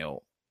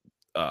male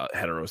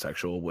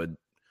heterosexual would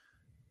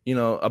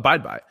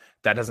abide by.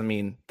 That doesn't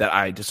mean that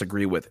I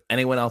disagree with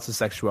anyone else's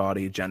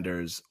sexuality,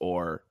 genders,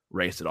 or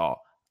race at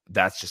all.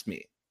 That's just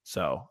me.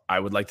 So I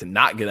would like to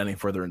not get any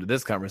further into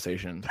this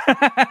conversation.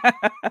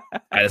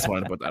 I just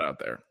wanted to put that out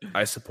there.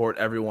 I support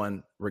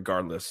everyone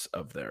regardless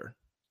of their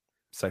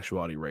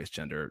sexuality, race,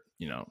 gender,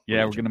 Yeah, religion.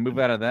 We're going to move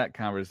out of that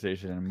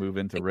conversation and move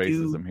into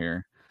racism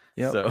here.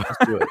 Yeah, so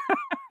let's do it.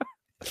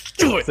 Let's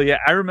do it. So yeah,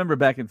 I remember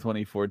back in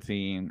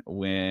 2014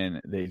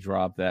 when they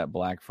dropped that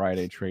Black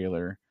Friday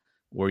trailer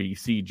where you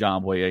see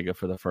John Boyega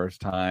for the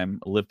first time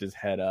lift his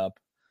head up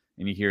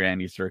and you hear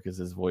Andy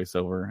Serkis's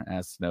voiceover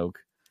as Snoke.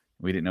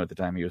 We didn't know at the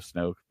time he was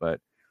Snoke,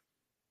 but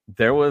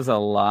there was a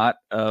lot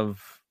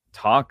of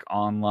talk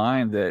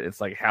online that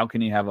it's like, how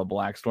can you have a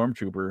black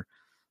stormtrooper?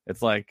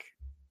 It's like,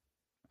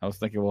 I was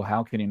thinking, well,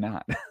 how can he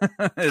not?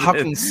 How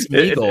can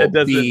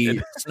Smeagol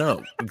be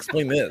Snoke?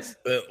 Explain this.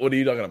 What are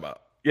you talking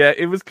about? Yeah,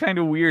 it was kind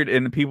of weird,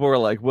 and people were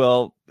like,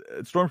 well,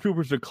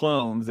 stormtroopers are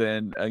clones,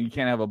 and you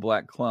can't have a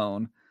black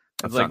clone.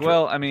 It's like,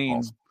 well, I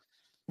mean,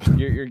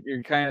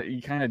 you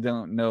kind of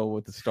don't know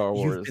what the Star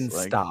Wars You've been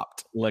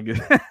stopped. Like,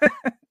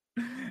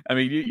 I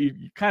mean,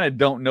 you kind of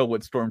don't know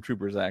what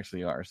stormtroopers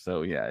actually are.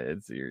 So yeah,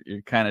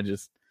 you're kind of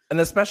just, and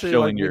especially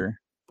showing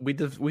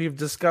like we've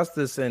discussed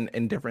this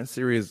in different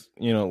series,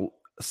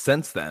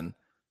 since then,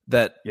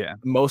 that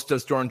most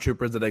of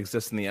stormtroopers that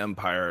exist in the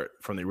Empire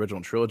from the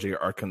original trilogy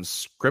are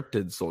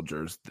conscripted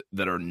soldiers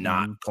that are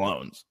not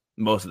clones.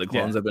 Most of the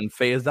clones have been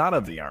phased out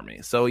of the army.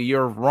 So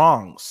you're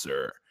wrong,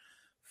 sir.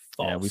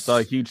 False. Yeah, we saw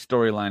a huge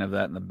storyline of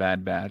that in the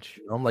Bad Batch.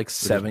 I'm like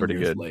 7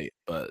 years late,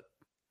 but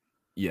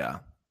yeah,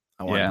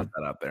 I want to put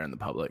that out there in the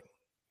public.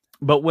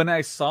 But when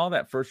I saw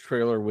that first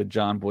trailer with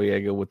John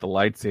Boyega with the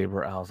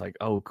lightsaber, I was like,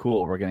 oh,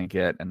 cool, we're going to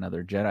get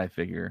another Jedi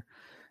figure.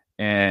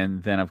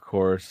 And then, of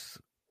course,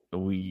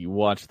 we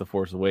watched The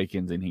Force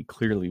Awakens, and he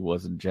clearly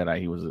wasn't Jedi.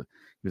 He was a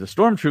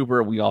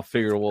stormtrooper. We all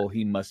figured, well,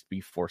 he must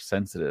be Force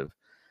sensitive.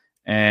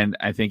 And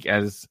I think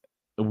as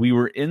we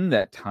were in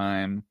that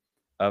time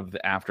of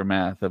the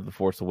aftermath of The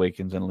Force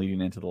Awakens and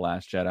leading into The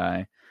Last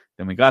Jedi,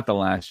 then we got The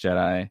Last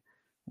Jedi.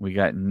 We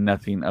got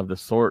nothing of the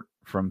sort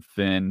from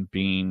Finn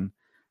being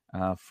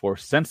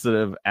Force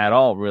sensitive at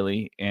all,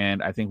 really.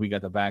 And I think we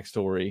got the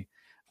backstory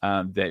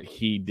that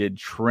he did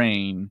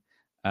train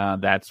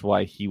That's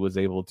why he was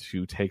able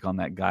to take on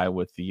that guy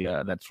with the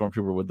that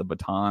stormtrooper with the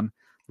baton.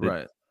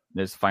 Right.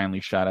 That's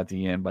finally shot at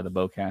the end by the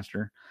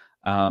bowcaster.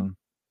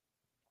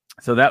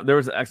 So that there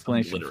was an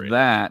explanation for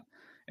that.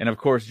 And of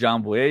course,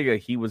 John Boyega,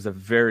 he was a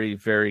very,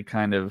 very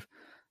kind of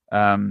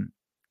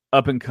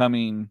up and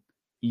coming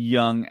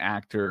young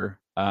actor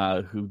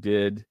who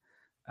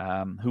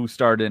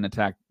starred in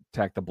Attack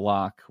the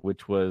Block,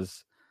 which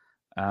was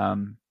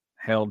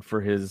hailed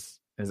for his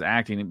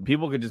acting. And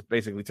people could just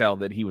basically tell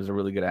that he was a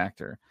really good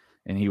actor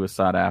and he was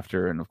sought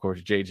after. And of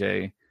course,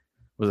 JJ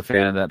was a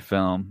fan of that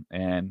film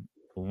and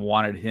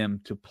wanted him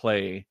to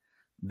play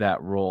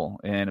that role.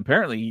 And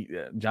apparently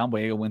John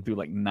Boyega went through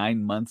like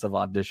 9 months of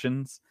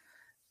auditions,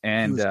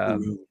 and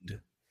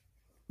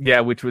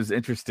which was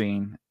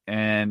interesting.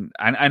 And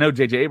I know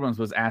JJ Abrams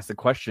was asked the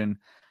question,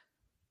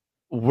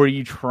 were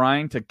you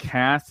trying to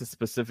cast a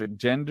specific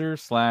gender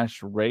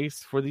 /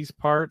 race for these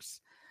parts?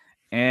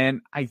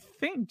 And I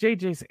think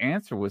JJ's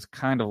answer was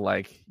kind of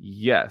like,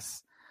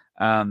 yes.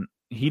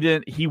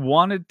 He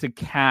wanted to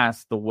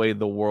cast the way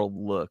the world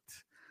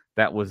looked.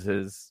 That was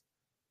his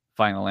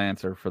final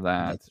answer for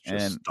that. That's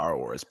just and Star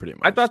Wars, pretty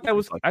much. I thought that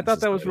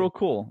was real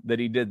cool that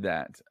he did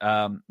that.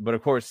 But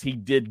of course, he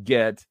did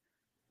get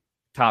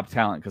top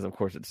talent because, of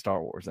course, it's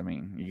Star Wars. I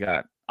mean, you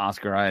got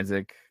Oscar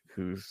Isaac,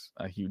 who's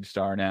a huge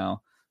star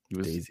now. He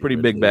was Daisy pretty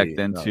Ridley, big back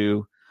then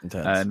too,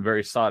 intense. and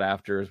very sought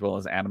after, as well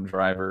as Adam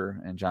Driver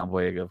and John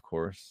Boyega, of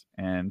course.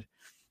 And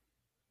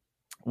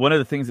one of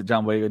the things that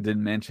John Boyega did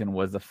mention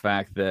was the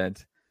fact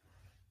that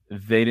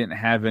they didn't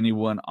have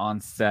anyone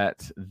on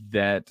set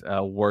that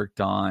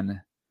worked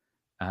on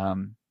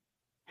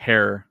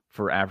hair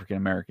for African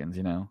Americans,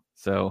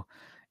 so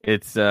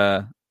it's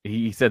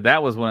he said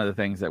that was one of the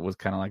things that was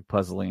kind of like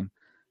puzzling,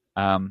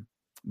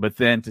 but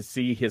then to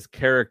see his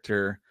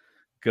character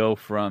go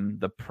from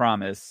the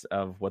promise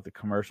of what the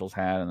commercials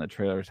had and the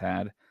trailers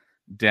had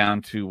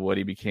down to what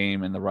he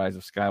became in The Rise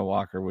of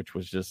Skywalker, which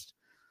was just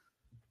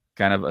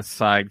kind of a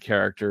side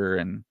character,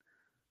 and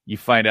you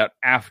find out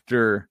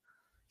after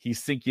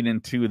he's sinking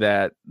into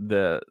that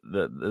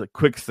the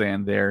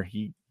quicksand there,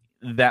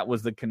 that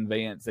was the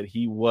conveyance that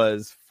he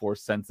was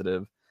force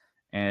sensitive.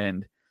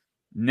 And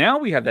now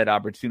we have that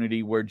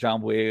opportunity where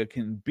John Boyega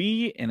can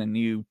be in a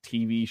new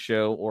TV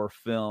show or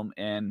film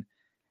and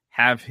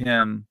have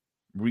him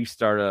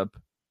restart up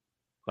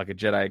like a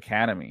Jedi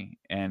Academy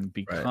and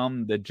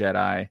become the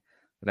Jedi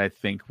that I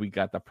think we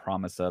got the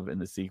promise of in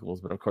the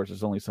sequels. But of course,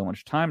 there's only so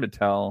much time to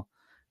tell,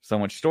 so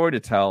much story to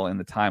tell in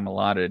the time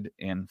allotted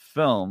in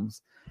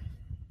films.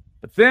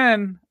 But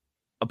then,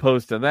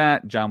 opposed to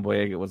that, John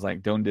Boyega was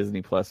like, don't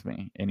Disney Plus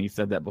me. And he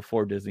said that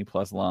before Disney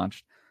Plus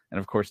launched. And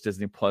of course,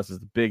 Disney Plus is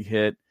the big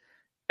hit.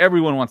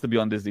 Everyone wants to be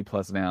on Disney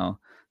Plus now.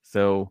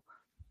 So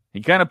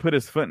he kind of put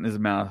his foot in his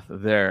mouth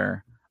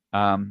there.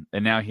 And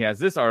now he has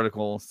this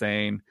article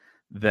saying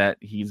that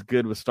he's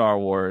good with Star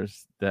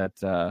Wars,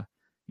 that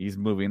he's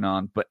moving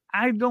on. But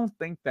I don't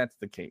think that's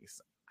the case.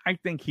 I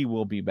think he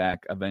will be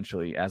back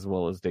eventually, as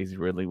well as Daisy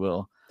Ridley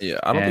will. Yeah,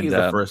 I don't think he's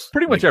the first.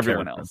 Pretty much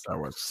everyone else in Star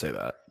Wars to say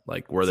that.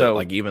 Like, where they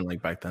like even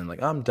like back then,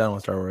 like I'm done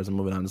with Star Wars and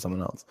moving on to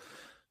someone else.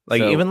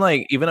 Like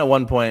even at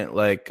one point,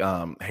 like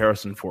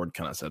Harrison Ford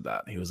kind of said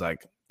that. He was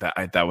like,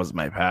 that was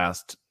my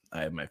past.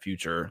 I have my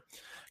future.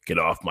 Get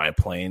off my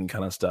plane,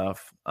 kind of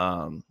stuff.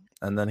 And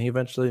then he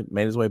eventually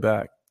made his way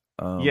back.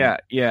 Yeah,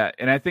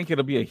 and I think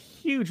it'll be a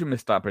huge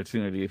missed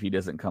opportunity if he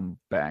doesn't come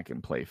back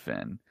and play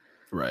Finn.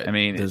 Right. I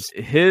mean,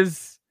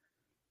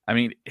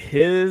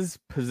 his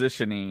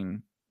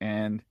positioning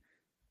and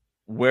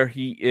where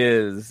he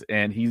is,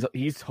 and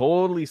he's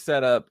totally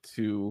set up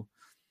to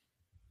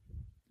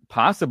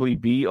possibly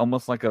be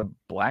almost like a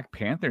Black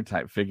Panther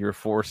type figure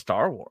for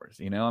Star Wars.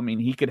 I mean,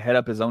 he could head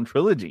up his own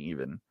trilogy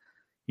even.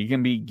 He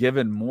can be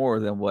given more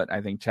than what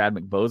I think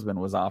Chadwick Boseman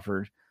was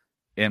offered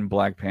in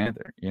Black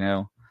Panther,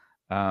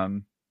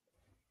 and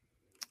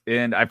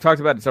I've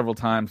talked about it several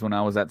times when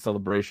I was at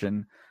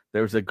Celebration.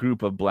 There was a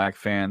group of Black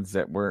fans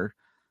that were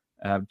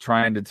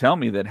trying to tell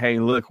me that, hey,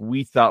 look,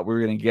 we thought we were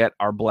going to get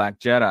our Black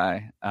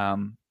Jedi.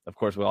 Of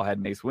course, we all had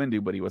Mace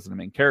Windu, but he wasn't a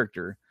main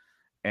character.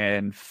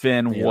 And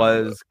Finn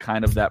was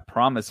kind of that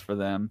promise for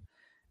them.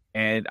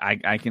 And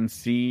I can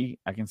see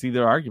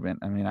their argument.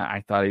 I mean,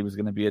 I thought he was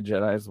going to be a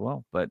Jedi as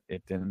well, but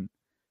it didn't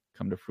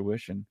come to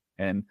fruition.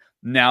 And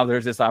now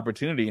there's this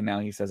opportunity, and now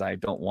he says, I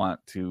don't want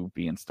to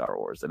be in Star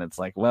Wars. And it's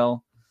like,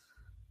 well,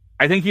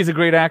 I think he's a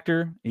great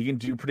actor. He can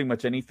do pretty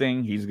much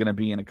anything. He's going to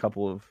be in a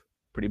couple of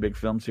pretty big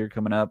films here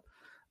coming up.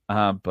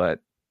 But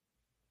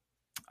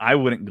I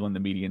wouldn't go in the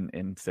media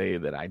and say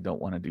that I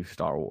don't want to do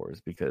Star Wars,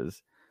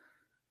 because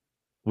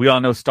we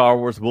all know Star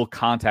Wars will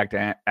contact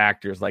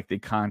actors like they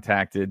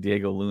contacted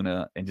Diego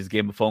Luna and just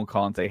gave him a phone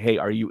call and say, hey,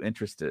 are you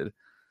interested?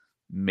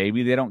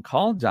 Maybe they don't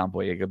call John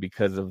Boyega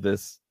because of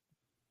this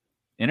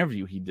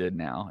interview he did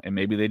now. And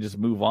maybe they just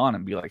move on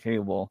and be like, hey,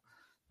 well,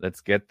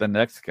 let's get the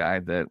next guy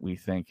that we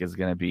think is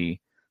going to be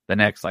the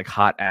next like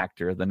hot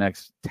actor, the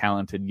next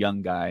talented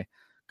young guy.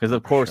 Because,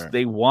 of course,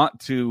 they want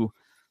to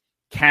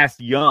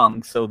cast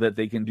young so that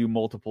they can do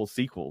multiple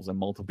sequels and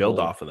multiple Build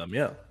off of them.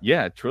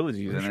 Yeah,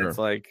 trilogies. For And sure. it's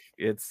like,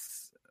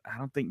 I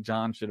don't think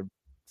John should have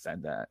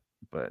said that,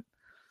 but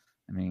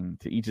I mean,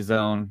 to each his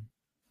own.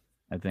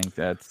 I think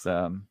that's,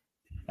 I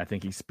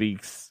think he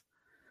speaks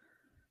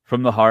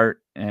from the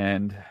heart,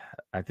 and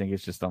I think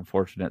it's just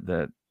unfortunate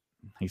that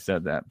he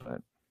said that,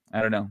 but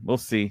I don't know. We'll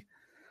see.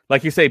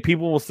 Like you say,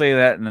 people will say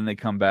that, and then they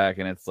come back,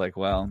 and it's like,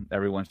 well,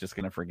 everyone's just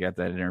going to forget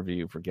that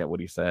interview, forget what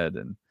he said,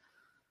 and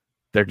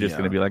they're just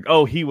going to be like,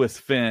 oh, he was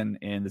Finn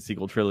in the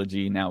sequel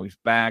trilogy. Now he's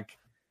back.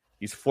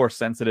 He's force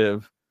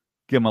sensitive.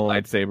 Give him a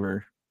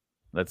lightsaber.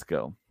 Let's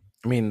go.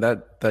 I mean,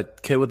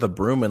 that kid with the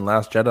broom in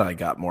Last Jedi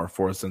got more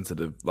force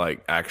sensitive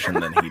like action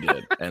than he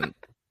did, and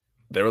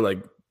they were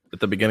like at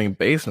the beginning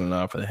basing it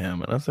off of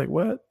him, and I was like,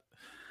 what?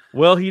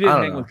 Well, he did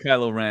hang with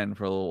Kylo Ren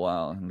for a little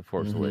while in The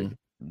Force Awakens.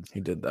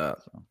 He did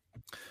that. So,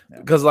 yeah.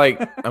 Because,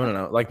 like, I don't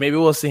know, like maybe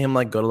we'll see him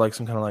like go to like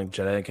some kind of like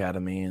Jedi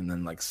Academy, and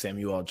then like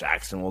Samuel L.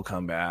 Jackson will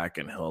come back,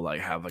 and he'll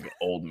like have like an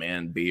old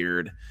man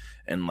beard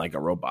and like a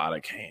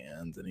robotic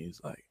hand, and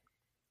he's like,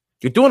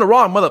 "You're doing it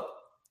wrong, mother,"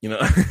 you know,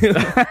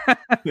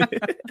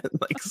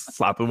 like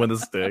slap him with a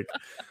stick.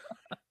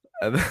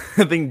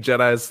 I think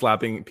Jedi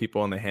slapping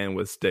people on the hand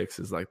with sticks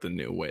is like the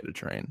new way to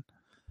train.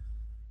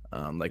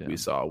 We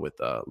saw with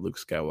Luke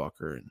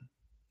Skywalker and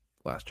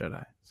Last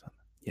Jedi. So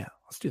yeah,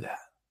 let's do that.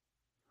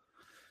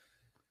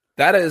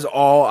 That is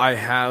all I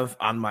have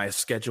on my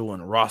schedule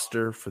and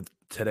roster for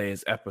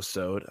today's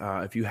episode.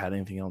 If you had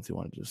anything else you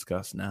wanted to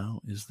discuss,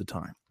 now is the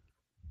time.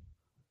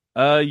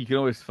 You can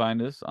always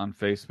find us on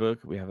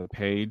Facebook. We have a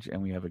page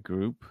and we have a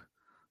group.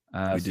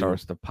 Star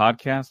Stuff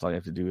Podcast. All you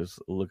have to do is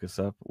look us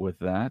up with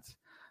that.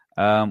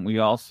 We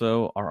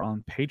also are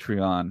on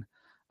Patreon.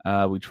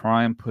 We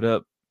try and put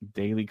up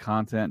daily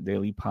content,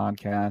 daily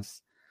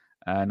podcasts.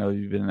 I know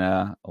you've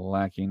been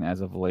lacking as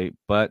of late,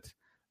 but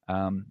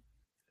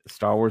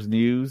Star Wars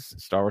news,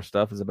 Star Wars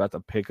stuff is about to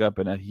pick up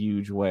in a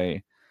huge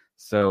way.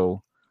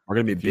 So we're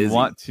gonna be busy.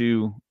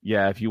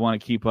 If you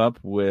want to keep up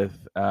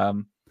with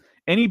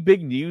any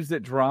big news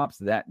that drops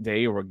that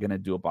day, we're gonna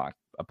do a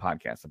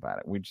podcast about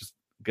it. We're just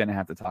gonna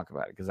have to talk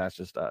about it because that's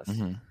just us.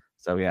 Mm-hmm.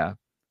 So yeah,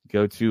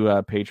 go to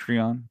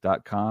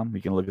patreon.com.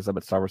 You can look us up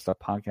at Star Wars Stuff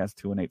Podcast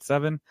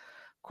 2187.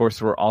 Of course,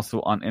 we're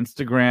also on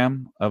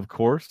Instagram, of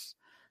course.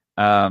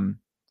 Colin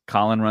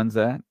runs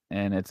that,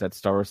 and it's at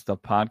Star Wars Stuff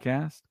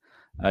Podcast.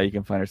 You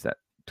can find us at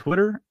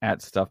Twitter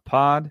at Stuff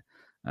Pod,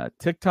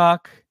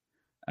 TikTok.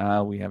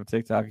 We have a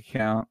TikTok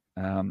account.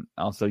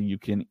 Also, you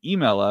can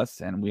email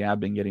us, and we have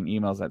been getting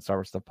emails at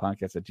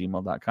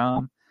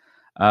StarWarsStuffPodcast@gmail.com.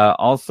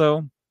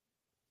 Also,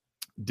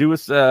 do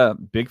us a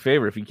big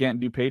favor. If you can't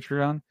do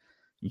Patreon,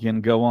 you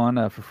can go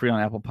on for free on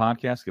Apple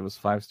Podcasts. Give us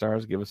 5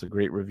 stars. Give us a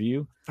great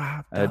review.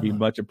 It'd be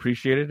much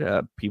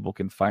appreciated. People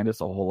can find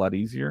us a whole lot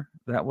easier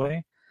that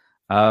way.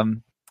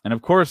 And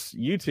of course,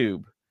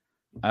 YouTube.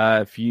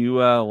 If you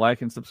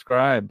like and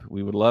subscribe,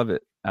 we would love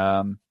it.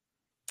 I'm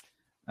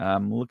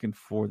looking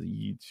for the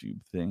YouTube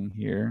thing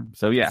here.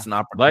 So yeah,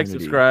 like,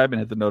 subscribe, and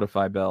hit the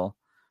notify bell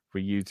for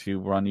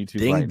YouTube. We're on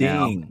YouTube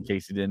now, in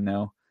case you didn't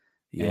know.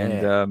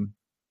 Yeah.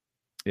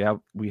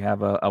 And we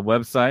have a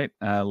website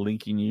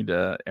linking you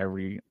to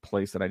every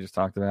place that I just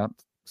talked about,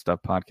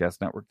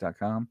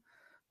 StuffPodcastNetwork.com.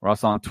 We're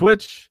also on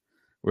Twitch.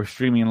 We're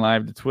streaming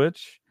live to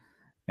Twitch.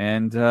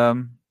 And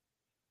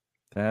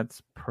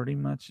that's pretty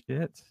much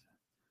it.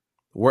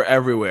 We're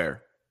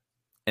everywhere.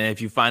 And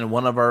if you find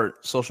one of our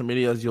social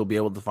medias, you'll be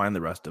able to find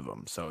the rest of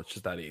them. So it's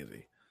just that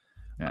easy.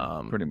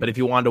 Yeah, pretty much. But if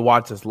you wanted to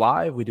watch us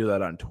live, we do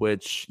that on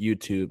Twitch,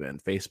 YouTube,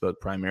 and Facebook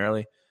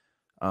primarily.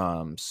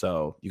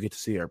 So you get to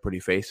see our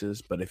pretty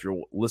faces. But if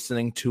you're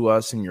listening to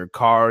us in your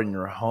car, in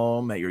your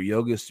home, at your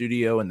yoga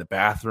studio, in the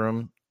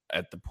bathroom,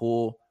 at the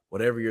pool,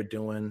 whatever you're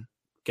doing,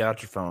 get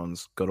out your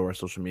phones, go to our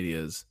social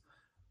medias,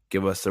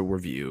 give us a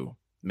review,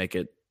 make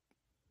it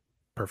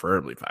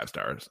preferably 5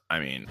 stars. I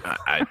mean,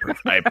 I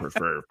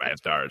prefer 5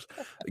 stars.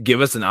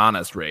 Give us an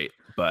honest rate,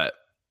 but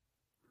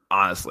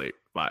honestly,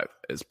 5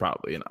 is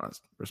probably an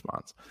honest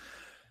response.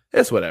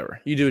 It's whatever.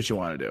 You do what you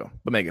want to do,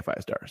 but make it 5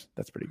 stars.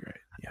 That's pretty great.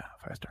 Yeah,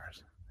 5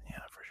 stars. Yeah,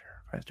 for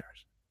sure. 5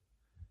 stars.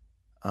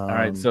 All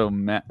right. So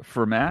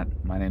for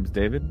Matt, my name's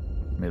David.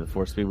 May the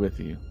Force be with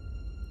you.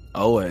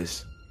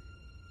 Always.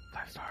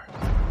 5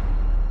 stars.